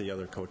recognize that the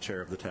other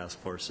co-chair of the task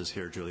force is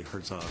here, Julie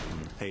Herzog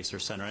from the Pacer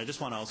Center. I just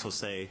want to also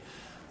say,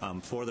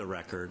 for the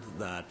record,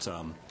 that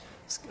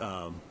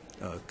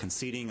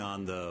conceding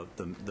on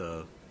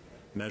the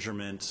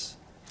measurement,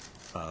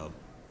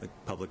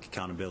 public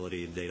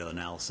accountability, data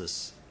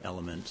analysis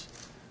element,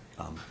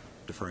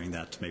 deferring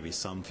that to maybe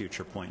some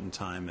future point in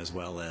time, as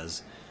well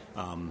as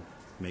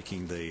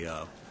making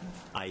the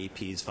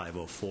IEP's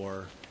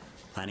 504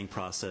 planning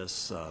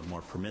process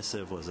more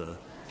permissive was a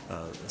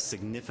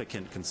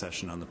significant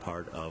concession on the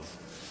part of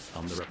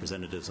the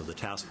representatives of the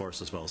task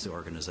force as well as the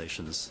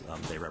organizations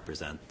they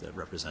represent. That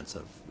represents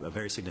a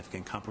very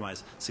significant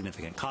compromise,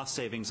 significant cost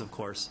savings, of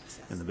course,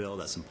 in the bill.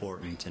 That's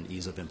important, and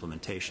ease of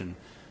implementation,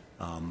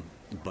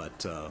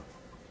 but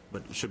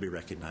it should be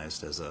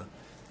recognized as a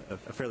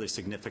fairly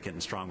significant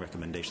and strong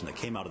recommendation that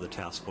came out of the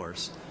task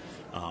force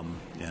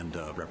and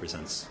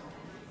represents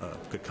a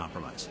good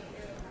compromise.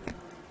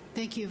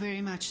 Thank you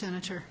very much,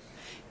 Senator.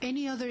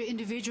 Any other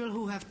individual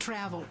who have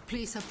traveled,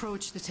 please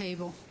approach the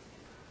table.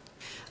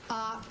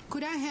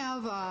 Could I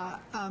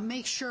have,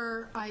 make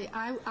sure,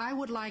 I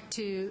would like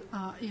to,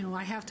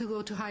 I have to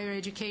go to higher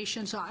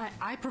education, so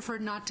I prefer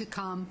not to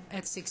come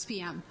at 6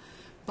 p.m.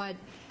 But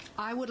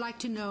I would like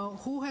to know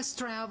who has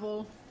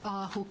traveled,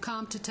 who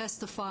come to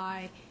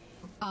testify,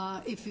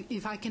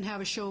 if I can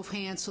have a show of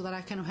hands so that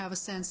I can have a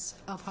sense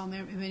of how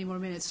many more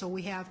minutes. So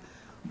we have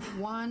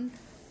 1,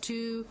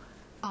 2,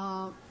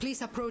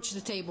 please approach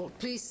the table.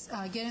 Please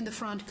get in the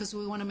front because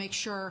we want to make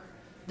sure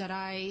that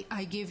I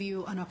give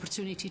you an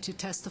opportunity to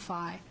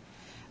testify.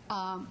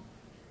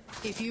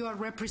 If you are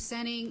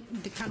representing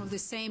the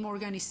same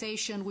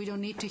organization, we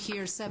don't need to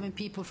hear 7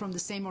 people from the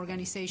same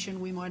organization.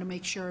 We want to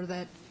make sure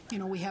that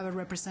we have a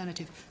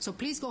representative. So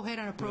please go ahead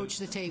and approach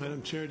the table.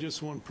 Madam Chair,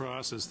 just one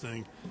process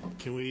thing.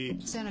 Can we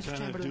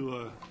kind of do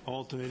a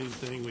alternating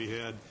thing? We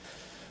had,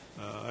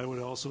 I would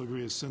also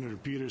agree with Senator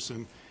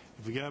Peterson.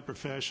 If we got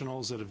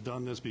professionals that have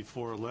done this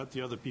before, let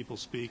the other people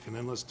speak, and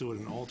then let's do it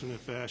in an alternate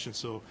fashion.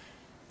 So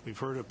we've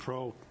heard a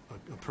pro,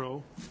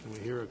 and we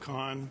hear a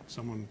con,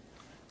 someone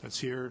that's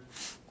here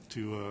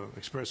to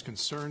express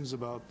concerns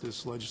about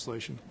this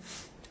legislation.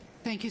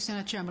 Thank you,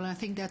 Senator Chamberlain. I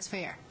think that's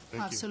fair.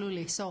 Thank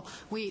Absolutely. You. So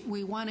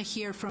we want to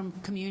hear from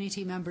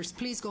community members.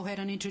 Please go ahead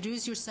and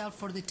introduce yourself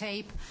for the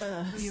tape,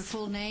 your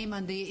full name,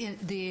 and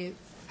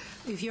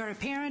if you're a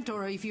parent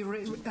or if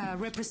you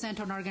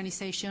represent an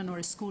organization or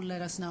a school,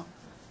 let us know.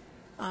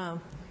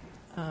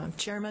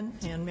 Chairman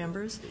and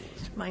members,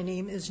 my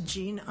name is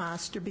Jean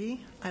Osterby.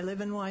 I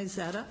live in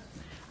Wayzata.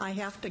 I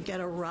have to get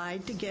a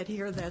ride to get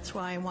here. That's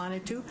why I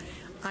wanted to.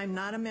 I'm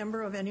not a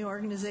member of any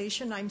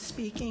organization. I'm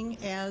speaking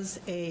as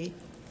a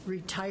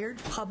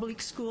retired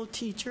public school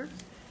teacher,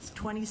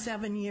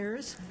 27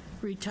 years,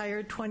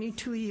 retired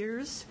 22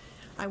 years.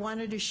 I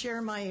wanted to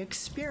share my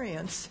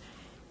experience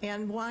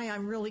and why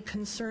I'm really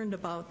concerned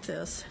about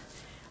this.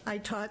 I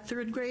taught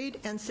 3rd grade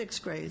and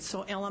 6th grade,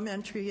 so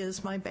elementary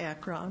is my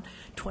background.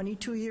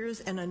 22 years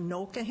in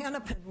Anoka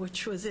Hennepin,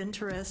 which was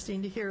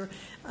interesting to hear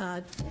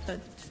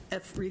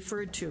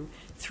referred to.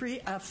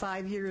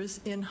 5 years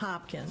in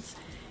Hopkins.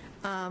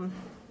 I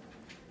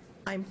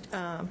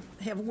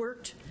have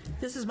worked.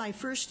 This is my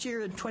first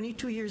year in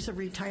 22 years of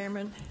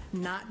retirement,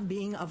 not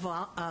being a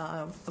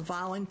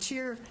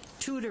volunteer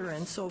tutor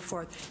and so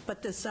forth.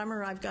 But this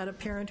summer, I've got a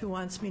parent who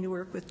wants me to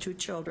work with 2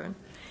 children.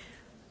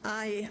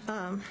 I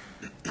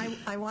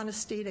want to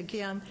state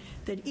again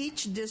that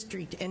each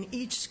district and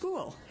each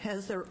school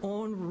has their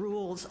own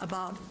rules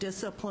about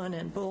discipline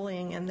and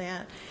bullying and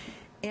that.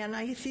 And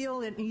I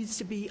feel it needs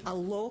to be a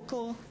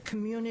local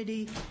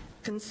community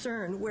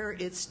concern where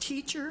it's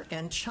teacher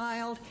and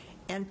child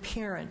and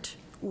parent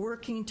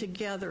working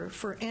together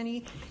for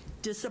any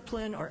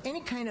discipline or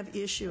any kind of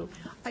issue.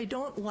 I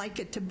don't like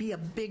it to be a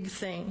big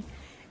thing.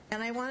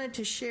 And I wanted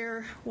to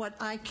share what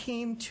I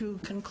came to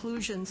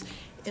conclusions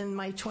in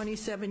my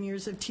 27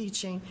 years of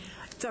teaching.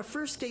 The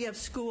first day of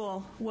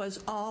school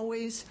was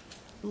always,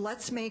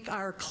 let's make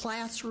our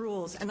class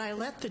rules. And I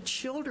let the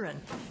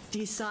children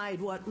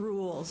decide what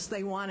rules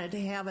they wanted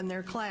to have in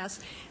their class.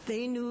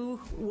 They knew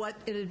what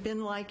it had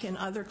been like in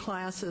other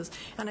classes.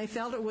 And I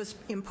felt it was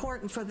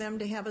important for them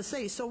to have a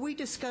say. So we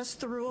discussed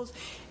the rules.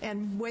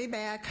 And way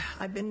back,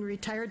 I've been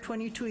retired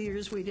 22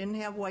 years. We didn't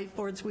have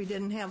whiteboards. We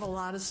didn't have a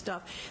lot of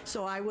stuff.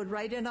 So I would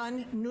write it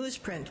on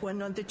newsprint when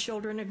the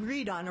children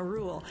agreed on a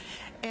rule.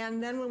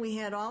 And then when we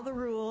had all the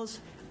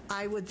rules,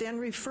 I would then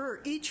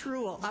refer each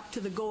rule up to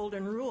the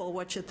golden rule,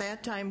 which at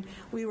that time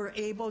we were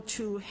able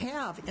to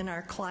have in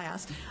our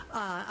class.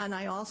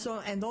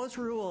 And those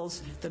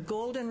rules, the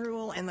golden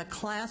rule and the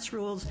class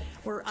rules,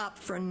 were up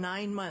for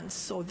 9 months.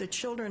 So the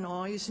children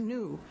always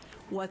knew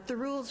what the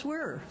rules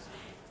were.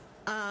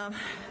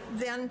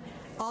 Then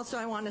also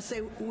I want to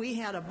say we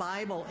had a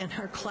Bible in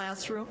our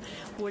classroom,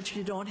 which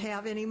you don't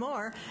have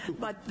anymore,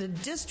 but the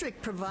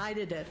district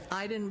provided it.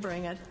 I didn't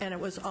bring it, and it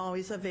was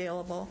always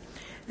available.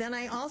 Then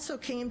I also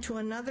came to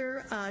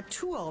another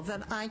tool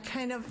that I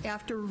kind of,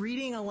 after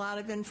reading a lot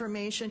of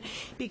information,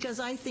 because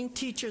I think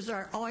teachers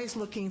are always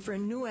looking for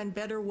new and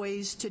better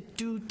ways to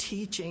do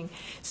teaching.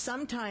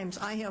 Sometimes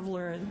I have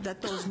learned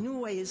that those new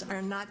ways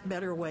are not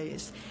better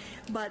ways.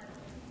 But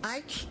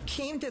I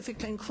came to the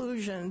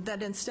conclusion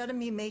that instead of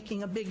me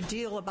making a big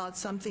deal about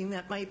something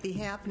that might be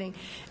happening,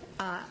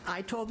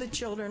 I told the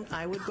children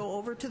I would go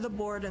over to the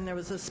board, and there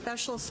was a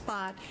special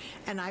spot,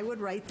 and I would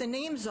write the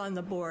names on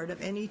the board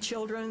of any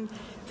children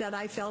that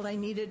I felt I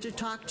needed to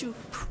talk to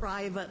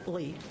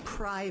privately.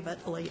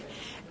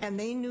 And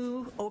they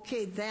knew,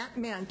 okay, that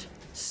meant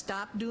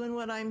stop doing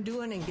what I'm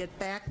doing and get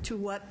back to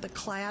what the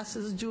class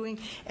is doing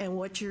and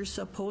what you're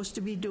supposed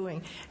to be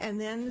doing. And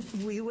then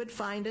we would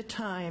find a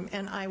time,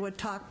 and I would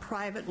talk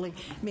privately,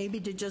 maybe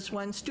to just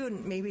one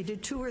student, maybe to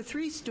 2 or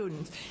 3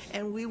 students,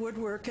 and we would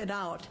work it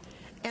out.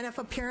 And if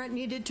a parent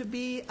needed to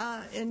be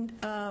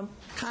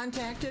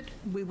contacted,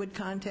 we would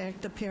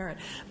contact the parent.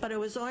 But it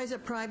was always a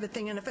private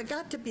thing. And if it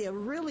got to be a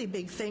really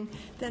big thing,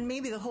 then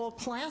maybe the whole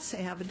class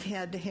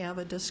had to have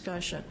a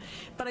discussion.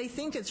 But I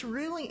think it's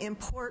really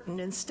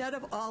important, instead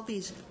of all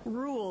these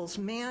rules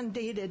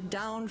mandated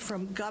down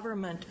from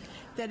government,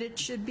 that it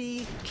should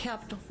be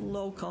kept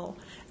local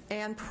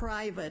and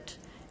private,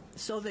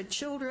 so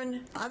that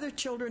other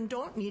children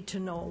don't need to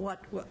know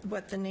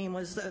what the name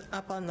was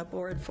up on the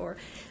board for.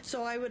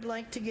 So I would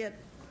like to get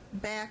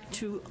back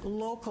to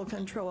local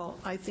control.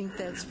 I think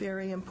that's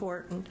very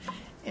important,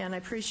 and I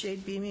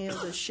appreciate being able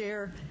to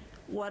share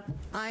what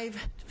I've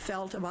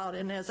felt about it.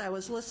 And as I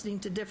was listening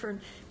to different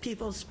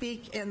people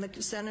speak and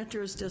the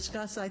senators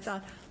discuss, I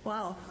thought,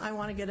 wow, I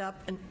want to get up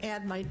and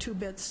add my 2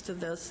 bits to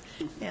this.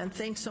 And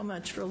thanks so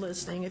much for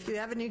listening. If you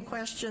have any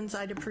questions,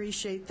 I'd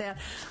appreciate that.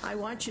 I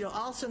want you to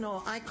also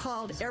know I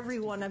called every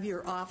one of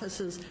your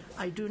offices.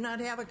 I do not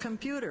have a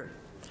computer,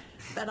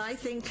 but I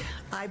think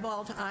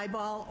eyeball to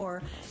eyeball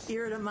or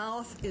ear to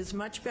mouth is a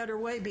much better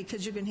way,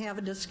 because you can have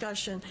a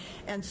discussion.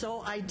 And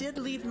so I did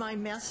leave my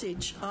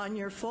message on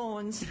your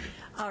phones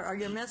or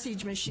your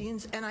message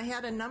machines, and I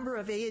had a number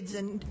of aides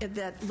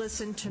that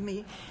listened to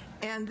me,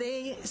 and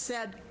they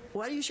said,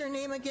 what is your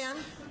name again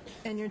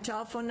and your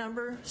telephone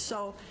number?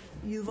 So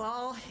you've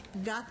all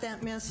got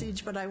that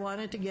message, but I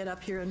wanted to get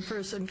up here in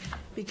person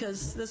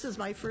because this is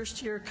my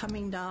first year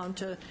coming down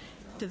to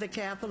the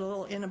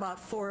Capitol in about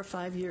 4 or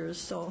 5 years.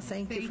 So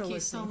thank you for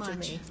listening to me.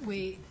 Thank you so much.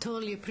 We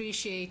totally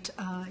appreciate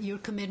your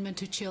commitment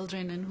to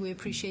children, and we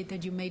appreciate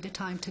that you made the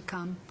time to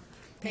come.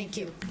 Thank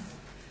you.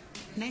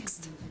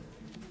 Next.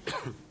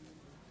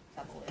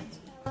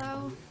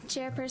 Hello,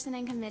 Chairperson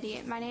and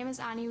Committee. My name is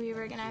Ani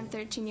Weberg, and I'm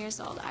 13 years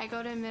old. I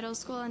go to middle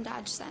school in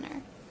Dodge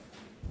Center.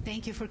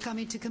 Thank you for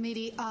coming to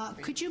committee.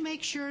 Could you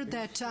make sure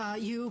that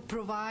you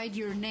provide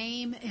your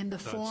name in the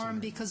form,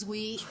 because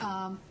we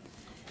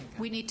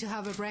need to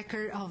have a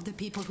record of the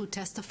people who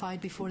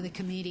testified before the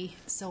committee.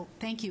 So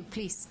thank you.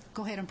 Please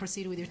go ahead and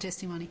proceed with your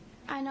testimony.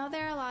 I know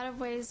there are a lot of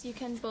ways you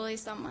can bully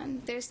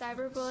someone. There's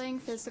cyberbullying,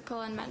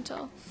 physical, and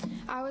mental.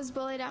 I was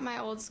bullied at my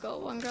old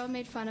school. One girl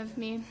made fun of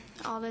me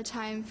all the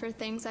time for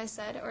things I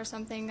said or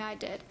something I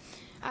did.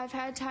 I've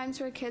had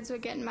times where kids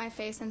would get in my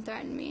face and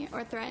threaten me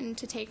or threaten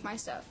to take my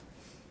stuff.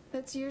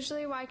 That's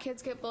usually why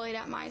kids get bullied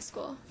at my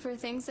school, for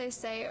things they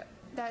say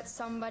that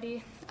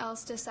somebody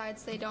else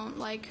decides they don't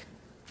like,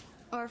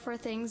 or for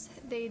things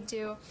they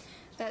do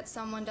that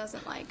someone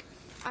doesn't like.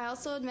 I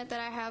also admit that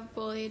I have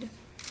bullied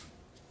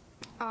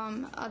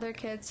other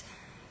kids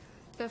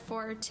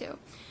before too.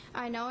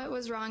 I know it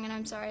was wrong, and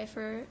I'm sorry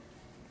for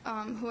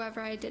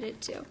whoever I did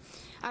it to.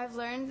 I've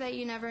learned that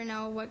you never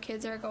know what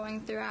kids are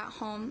going through at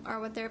home or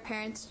what their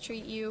parents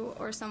treat you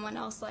or someone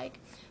else like.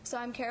 So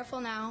I'm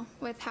careful now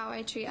with how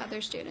I treat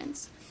other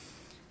students.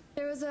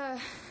 There's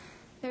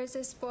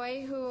this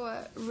boy who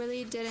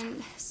really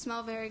didn't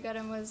smell very good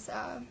and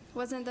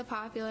wasn't the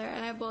popular,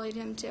 and I bullied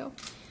him too.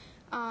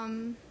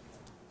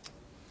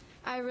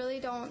 I really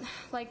don't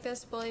like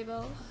this bully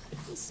bill.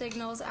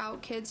 Signals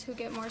out kids who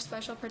get more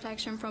special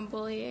protection from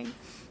bullying.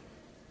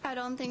 I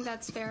don't think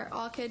that's fair.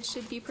 All kids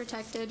should be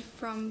protected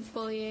from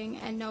bullying,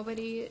 and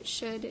nobody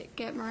should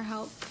get more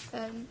help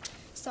than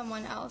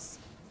someone else.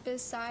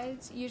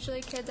 Besides,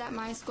 usually kids at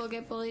my school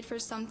get bullied for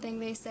something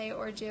they say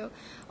or do,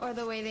 or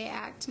the way they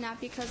act, not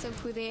because of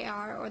who they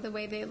are or the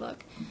way they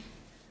look.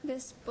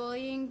 This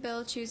bullying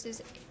bill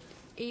chooses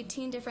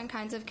 18 different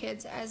kinds of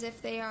kids as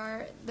if they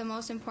are the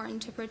most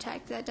important to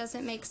protect. That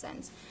doesn't make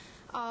sense.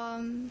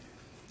 And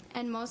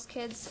most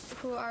kids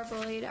who are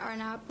bullied are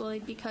not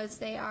bullied because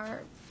they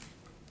are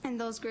in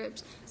those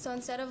groups. So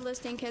instead of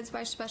listing kids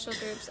by special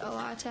groups, a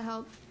law to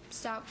help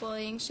stop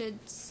bullying should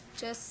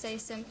just say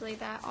simply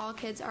that all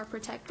kids are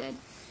protected.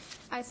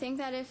 I think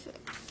that if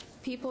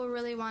people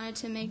really wanted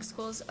to make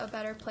schools a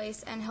better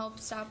place and help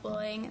stop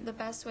bullying, the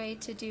best way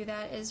to do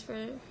that is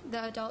for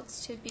the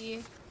adults to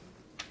be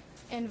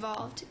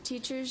involved.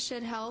 Teachers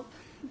should help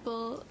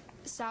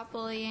stop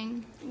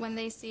bullying when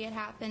they see it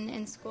happen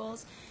in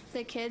schools.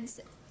 The kids'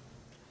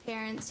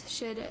 parents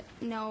should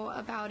know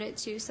about it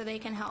too, so they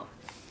can help.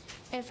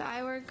 If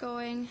I were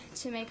going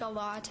to make a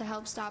law to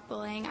help stop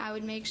bullying, I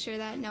would make sure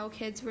that no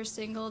kids were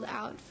singled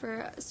out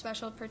for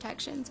special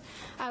protections.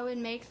 I would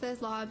make the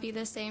law be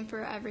the same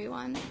for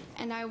everyone,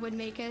 and I would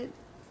make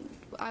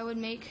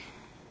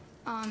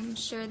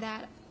sure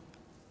that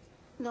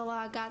the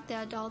law got the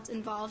adults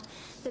involved,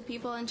 the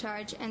people in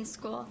charge in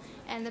school,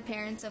 and the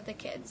parents of the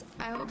kids.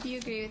 I hope you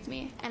agree with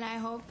me, and I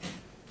hope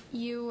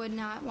you would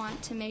not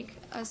want to make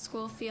a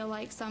school feel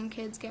like some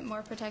kids get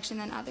more protection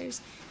than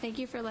others. Thank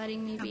you for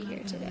letting me be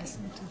here today.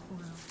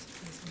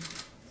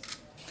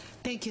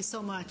 Thank you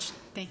so much.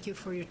 Thank you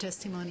for your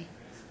testimony.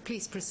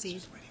 Please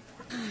proceed.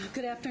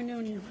 Good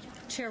afternoon,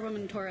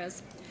 Chairwoman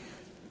Torres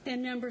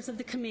and members of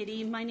the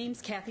committee. My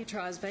name's Kathy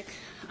Trosvik.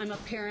 I'm a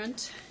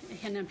parent,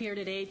 and I'm here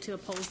today to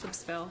oppose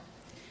this bill.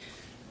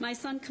 My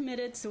son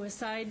committed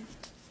suicide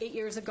 8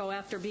 years ago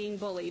after being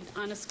bullied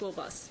on a school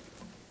bus.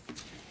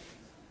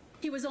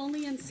 He was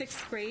only in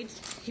 6th grade.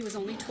 He was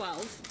only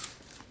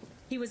 12.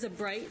 He was a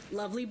bright,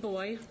 lovely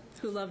boy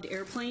who loved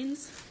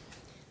airplanes,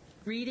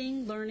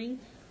 reading, learning.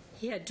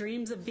 He had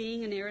dreams of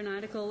being an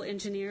aeronautical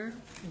engineer,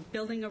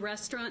 building a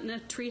restaurant and a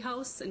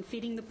treehouse, and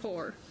feeding the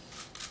poor.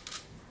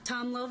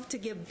 Tom loved to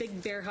give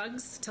big bear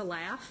hugs, to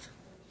laugh.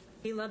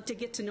 He loved to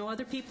get to know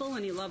other people,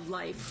 and he loved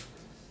life.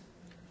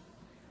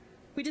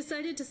 We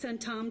decided to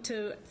send Tom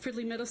to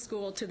Fridley Middle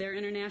School to their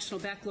International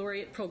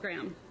Baccalaureate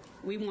program.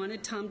 We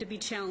wanted Tom to be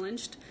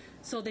challenged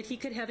so that he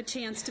could have a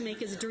chance to make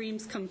his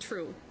dreams come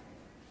true.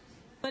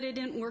 But it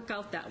didn't work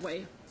out that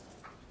way.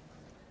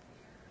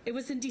 It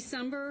was in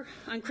December,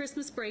 on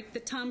Christmas break,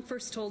 that Tom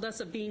first told us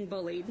of being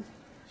bullied.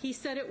 He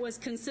said it was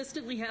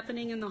consistently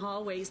happening in the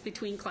hallways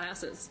between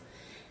classes.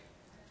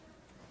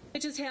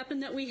 It just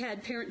happened that we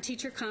had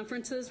parent-teacher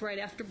conferences right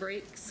after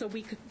break, so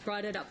we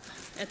brought it up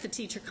at the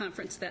teacher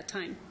conference that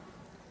time.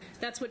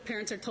 That's what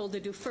parents are told to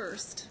do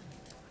first,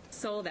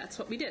 so that's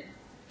what we did.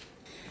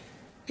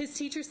 His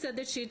teacher said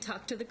that she had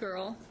talked to the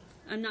girl.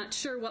 I'm not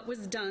sure what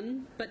was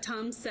done, but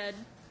Tom said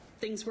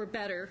things were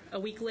better a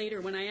week later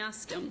when I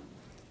asked him.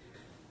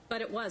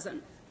 But it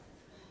wasn't.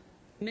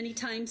 Many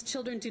times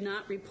children do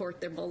not report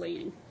their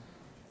bullying.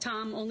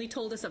 Tom only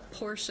told us a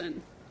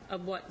portion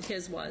of what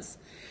his was.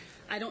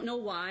 I don't know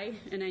why,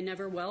 and I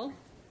never will.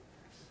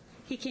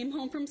 He came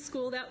home from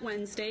school that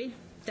Wednesday.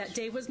 That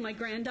day was my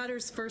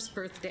granddaughter's first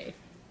birthday.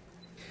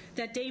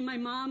 That day my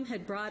mom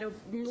had brought a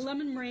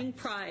lemon meringue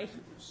pie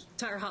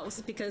to our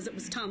house because it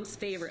was Tom's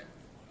favorite.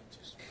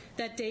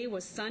 That day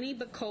was sunny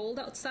but cold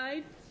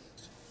outside.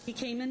 He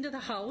came into the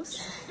house.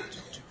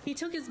 He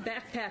took his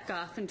backpack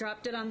off and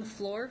dropped it on the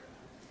floor.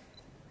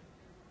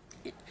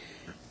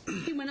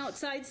 He went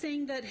outside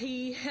saying that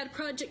he had a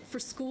project for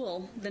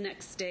school the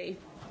next day.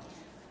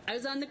 I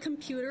was on the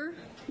computer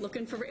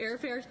looking for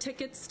airfare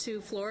tickets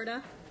to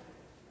Florida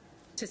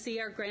to see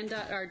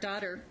our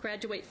daughter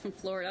graduate from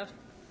Florida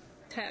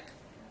Tech.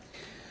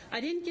 I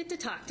didn't get to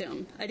talk to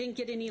him. I didn't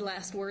get any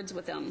last words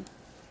with him.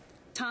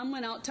 Tom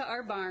went out to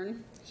our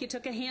barn. He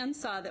took a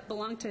handsaw that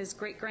belonged to his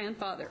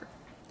great-grandfather.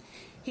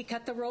 He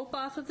cut the rope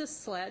off of the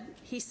sled.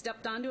 He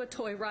stepped onto a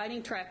toy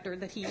riding tractor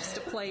that he used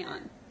to play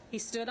on. He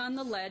stood on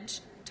the ledge,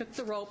 took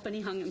the rope, and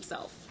he hung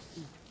himself.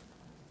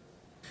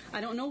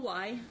 I don't know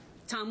why.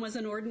 Tom was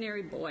an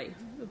ordinary boy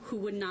who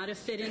would not have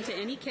fit into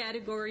any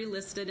category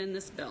listed in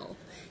this bill.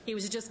 He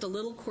was just a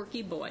little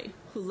quirky boy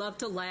who loved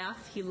to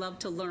laugh, he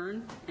loved to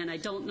learn, and I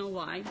don't know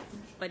why,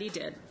 but he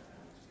did.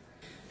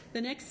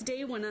 The next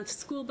day when a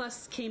school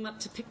bus came up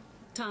to pick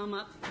Tom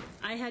up,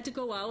 I had to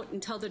go out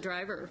and tell the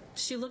driver.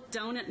 She looked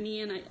down at me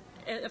and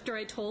after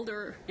I told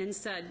her and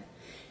said,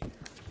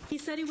 he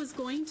said he was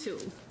going to.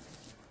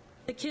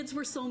 The kids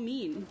were so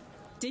mean.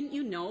 Didn't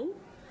you know?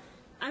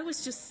 I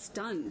was just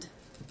stunned.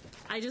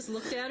 I just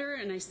looked at her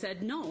and I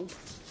said, no,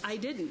 I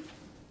didn't.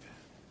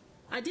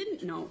 I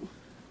didn't know.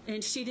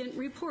 And she didn't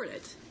report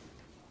it.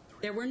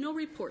 There were no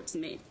reports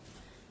made.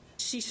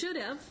 She should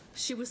have.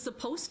 She was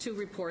supposed to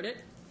report it,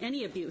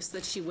 any abuse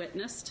that she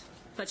witnessed,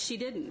 but she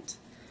didn't.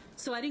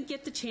 So I didn't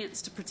get the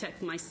chance to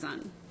protect my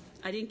son.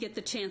 I didn't get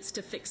the chance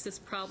to fix this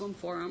problem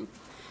for him.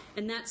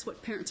 And that's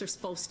what parents are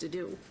supposed to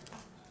do.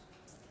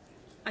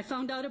 I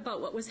found out about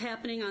what was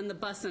happening on the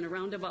bus in a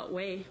roundabout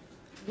way.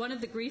 One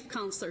of the grief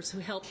counselors who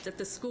helped at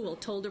the school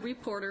told a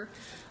reporter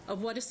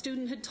of what a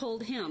student had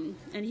told him,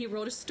 and he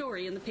wrote a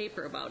story in the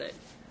paper about it.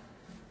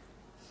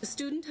 The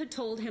student had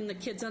told him the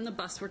kids on the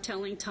bus were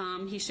telling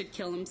Tom he should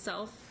kill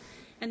himself,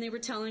 and they were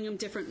telling him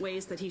different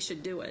ways that he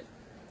should do it.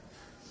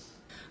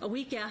 A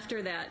week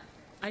after that,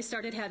 I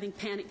started having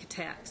panic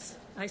attacks.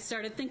 I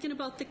started thinking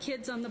about the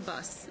kids on the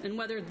bus and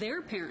whether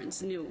their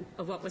parents knew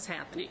of what was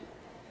happening.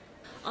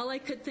 All I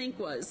could think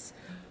was,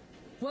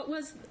 what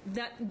was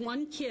that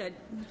one kid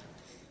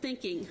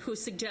thinking who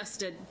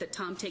suggested that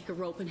Tom take a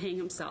rope and hang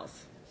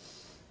himself?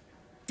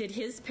 Did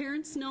his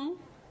parents know?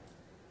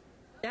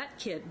 That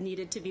kid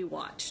needed to be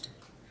watched.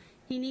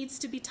 He needs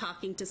to be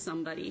talking to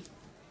somebody.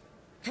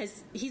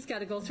 He's got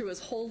to go through his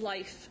whole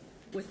life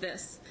with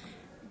this,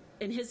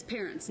 and his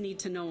parents need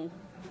to know,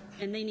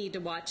 and they need to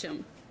watch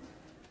him.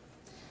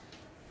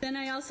 Then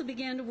I also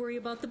began to worry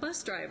about the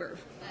bus driver.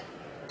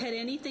 Had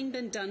anything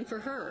been done for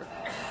her?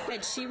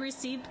 Had she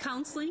received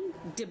counseling,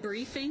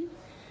 debriefing?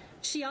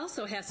 She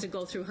also has to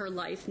go through her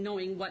life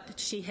knowing what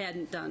she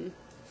hadn't done.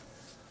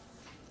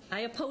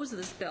 I oppose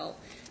this bill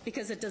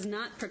because it does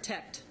not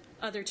protect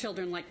other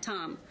children like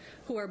Tom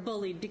who are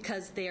bullied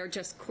because they are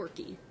just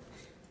quirky.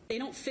 They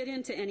don't fit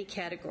into any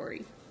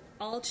category.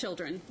 all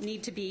children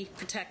need to be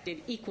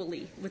protected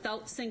equally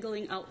without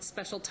singling out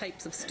special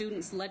types of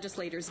students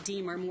legislators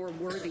deem are more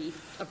worthy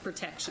of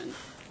protection.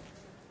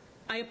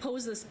 I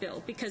oppose this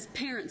bill because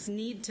parents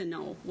need to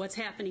know what's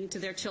happening to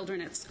their children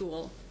at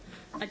school.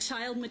 A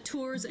child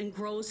matures and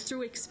grows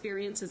through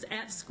experiences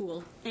at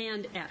school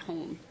and at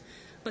home,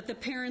 but the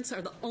parents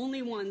are the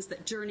only ones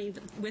that journey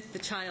with the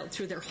child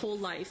through their whole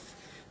life.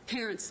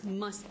 Parents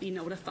must be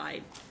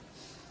notified.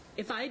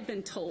 If I'd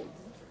been told,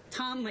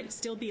 Tom might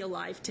still be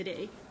alive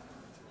today.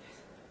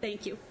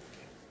 Thank you.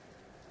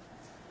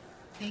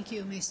 Thank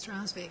you, Ms.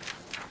 Transvik.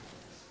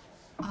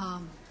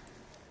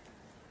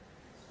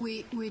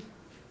 We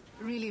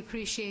really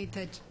appreciate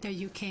that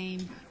you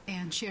came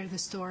and shared the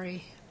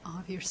story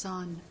of your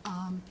son.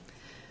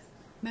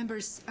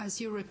 Members,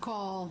 as you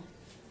recall,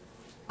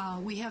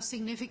 we have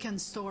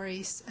significant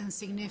stories and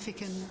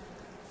significant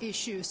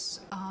issues.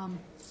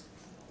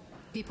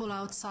 People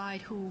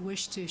outside who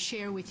wish to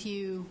share with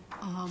you,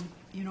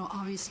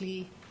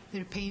 obviously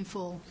their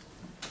painful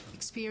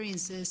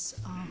experiences,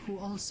 who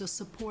also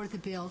support the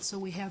bill. So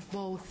we have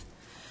both.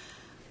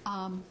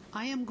 I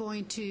am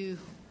going to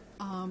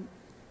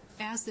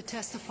ask the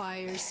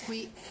testifiers.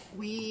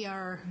 We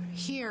are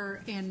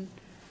here in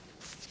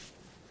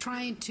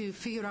trying to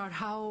figure out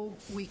how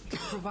we could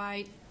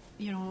provide,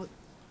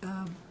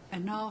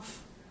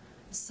 enough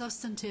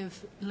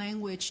substantive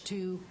language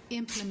to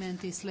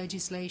implement this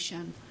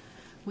legislation.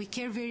 We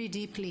care very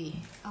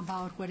deeply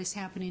about what is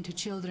happening to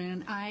children,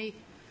 and I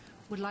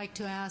would like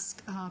to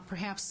ask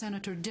perhaps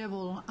Senator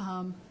Dibble.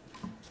 I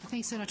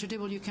think, Senator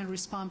Dibble, you can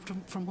respond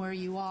from where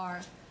you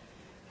are.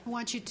 I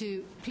want you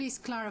to please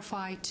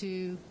clarify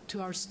to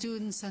our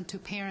students and to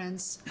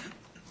parents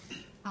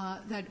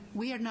that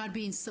we are not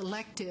being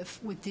selective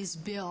with this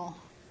bill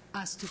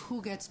as to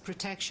who gets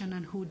protection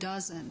and who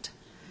doesn't.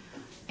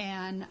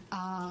 And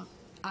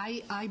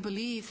I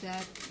believe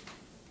that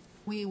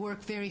we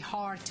work very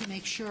hard to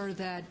make sure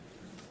that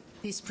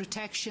this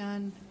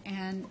protection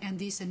and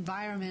this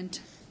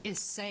environment is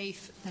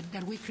safe,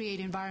 that we create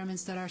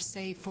environments that are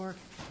safe for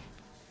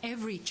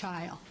every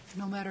child,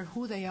 no matter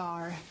who they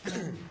are.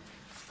 And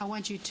I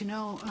want you to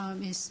know,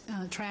 Ms.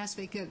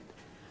 Transvik, that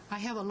I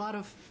have a lot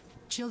of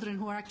children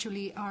who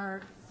actually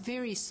are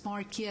very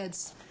smart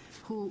kids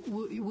who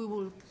we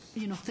will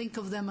think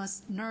of them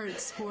as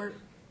nerds, who are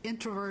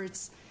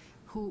introverts,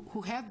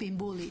 who have been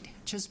bullied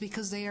just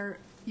because they are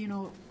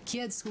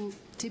kids who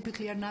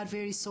typically are not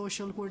very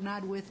social, who are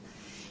not with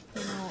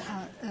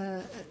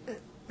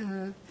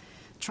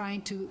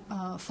trying to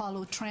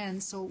follow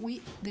trends. So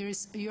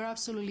you're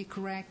absolutely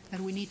correct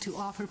that we need to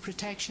offer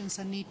protections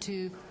and need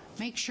to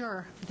make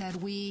sure that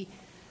we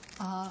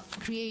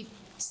create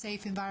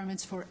safe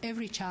environments for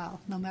every child,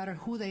 no matter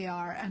who they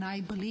are. And I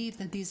believe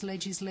that this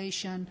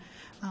legislation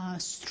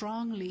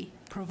strongly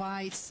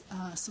provides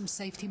some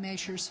safety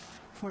measures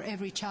for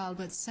every child.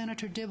 But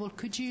Senator Dibble,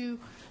 could you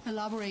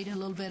elaborate a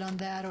little bit on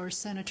that, or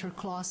Senator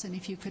Clausen,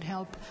 if you could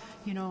help,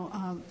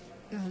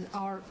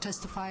 our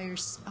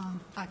testifiers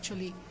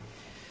actually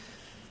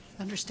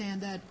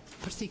understand that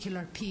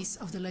particular piece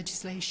of the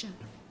legislation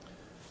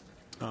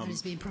that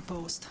is being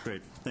proposed.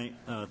 Great.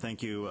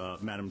 Thank you,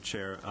 Madam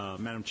Chair.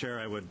 Madam Chair,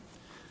 I would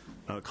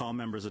call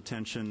members'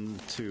 attention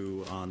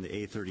to on the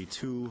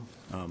A32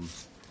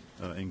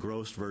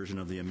 engrossed version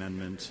of the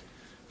amendment,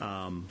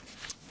 lines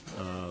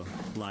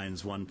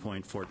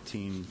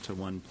 1.14 to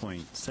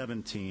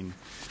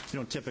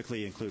 1.17.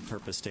 Typically include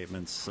purpose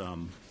statements. We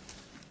can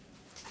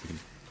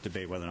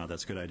debate whether or not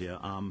that's a good idea.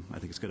 I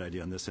think it's a good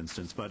idea in this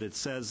instance. But it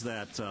says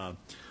that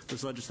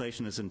this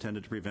legislation is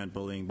intended to prevent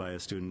bullying by a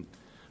student,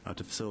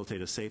 to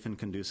facilitate a safe and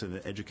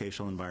conducive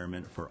educational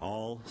environment for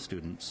all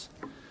students,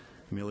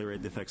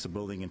 ameliorate the effects of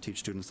bullying, and teach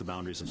students the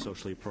boundaries of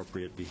socially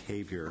appropriate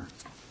behavior.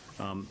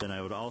 Then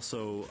I would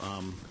also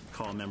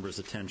call members'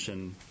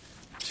 attention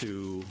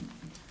to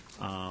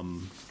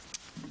down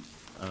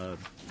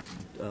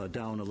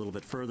a little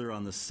bit further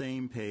on the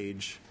same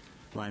page,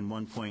 line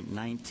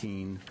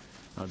 1.19.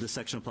 This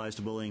section applies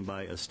to bullying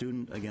by a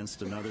student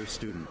against another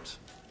student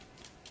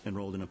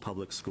enrolled in a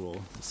public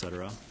school,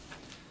 etc.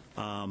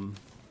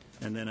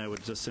 And then I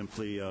would just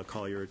simply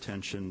call your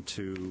attention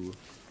to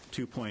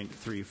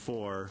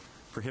 2.34.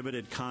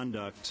 Prohibited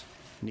conduct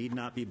need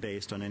not be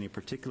based on any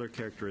particular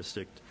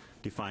characteristic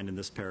defined in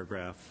this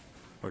paragraph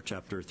or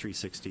Chapter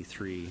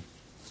 363A.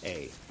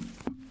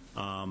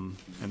 And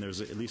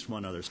there's at least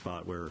one other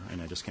spot where,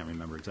 and I just can't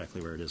remember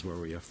exactly where it is, where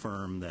we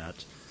affirm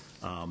that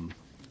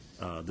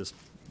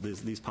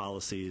these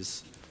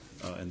policies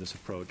and this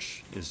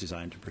approach is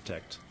designed to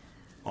protect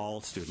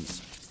all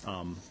students.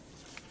 At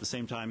the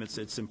same time,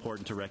 it's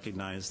important to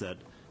recognize that,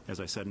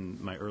 as I said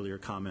in my earlier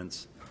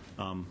comments,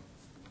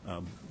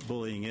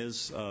 bullying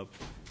is,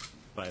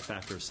 by a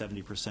factor of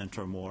 70%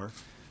 or more,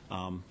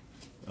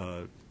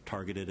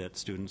 targeted at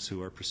students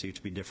who are perceived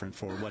to be different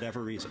for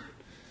whatever reason.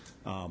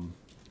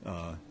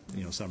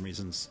 Some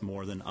reasons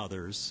more than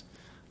others,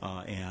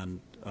 and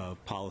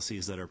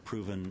policies that are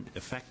proven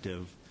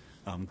effective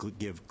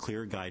give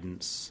clear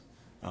guidance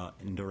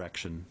and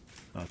direction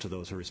to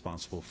those who are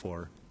responsible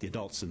for the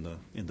adults in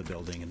the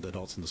building and the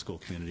adults in the school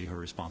community who are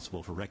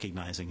responsible for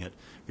recognizing it,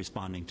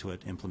 responding to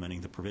it,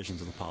 implementing the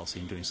provisions of the policy,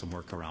 and doing some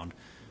work around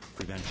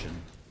prevention.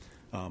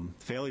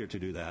 Failure to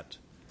do that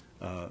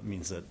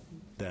means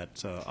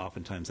that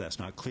oftentimes that's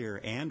not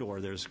clear, and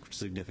or there's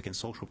significant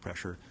social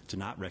pressure to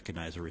not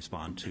recognize or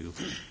respond to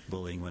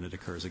bullying when it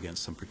occurs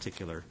against some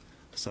particular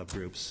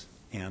subgroups.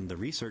 And the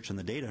research and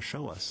the data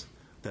show us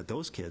that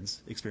those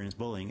kids experience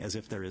bullying as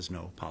if there is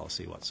no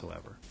policy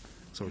whatsoever.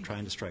 So we're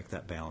trying to strike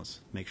that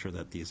balance, make sure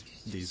that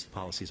these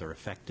policies are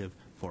effective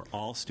for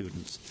all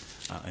students,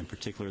 in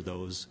particular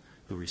those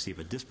who receive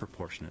a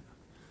disproportionate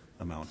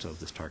amount of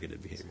this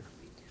targeted behavior.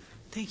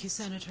 Thank you,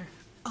 Senator.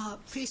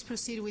 Please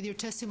proceed with your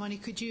testimony.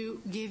 Could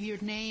you give your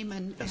name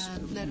and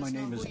let us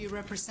know who you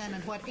represent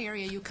and what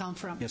area you come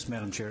from? Yes,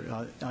 Madam Chair.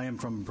 I am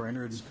from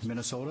Brainerd,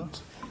 Minnesota,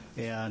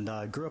 and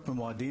I grew up in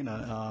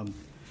Wadena.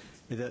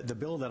 The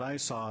bill that I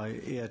saw,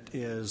 it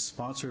is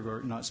sponsored,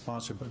 or not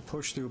sponsored, but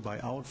pushed through by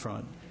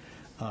Outfront.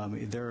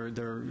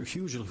 They're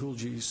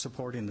hugely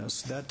supporting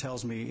this. That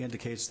tells me,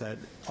 indicates that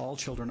all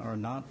children are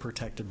not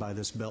protected by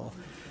this bill.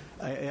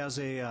 As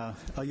a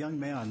young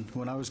man,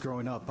 when I was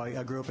growing up,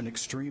 I grew up in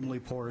extremely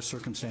poor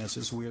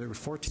circumstances. We were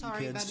 14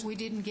 Sorry, kids. but we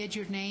didn't get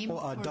your name.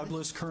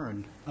 Douglas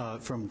Kern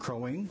from Crow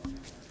Wing.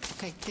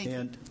 Okay, thank you.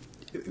 And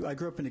I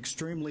grew up in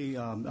extremely,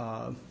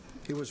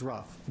 it was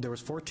rough. There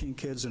was 14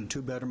 kids in a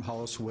two-bedroom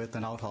house with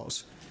an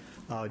outhouse.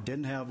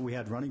 We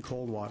had running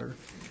cold water.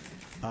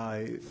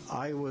 I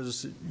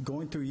was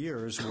going through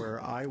years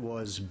where I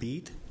was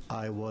beat,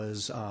 I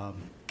was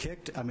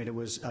kicked. I mean, it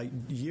was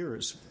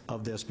years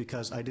of this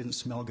because I didn't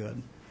smell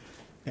good.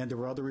 And there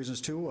were other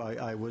reasons, too.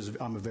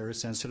 I'm a very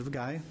sensitive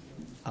guy.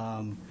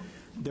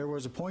 There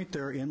was a point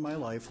there in my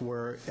life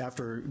where,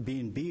 after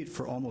being beat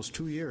for almost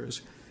 2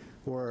 years,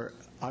 where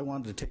I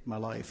wanted to take my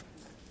life.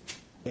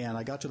 And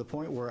I got to the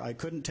point where I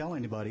couldn't tell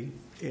anybody.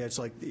 It's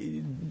like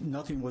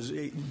nothing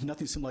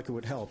seemed like it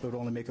would help. It would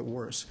only make it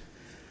worse.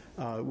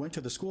 Went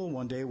to the school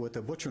one day with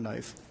a butcher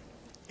knife,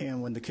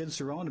 and when the kids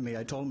surrounded me,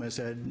 I told them, I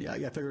said, I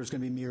figured it was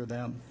going to be me or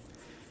them.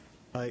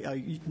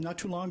 Not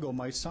too long ago,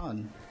 my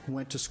son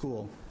went to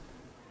school,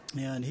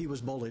 and he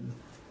was bullied.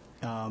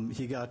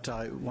 He got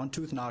one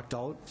tooth knocked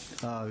out.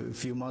 A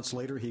few months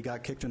later, he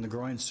got kicked in the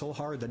groin so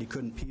hard that he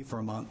couldn't pee for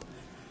a month.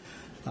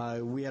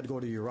 We had to go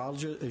to a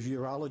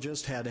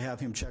urologist, had to have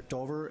him checked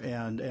over,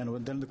 and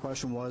then the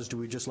question was, do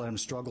we just let him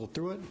struggle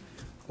through it,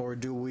 or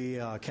do we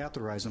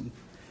catheterize him,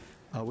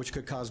 which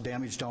could cause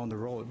damage down the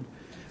road?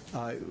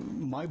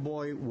 My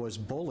boy was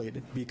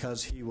bullied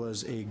because he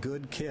was a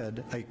good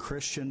kid, a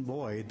Christian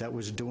boy that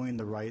was doing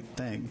the right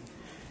thing.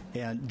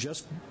 And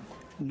just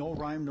no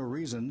rhyme, no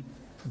reason,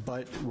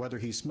 but whether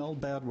he smelled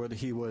bad, whether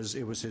it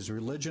was his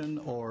religion,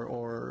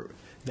 or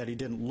that he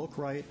didn't look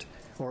right,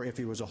 or if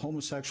he was a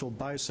homosexual,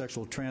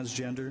 bisexual,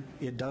 transgender,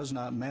 it does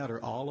not matter.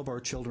 All of our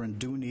children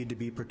do need to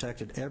be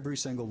protected, every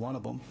single one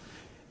of them.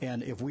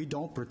 And if we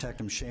don't protect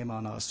them, shame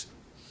on us.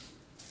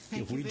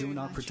 If we do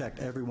not protect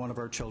every one of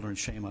our children,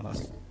 shame on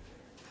us.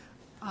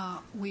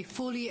 We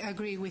fully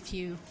agree with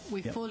you.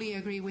 We fully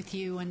agree with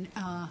you, and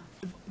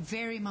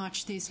very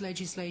much this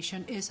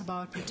legislation is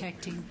about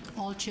protecting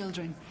all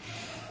children.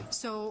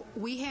 So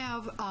we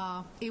have,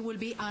 it will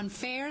be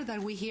unfair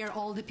that we hear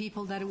all the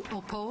people that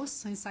oppose,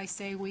 since I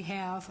say we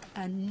have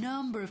a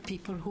number of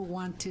people who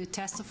want to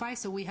testify.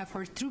 So we have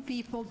heard three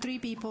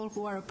people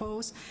who are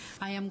opposed.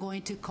 I am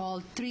going to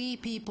call 3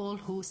 people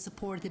who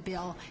support the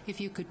bill.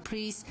 If you could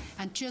please,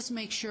 and just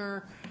make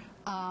sure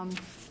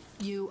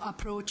you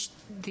approach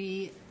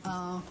the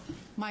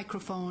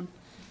microphone.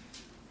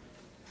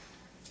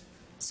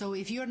 So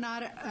if you're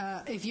not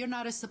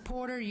a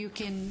supporter, you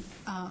can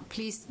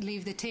please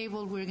leave the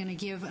table. We're going to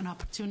give an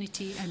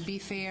opportunity and be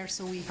fair.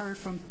 So we heard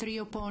from 3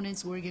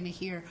 opponents. We're going to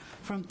hear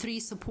from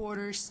 3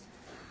 supporters.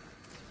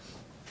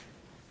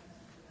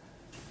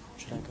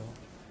 Should I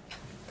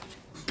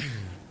go?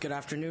 Good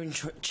afternoon,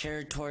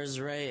 Chair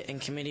Torres-Ray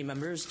and committee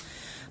members.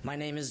 My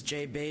name is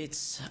Jay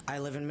Bates. I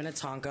live in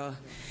Minnetonka,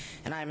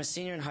 and I am a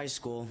senior in high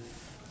school.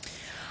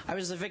 I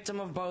was the victim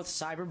of both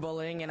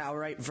cyberbullying and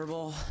outright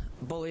verbal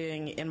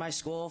bullying in my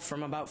school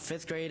from about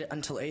 5th grade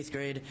until 8th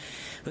grade,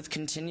 with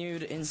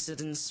continued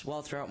incidents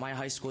well throughout my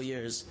high school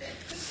years.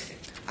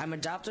 I'm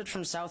adopted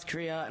from South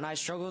Korea, and I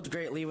struggled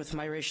greatly with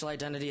my racial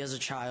identity as a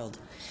child.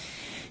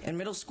 In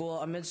middle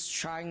school, amidst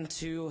trying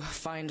to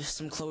find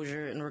some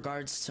closure in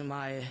regards to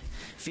my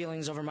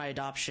feelings over my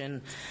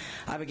adoption,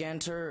 I began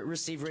to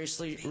receive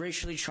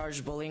racially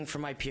charged bullying from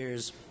my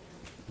peers.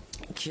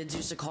 Kids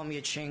used to call me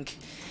a chink,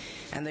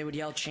 and they would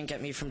yell chink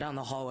at me from down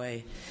the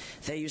hallway.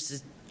 They used to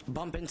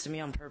bump into me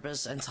on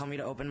purpose and tell me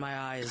to open my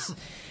eyes.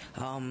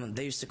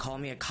 They used to call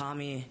me a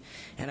commie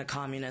and a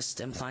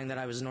communist, implying that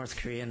I was North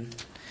Korean.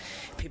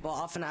 People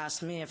often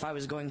asked me if I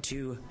was going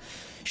to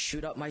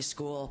shoot up my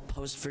school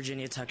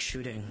post-Virginia Tech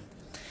shooting.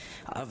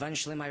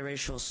 Eventually,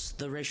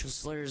 the racial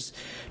slurs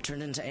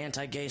turned into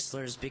anti-gay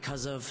slurs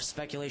because of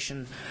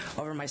speculation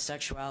over my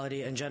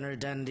sexuality and gender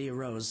identity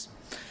arose.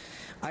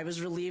 I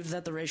was relieved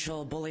that the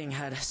racial bullying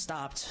had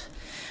stopped,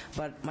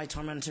 but my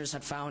tormentors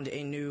had found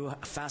a new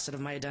facet of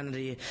my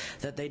identity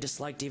that they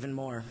disliked even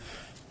more.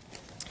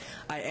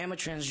 I am a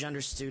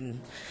transgender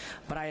student,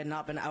 but I had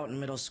not been out in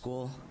middle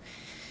school.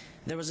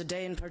 There was a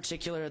day in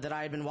particular that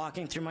I had been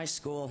walking through my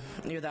school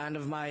near the end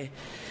of my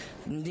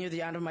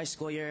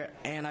school year,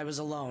 and I was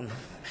alone.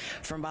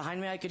 From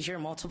behind me, I could hear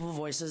multiple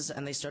voices,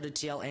 and they started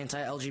to yell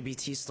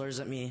anti-LGBT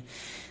slurs at me.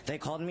 They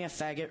called me a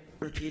faggot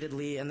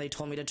repeatedly, and they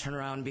told me to turn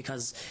around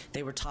because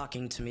they were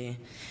talking to me.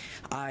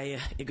 I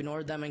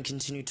ignored them and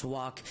continued to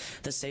walk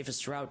the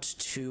safest route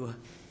to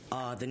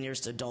the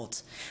nearest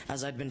adult,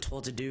 as I'd been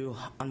told to do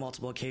on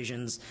multiple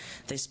occasions.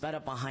 They sped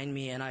up behind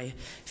me, and I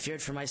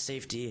feared for my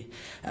safety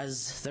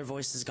as their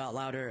voices got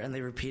louder and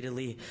they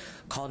repeatedly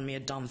called me a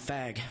dumb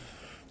fag.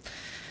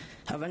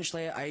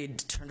 Eventually, I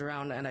turned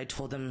around and I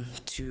told them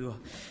to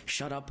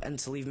shut up and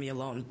to leave me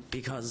alone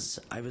because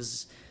I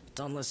was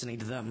done listening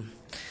to them.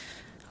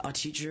 A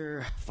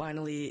teacher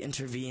finally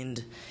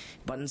intervened,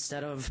 but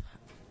instead of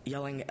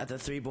yelling at the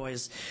three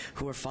boys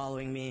who were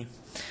following me,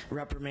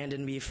 reprimanded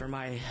me for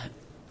my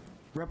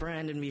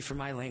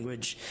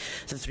language.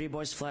 The three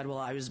boys fled while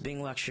I was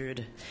being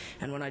lectured,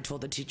 and when I told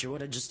the teacher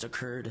what had just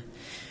occurred,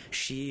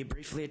 she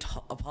briefly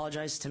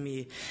apologized to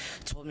me,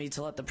 told me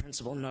to let the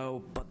principal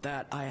know, but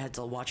that I had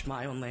to watch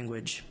my own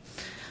language.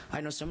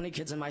 I know so many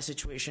kids in my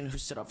situation who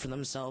stood up for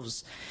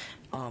themselves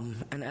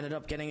and ended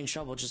up getting in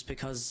trouble just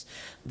because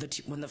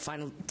when the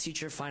final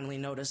teacher finally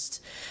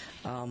noticed,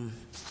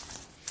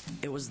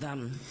 it was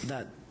them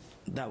that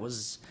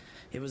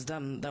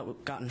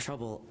got in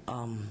trouble.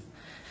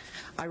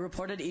 I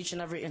reported each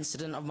and every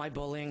incident of my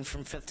bullying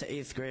from 5th to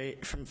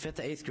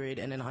 8th grade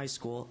and in high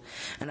school,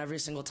 and every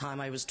single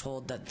time I was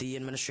told that the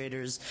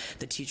administrators,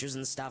 the teachers,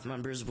 and the staff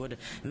members would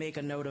make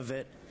a note of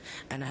it,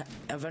 and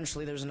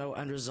eventually there was no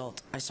end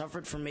result. I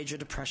suffered from major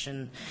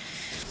depression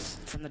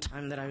from the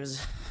time that I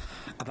was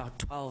about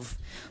 12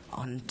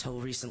 until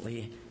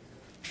recently.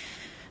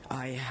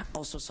 I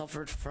also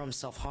suffered from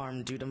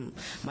self-harm due to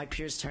my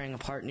peers tearing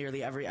apart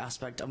nearly every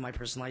aspect of my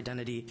personal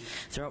identity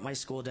throughout my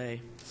school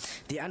day.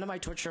 The end of my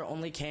torture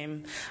only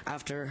came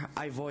after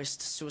I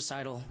voiced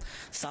suicidal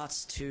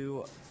thoughts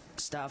to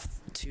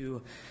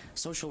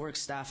social work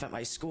staff at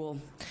my school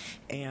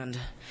and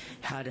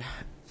had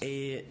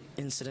an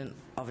incident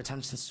of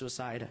attempted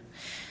suicide.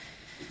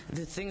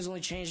 The things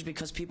only changed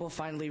because people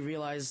finally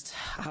realized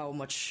how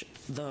much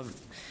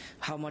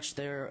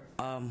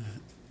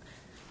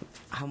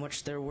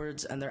their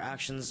words and their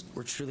actions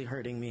were truly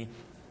hurting me.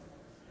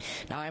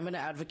 Now I'm an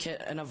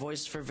advocate and a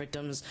voice for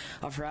victims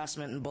of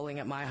harassment and bullying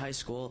at my high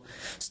school.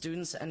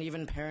 Students and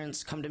even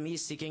parents come to me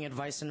seeking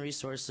advice and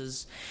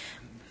resources,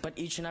 but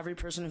each and every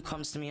person who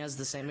comes to me has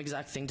the same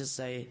exact thing to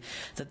say,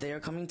 that they are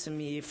coming to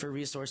me for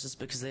resources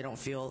because they don't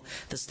feel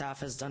the staff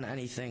has done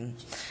anything,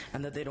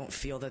 and that they don't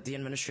feel that the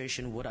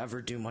administration would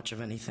ever do much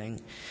of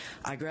anything.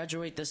 I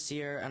graduate this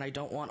year, and I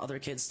don't want other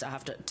kids to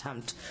have to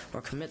attempt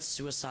or commit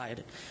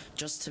suicide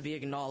just to be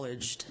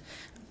acknowledged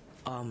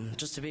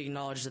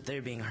that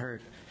they're being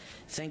hurt.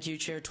 Thank you,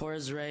 Chair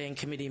Torres-Ray and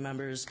committee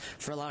members,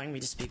 for allowing me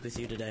to speak with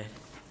you today.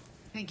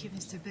 Thank you,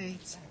 Mr.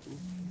 Bates.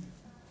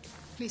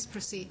 Please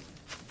proceed.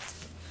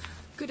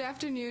 Good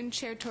afternoon,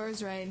 Chair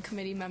Torres-Ray and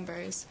committee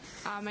members.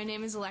 My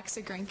name is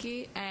Alexa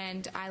Grinke,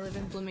 and I live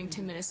in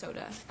Bloomington,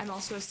 Minnesota. I'm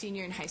also a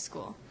senior in high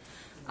school.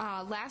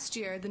 Last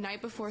year, the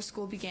night before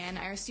school began,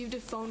 I received a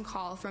phone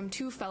call from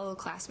two fellow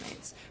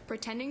classmates,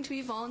 pretending to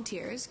be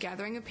volunteers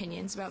gathering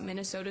opinions about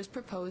Minnesota's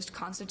proposed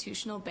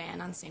constitutional ban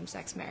on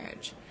same-sex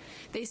marriage.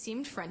 They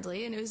seemed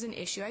friendly, and it was an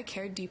issue I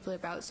cared deeply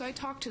about, so I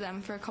talked to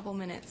them for a couple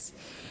minutes.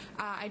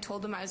 I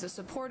told them I was a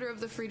supporter of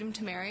the freedom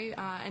to marry,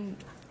 and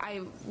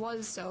I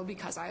was so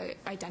because I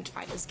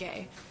identified as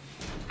gay.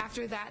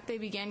 After that, they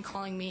began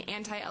calling me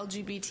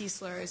anti-LGBT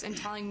slurs and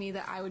telling me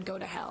that I would go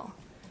to hell.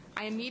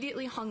 I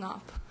immediately hung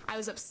up. I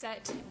was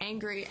upset,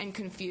 angry, and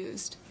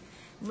confused.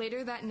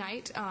 Later that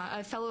night,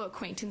 a fellow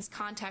acquaintance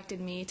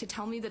contacted me to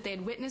tell me that they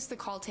had witnessed the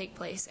call take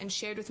place and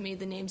shared with me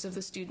the names of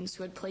the students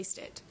who had placed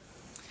it.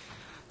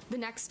 The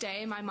next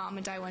day, my mom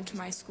and I went to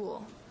my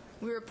school.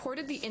 We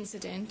reported the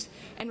incident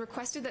and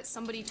requested that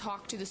somebody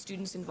talk to the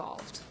students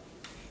involved.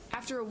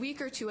 After a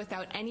week or two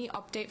without any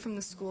update from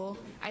the school,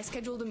 I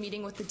scheduled a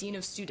meeting with the dean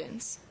of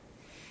students.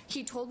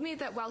 He told me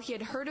that while he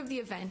had heard of the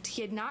event,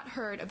 he had not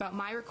heard about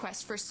my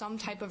request for some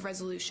type of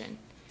resolution.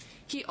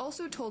 He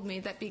also told me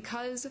that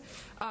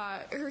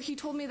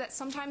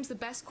sometimes the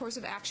best course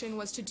of action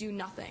was to do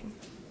nothing.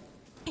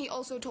 He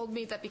also told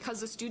me that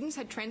because the students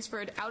had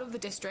transferred out of the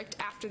district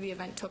after the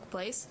event took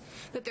place,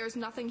 that there was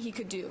nothing he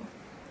could do.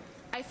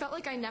 I felt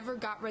like I never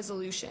got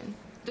resolution.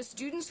 The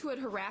students who had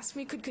harassed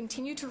me could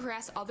continue to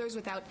harass others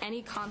without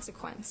any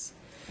consequence.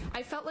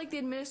 I felt like the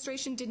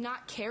administration did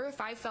not care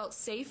if I felt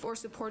safe or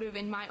supportive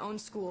in my own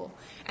school,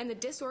 and the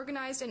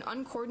disorganized and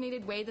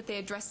uncoordinated way that they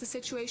addressed the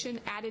situation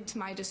added to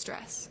my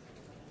distress.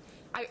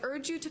 I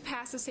urge you to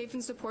pass the Safe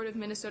and Supportive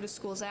Minnesota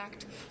Schools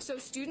Act so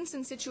students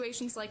in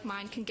situations like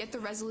mine can get the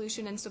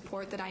resolution and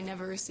support that I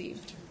never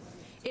received.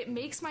 It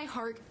makes my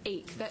heart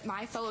ache that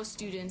my fellow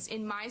students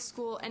in my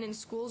school and in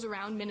schools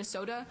around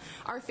Minnesota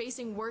are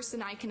facing worse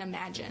than I can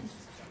imagine.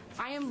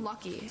 I am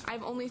lucky.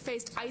 I've only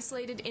faced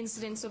isolated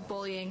incidents of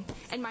bullying,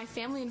 and my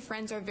family and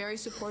friends are very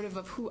supportive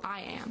of who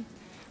I am.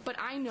 But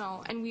I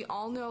know, and we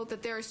all know,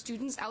 that there are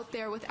students out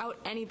there without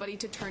anybody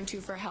to turn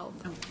to for help.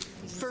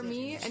 For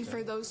me and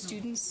for those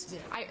students,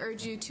 I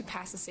urge you to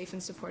pass the Safe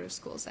and Supportive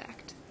Schools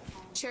Act.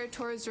 Chair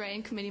Torres-Ray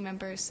and committee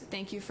members,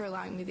 thank you for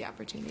allowing me the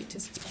opportunity to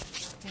speak.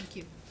 Thank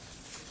you.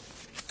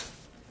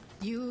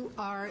 You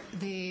are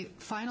the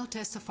final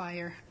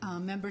testifier.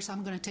 Members,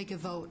 I'm going to take a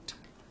vote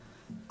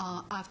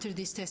after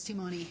this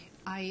testimony.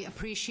 I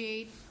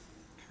appreciate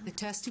the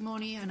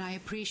testimony, and I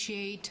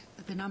appreciate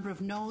the number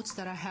of notes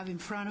that I have in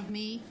front of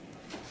me.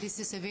 This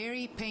is a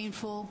very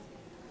painful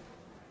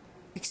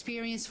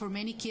experience for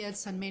many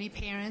kids and many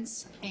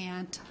parents,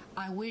 and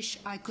I wish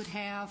I could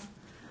have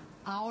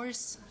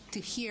hours to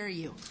hear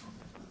you.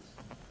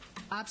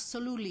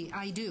 Absolutely,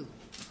 I do.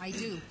 I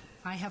do.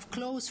 I have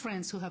close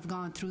friends who have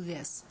gone through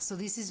this. So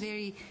this is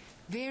very,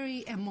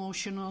 very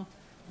emotional,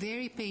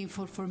 very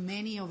painful for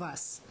many of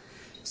us.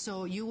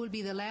 So you will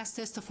be the last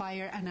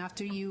testifier, and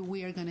after you,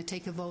 we are going to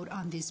take a vote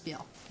on this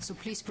bill. So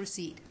please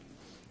proceed.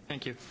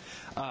 Thank you.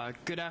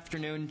 Good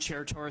afternoon,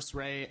 Chair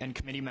Torres-Ray and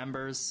committee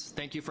members.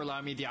 Thank you for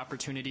allowing me the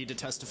opportunity to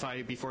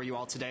testify before you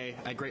all today.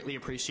 I greatly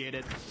appreciate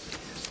it.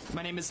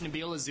 My name is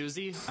Nabil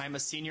Azouzi. I'm a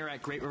senior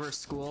at Great River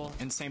School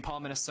in St. Paul,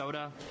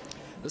 Minnesota.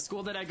 The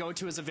school that I go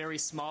to is a very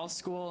small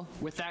school.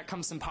 With that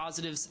comes some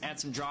positives and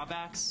some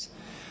drawbacks.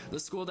 The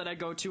school that I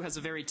go to has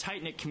a very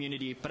tight-knit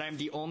community, but I'm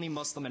the only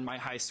Muslim in my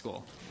high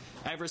school.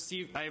 I have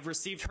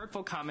received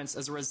hurtful comments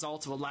as a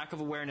result of a lack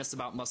of awareness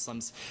about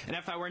Muslims, and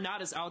if I were not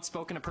as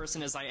outspoken a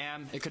person as I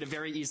am, it could have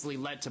very easily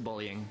led to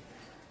bullying.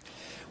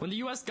 When the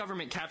U.S.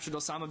 government captured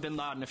Osama bin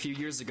Laden a few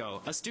years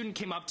ago, a student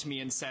came up to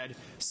me and said,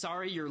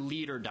 "Sorry, your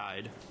leader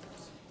died."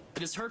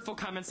 It is hurtful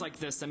comments like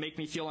this that make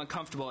me feel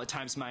uncomfortable at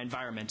times in my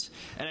environment,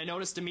 and I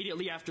noticed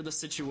immediately after the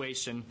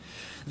situation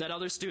that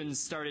other students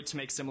started to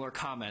make similar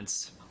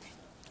comments.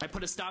 I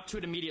put a stop to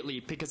it immediately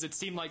because it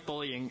seemed like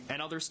bullying,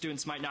 and other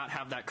students might not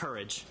have that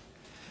courage.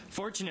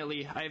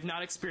 Fortunately, I have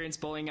not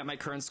experienced bullying at my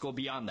current school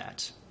beyond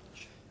that.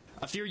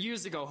 A few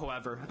years ago,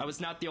 however, I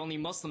was not the only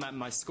Muslim at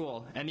my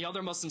school, and the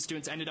other Muslim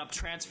students ended up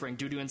transferring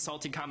due to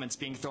insulting comments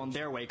being thrown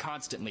their way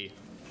constantly.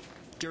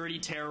 Dirty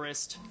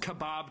terrorist,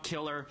 kebab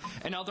killer,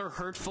 and other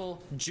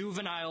hurtful,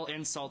 juvenile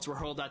insults were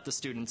hurled at the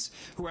students,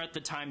 who were at the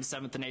time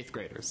 7th and 8th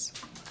graders.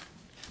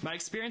 My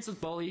experience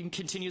with bullying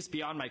continues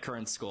beyond my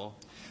current school.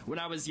 When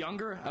I was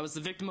younger, I was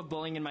the victim of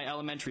bullying in my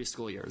elementary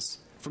school years.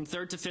 From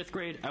 3rd to 5th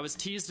grade, I was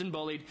teased and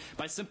bullied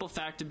by simple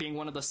fact of being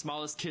one of the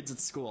smallest kids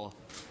at school.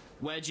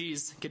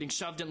 Wedgies, getting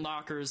shoved in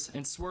lockers,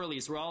 and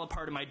swirlies were all a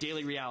part of my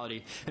daily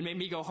reality and made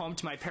me go home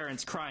to my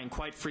parents crying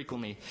quite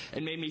frequently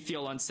and made me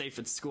feel unsafe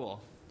at school.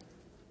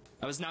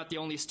 I was not the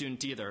only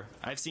student either.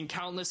 I've seen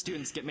countless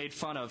students get made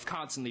fun of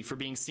constantly for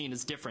being seen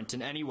as different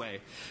in any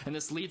way, and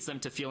this leads them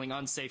to feeling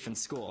unsafe in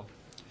school.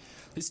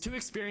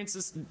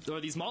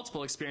 These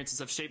multiple experiences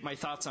have shaped my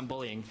thoughts on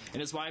bullying,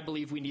 and is why I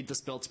believe we need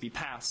this bill to be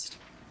passed.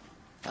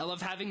 I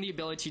love having the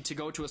ability to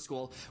go to a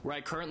school where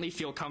I currently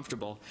feel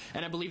comfortable,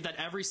 and I believe that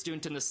every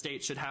student in the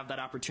state should have that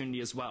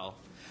opportunity as well.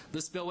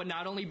 This bill would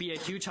not only be a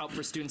huge help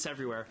for students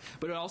everywhere,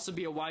 but it would also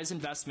be a wise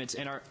investment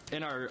in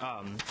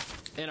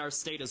our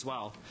state as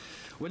well.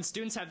 When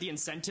students have the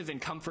incentive and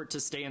comfort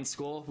to stay in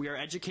school, we are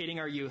educating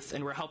our youth,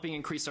 and we're helping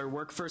increase our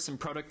workforce and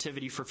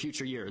productivity for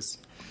future years.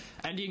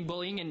 Ending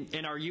bullying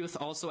in our youth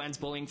also ends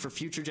bullying for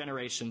future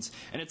generations,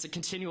 and it's a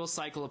continual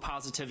cycle of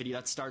positivity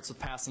that starts with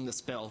passing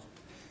this bill.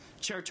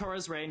 Chair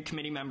Torres-Ray and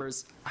committee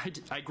members,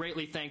 I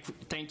greatly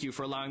thank you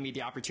for allowing me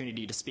the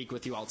opportunity to speak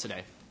with you all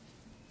today.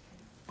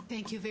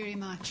 Thank you very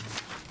much.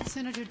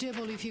 Senator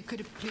Dibble, if you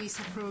could please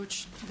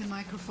approach the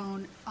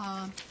microphone.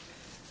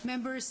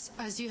 Members,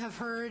 as you have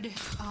heard,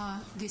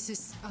 this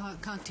is a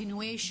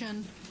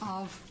continuation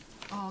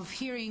of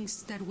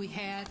hearings that we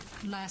had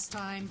last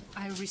time.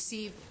 I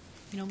received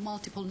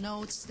multiple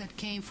notes that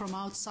came from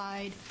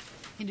outside,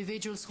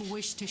 individuals who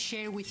wish to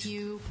share with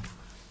you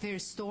their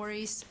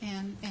stories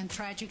and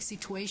tragic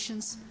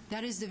situations.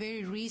 That is the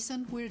very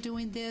reason we're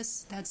doing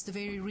this. That's the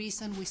very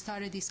reason we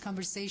started this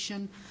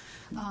conversation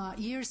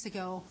years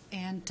ago,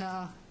 and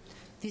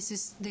this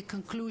is the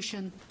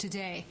conclusion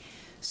today.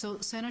 So,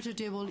 Senator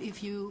Dibble,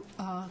 if you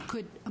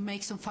could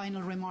make some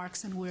final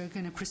remarks, and we're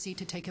going to proceed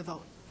to take a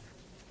vote.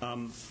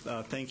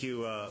 Thank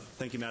you,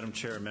 Madam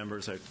Chair and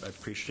members. I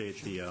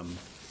appreciate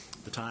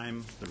the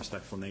time, the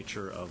respectful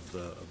nature of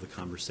the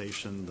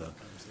conversation, the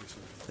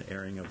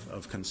airing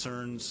of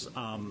concerns,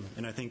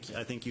 and I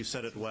think you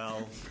said it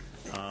well.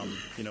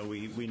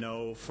 We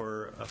know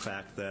for a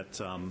fact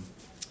that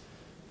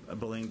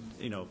bullying.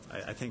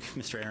 I think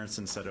Mr.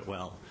 Aronson said it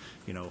well.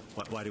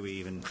 Why do we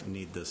even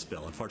need this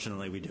bill?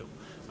 Unfortunately, we do.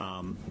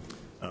 A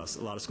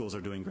lot of schools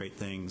are doing great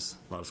things.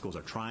 A lot of schools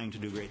are trying to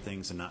do great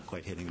things and not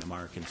quite hitting the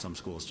mark, and some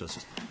schools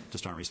just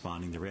aren't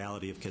responding. The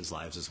reality of kids'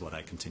 lives is what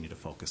I continue to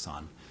focus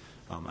on.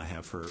 I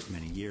have for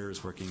many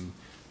years working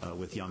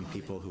with young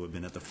people who have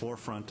been at the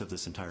forefront of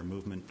this entire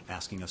movement,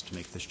 asking us to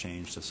make this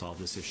change, to solve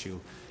this issue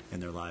in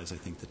their lives. I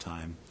think the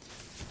time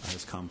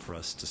has come for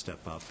us to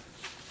step up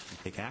and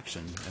take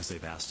action, as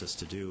they've asked us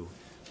to do,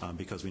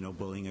 because we know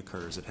bullying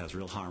occurs. It has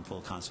real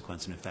harmful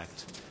consequence and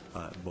effect,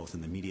 both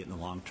in the immediate and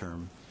the long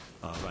term,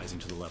 rising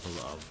to the level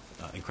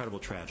of incredible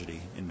tragedy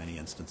in many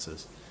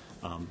instances.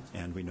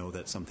 And we know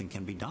that something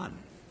can be done.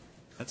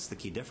 That's the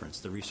key difference.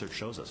 The research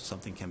shows us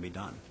something can be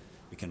done.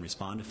 We can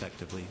respond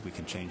effectively. We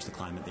can change the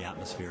climate, the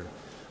atmosphere,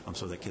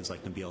 so that kids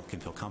like Nabil can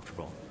feel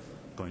comfortable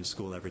going to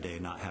school every day,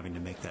 not having to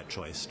make that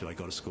choice. Do I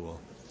go to school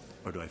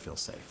or do I feel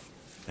safe?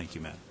 Thank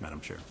you, Madam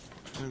Chair.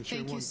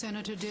 Thank you,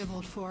 Senator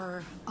Dibble,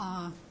 for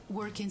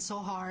working so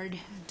hard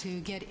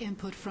to get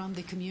input from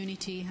the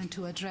community and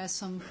to address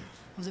some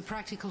of the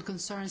practical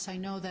concerns. I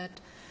know that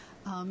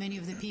many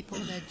of the people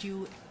that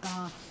you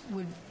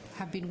would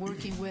have been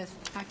working with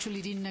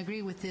actually didn't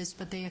agree with this,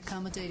 but they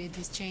accommodated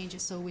these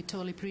changes, so we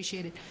totally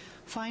appreciate it.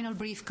 Final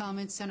brief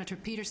comments, Senator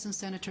Peterson,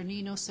 Senator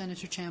Nino,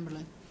 Senator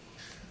Chamberlain.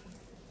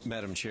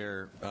 Madam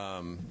Chair,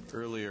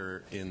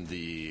 earlier in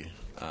the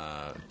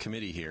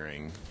committee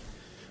hearing,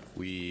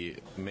 we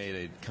made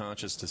a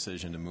conscious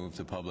decision to move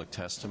to public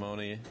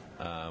testimony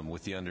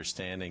with the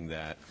understanding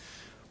that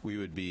we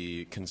would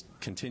be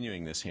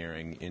continuing this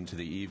hearing into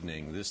the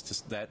evening.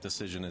 That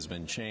decision has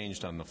been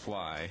changed on the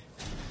fly.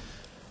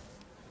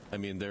 I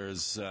mean,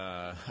 there's,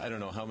 I don't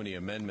know how many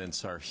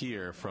amendments are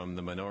here from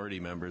the minority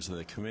members of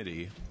the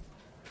committee.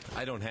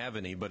 I don't have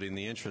any, but in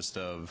the interest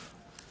of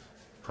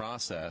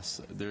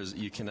process,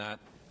 you cannot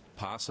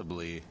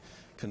possibly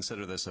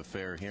consider this a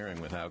fair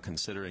hearing without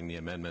considering the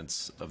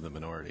amendments of the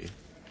minority.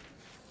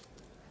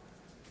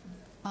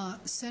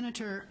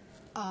 Senator,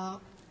 I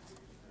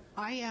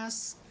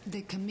asked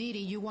the committee,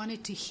 you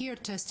wanted to hear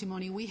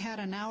testimony. We had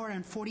an hour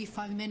and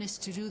 45 minutes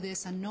to do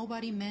this, and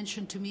nobody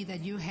mentioned to me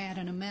that you had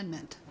an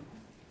amendment.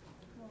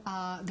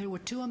 There were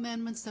 2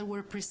 amendments that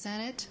were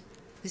presented.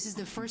 This is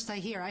the first I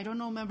hear. I don't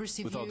know, members,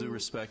 if With all due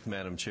respect,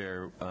 Madam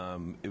Chair,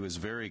 it was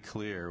very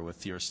clear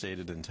with your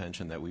stated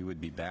intention that we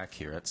would be back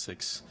here at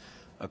 6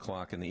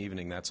 o'clock in the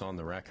evening. That's on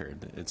the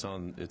record. It's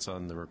on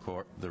the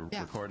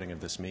recording of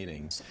this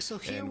meeting. So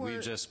here and we're,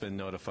 we've just been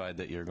notified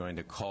that you're going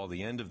to call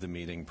the end of the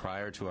meeting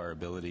prior to our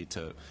ability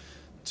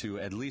to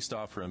at least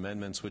offer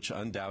amendments, which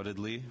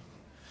undoubtedly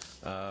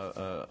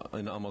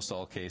in almost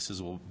all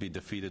cases will be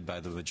defeated by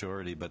the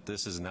majority. But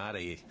this is not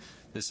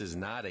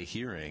a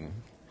hearing,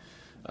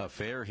 a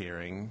fair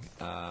hearing,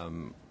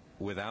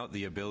 without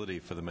the ability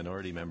for the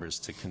minority members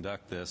to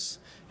conduct this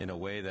in a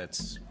way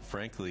that's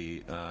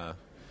frankly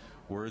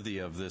worthy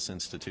of this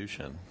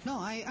institution. no,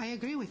 I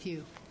agree with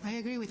you. I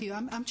agree with you.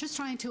 I'm just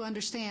trying to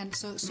understand.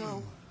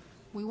 So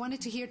we wanted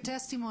to hear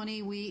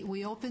testimony.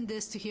 We opened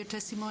this to hear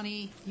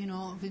testimony,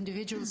 of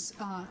individuals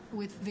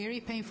with very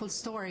painful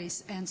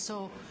stories. And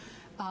so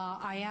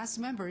I asked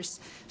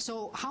members,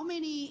 so how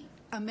many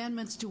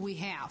amendments do we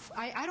have?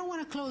 I don't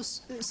want to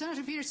close.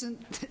 Senator Peterson,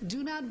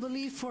 do not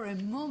believe for a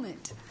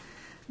moment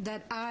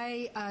that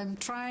I am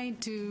trying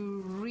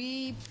to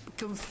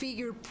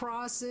reconfigure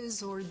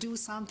process or do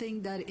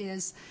something that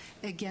is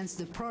against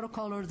the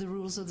protocol or the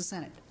rules of the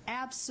Senate.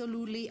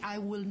 Absolutely, I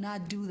will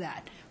not do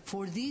that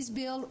for this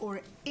bill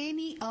or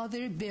any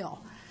other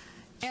bill.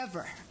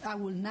 Ever. I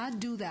will not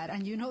do that,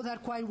 and you know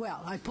that quite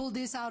well. I pulled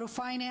this out of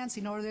finance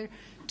in order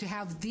to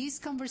have this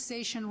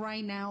conversation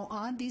right now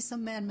on this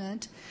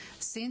amendment.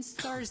 Since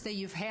Thursday,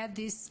 you've had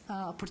this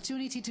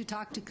opportunity to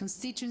talk to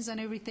constituents and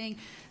everything.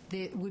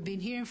 We've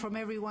been hearing from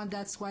everyone.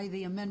 That's why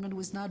the amendment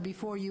was not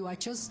before you. I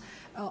just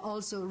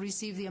also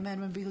received the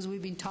amendment because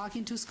we've been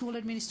talking to school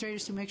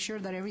administrators to make sure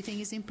that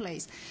everything is in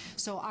place.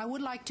 So I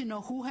would like to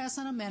know who has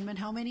an amendment.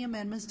 How many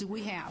amendments do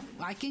we have?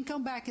 I can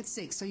come back at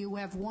 6. So you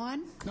have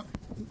 1? No.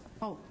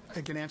 Oh. I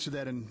can answer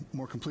that in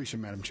more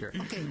completion, Madam Chair.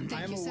 Okay, thank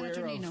I am you,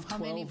 Senator aware Nino. of How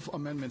 12 many?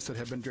 amendments that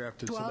have been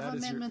drafted. 12 so that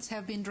amendments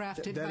have been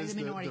drafted by the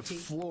minority. That is the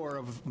floor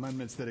of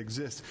amendments that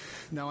exist.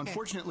 Now,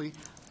 unfortunately,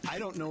 I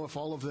don't know if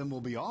all of them will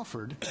be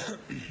offered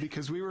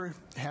because we were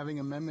having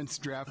amendments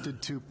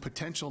drafted to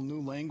potential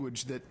new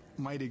language that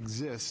might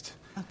exist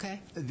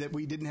that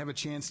we didn't have a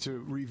chance to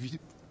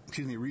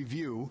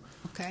review.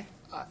 Okay.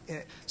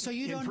 So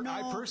you don't know.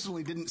 I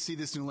personally didn't see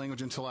this new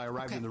language until I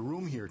arrived in the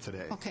room here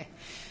today. Okay.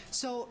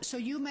 So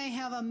you may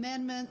have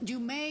amendment. You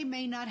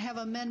may not have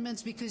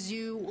amendments because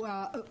you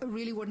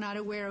really were not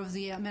aware of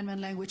the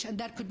amendment language, and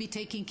that could be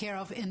taken care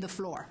of in the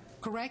floor.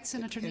 Correct,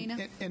 Senator Nina?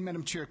 And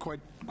Madam Chair,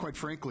 quite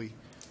frankly,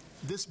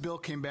 this bill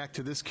came back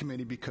to this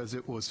committee because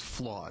it was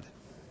flawed.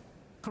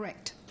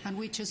 Correct. And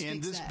we just And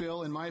fixed this that.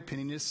 bill, in my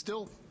opinion, is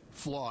still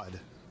flawed.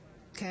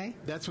 Okay.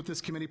 That's what this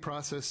committee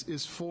process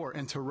is for,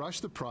 and to rush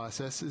the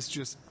process is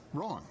just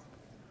wrong.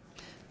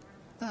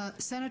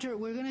 Senator,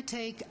 we're going to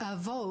take a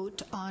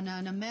vote on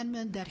an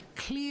amendment that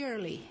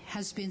clearly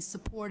has been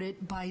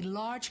supported by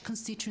large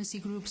constituency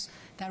groups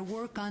that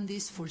work on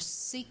this for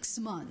 6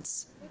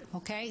 months.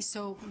 Okay,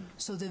 so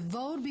the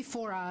vote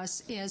before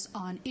us is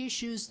on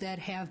issues that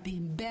have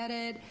been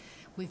vetted.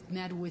 We've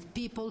met with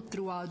people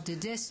throughout the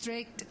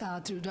district,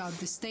 throughout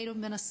the state of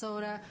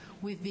Minnesota.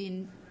 We've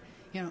been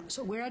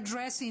So we're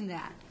addressing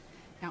that.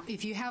 Now,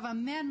 if you have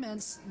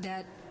amendments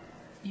that,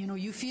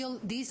 you feel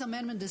this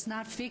amendment does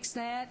not fix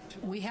that,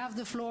 we have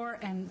the floor,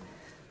 and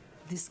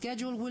the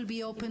schedule will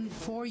be open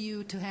for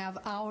you to have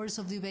hours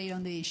of debate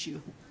on the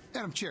issue.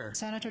 Madam Chair.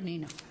 Senator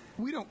Nino.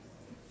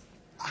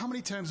 How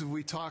many times have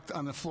we talked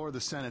on the floor of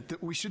the Senate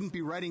that we shouldn't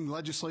be writing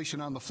legislation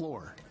on the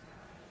floor?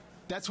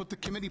 That's what the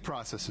committee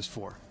process is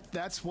for.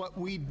 That's what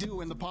we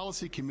do in the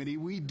policy committee.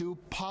 We do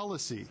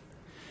policy.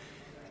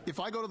 If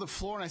I go to the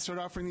floor and I start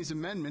offering these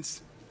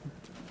amendments,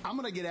 I'm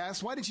going to get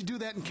asked, why did you do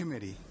that in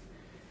committee?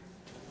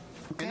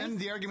 Okay. And then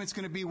the argument's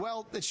going to be,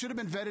 well, it should have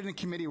been vetted in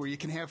committee where you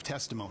can have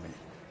testimony.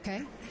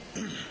 Okay.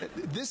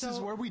 This is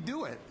where we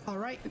do it. All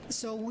right.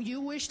 So you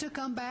wish to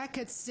come back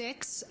at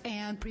 6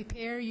 and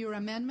prepare your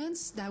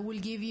amendments. That will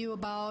give you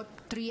about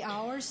 3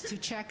 hours to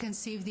check and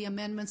see if the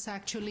amendments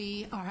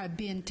actually have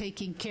been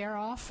taken care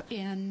of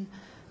in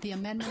the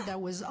amendment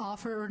that was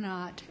offered or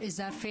not. Is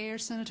that fair,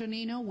 Senator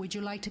Nino? Would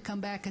you like to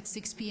come back at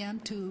 6 p.m.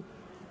 to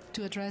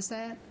address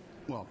that?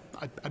 Well,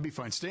 I'd be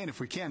fine staying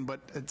if we can,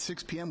 but at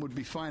 6 p.m. would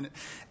be fine.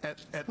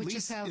 At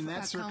least in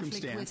that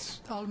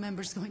circumstance, with all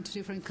members going to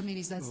different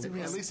committees, that's the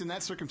reason. At least in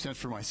that circumstance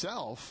for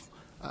myself,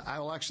 I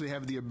will actually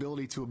have the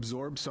ability to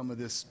absorb some of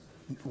this,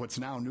 what's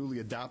now newly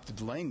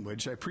adopted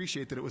language. I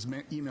appreciate that it was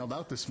emailed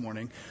out this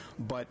morning,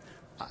 but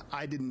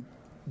I didn't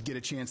get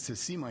a chance to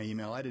see my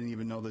email. I didn't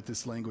even know that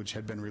this language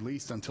had been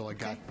released until I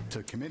got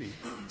to committee.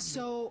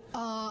 So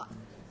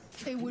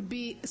it would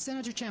be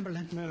Senator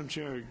Chamberlain. Madam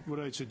Chair, what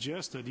I'd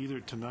suggest that either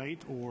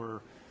tonight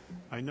or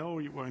I know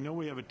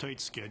we have a tight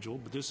schedule,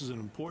 but this is an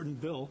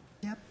important bill.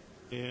 Yep.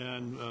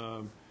 And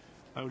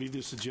I would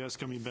either suggest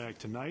coming back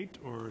tonight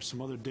or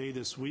some other day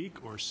this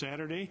week or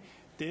Saturday.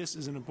 This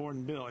is an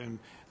important bill. And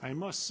I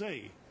must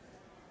say,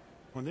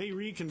 when they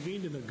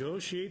reconvened to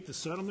negotiate the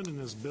settlement in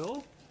this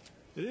bill,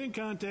 they didn't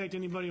contact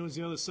anybody who was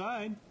on the other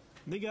side.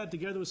 They got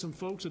together with some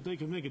folks that they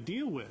could make a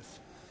deal with.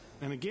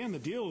 And again, the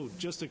deal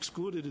just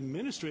excluded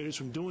administrators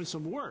from doing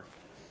some work,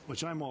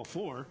 which I'm all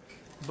for.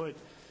 But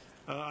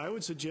I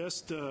would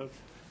suggest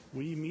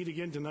we meet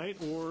again tonight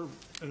or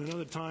at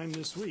another time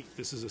this week.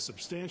 This is a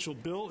substantial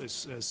bill.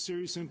 It has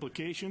serious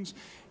implications,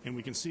 and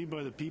we can see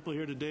by the people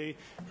here today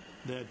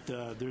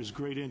that there's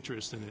great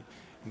interest in it.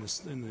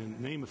 In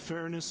the name of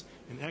fairness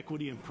and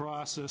equity and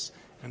process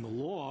and the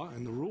law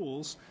and the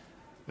rules,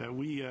 that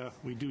we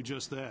do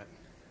just that.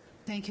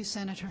 Thank you,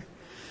 Senator.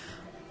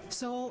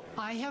 So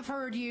I have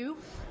heard you.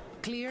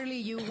 Clearly,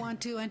 you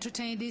want to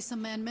entertain these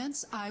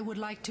amendments. I would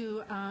like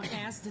to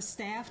ask the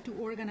staff to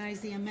organize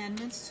the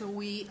amendments so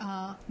we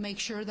make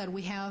sure that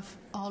we have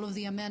all of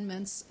the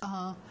amendments.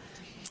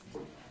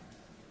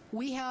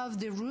 We have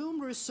the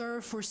room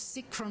reserved for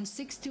from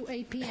 6 to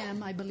 8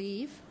 p.m., I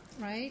believe,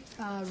 right?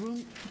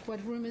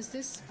 What room is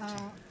this?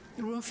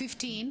 Room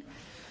 15.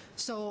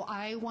 So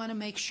I want to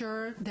make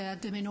sure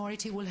that the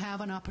minority will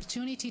have an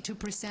opportunity to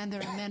present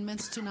their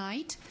amendments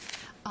tonight.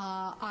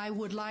 I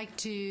would like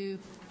to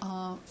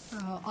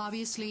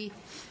obviously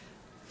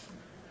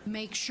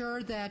make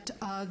sure that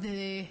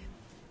the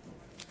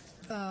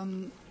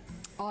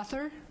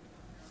author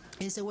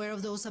is aware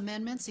of those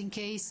amendments in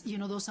case,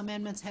 those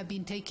amendments have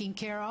been taken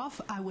care of.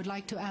 I would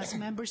like to ask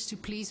members to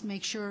please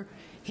make sure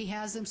he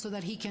has them so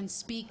that he can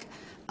speak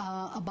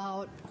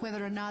about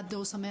whether or not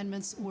those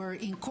amendments were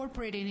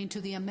incorporated into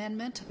the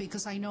amendment,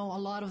 because I know a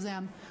lot of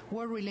them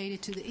were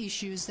related to the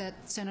issues that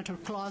Senator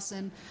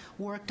Clausen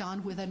worked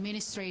on with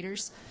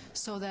administrators,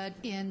 so that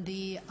in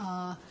the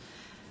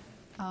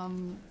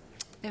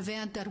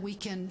event that we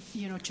can,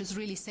 just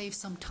really save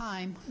some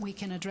time, we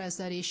can address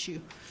that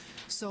issue.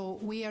 So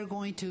we are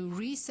going to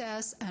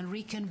recess and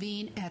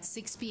reconvene at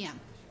 6 p.m.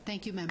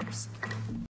 Thank you, members.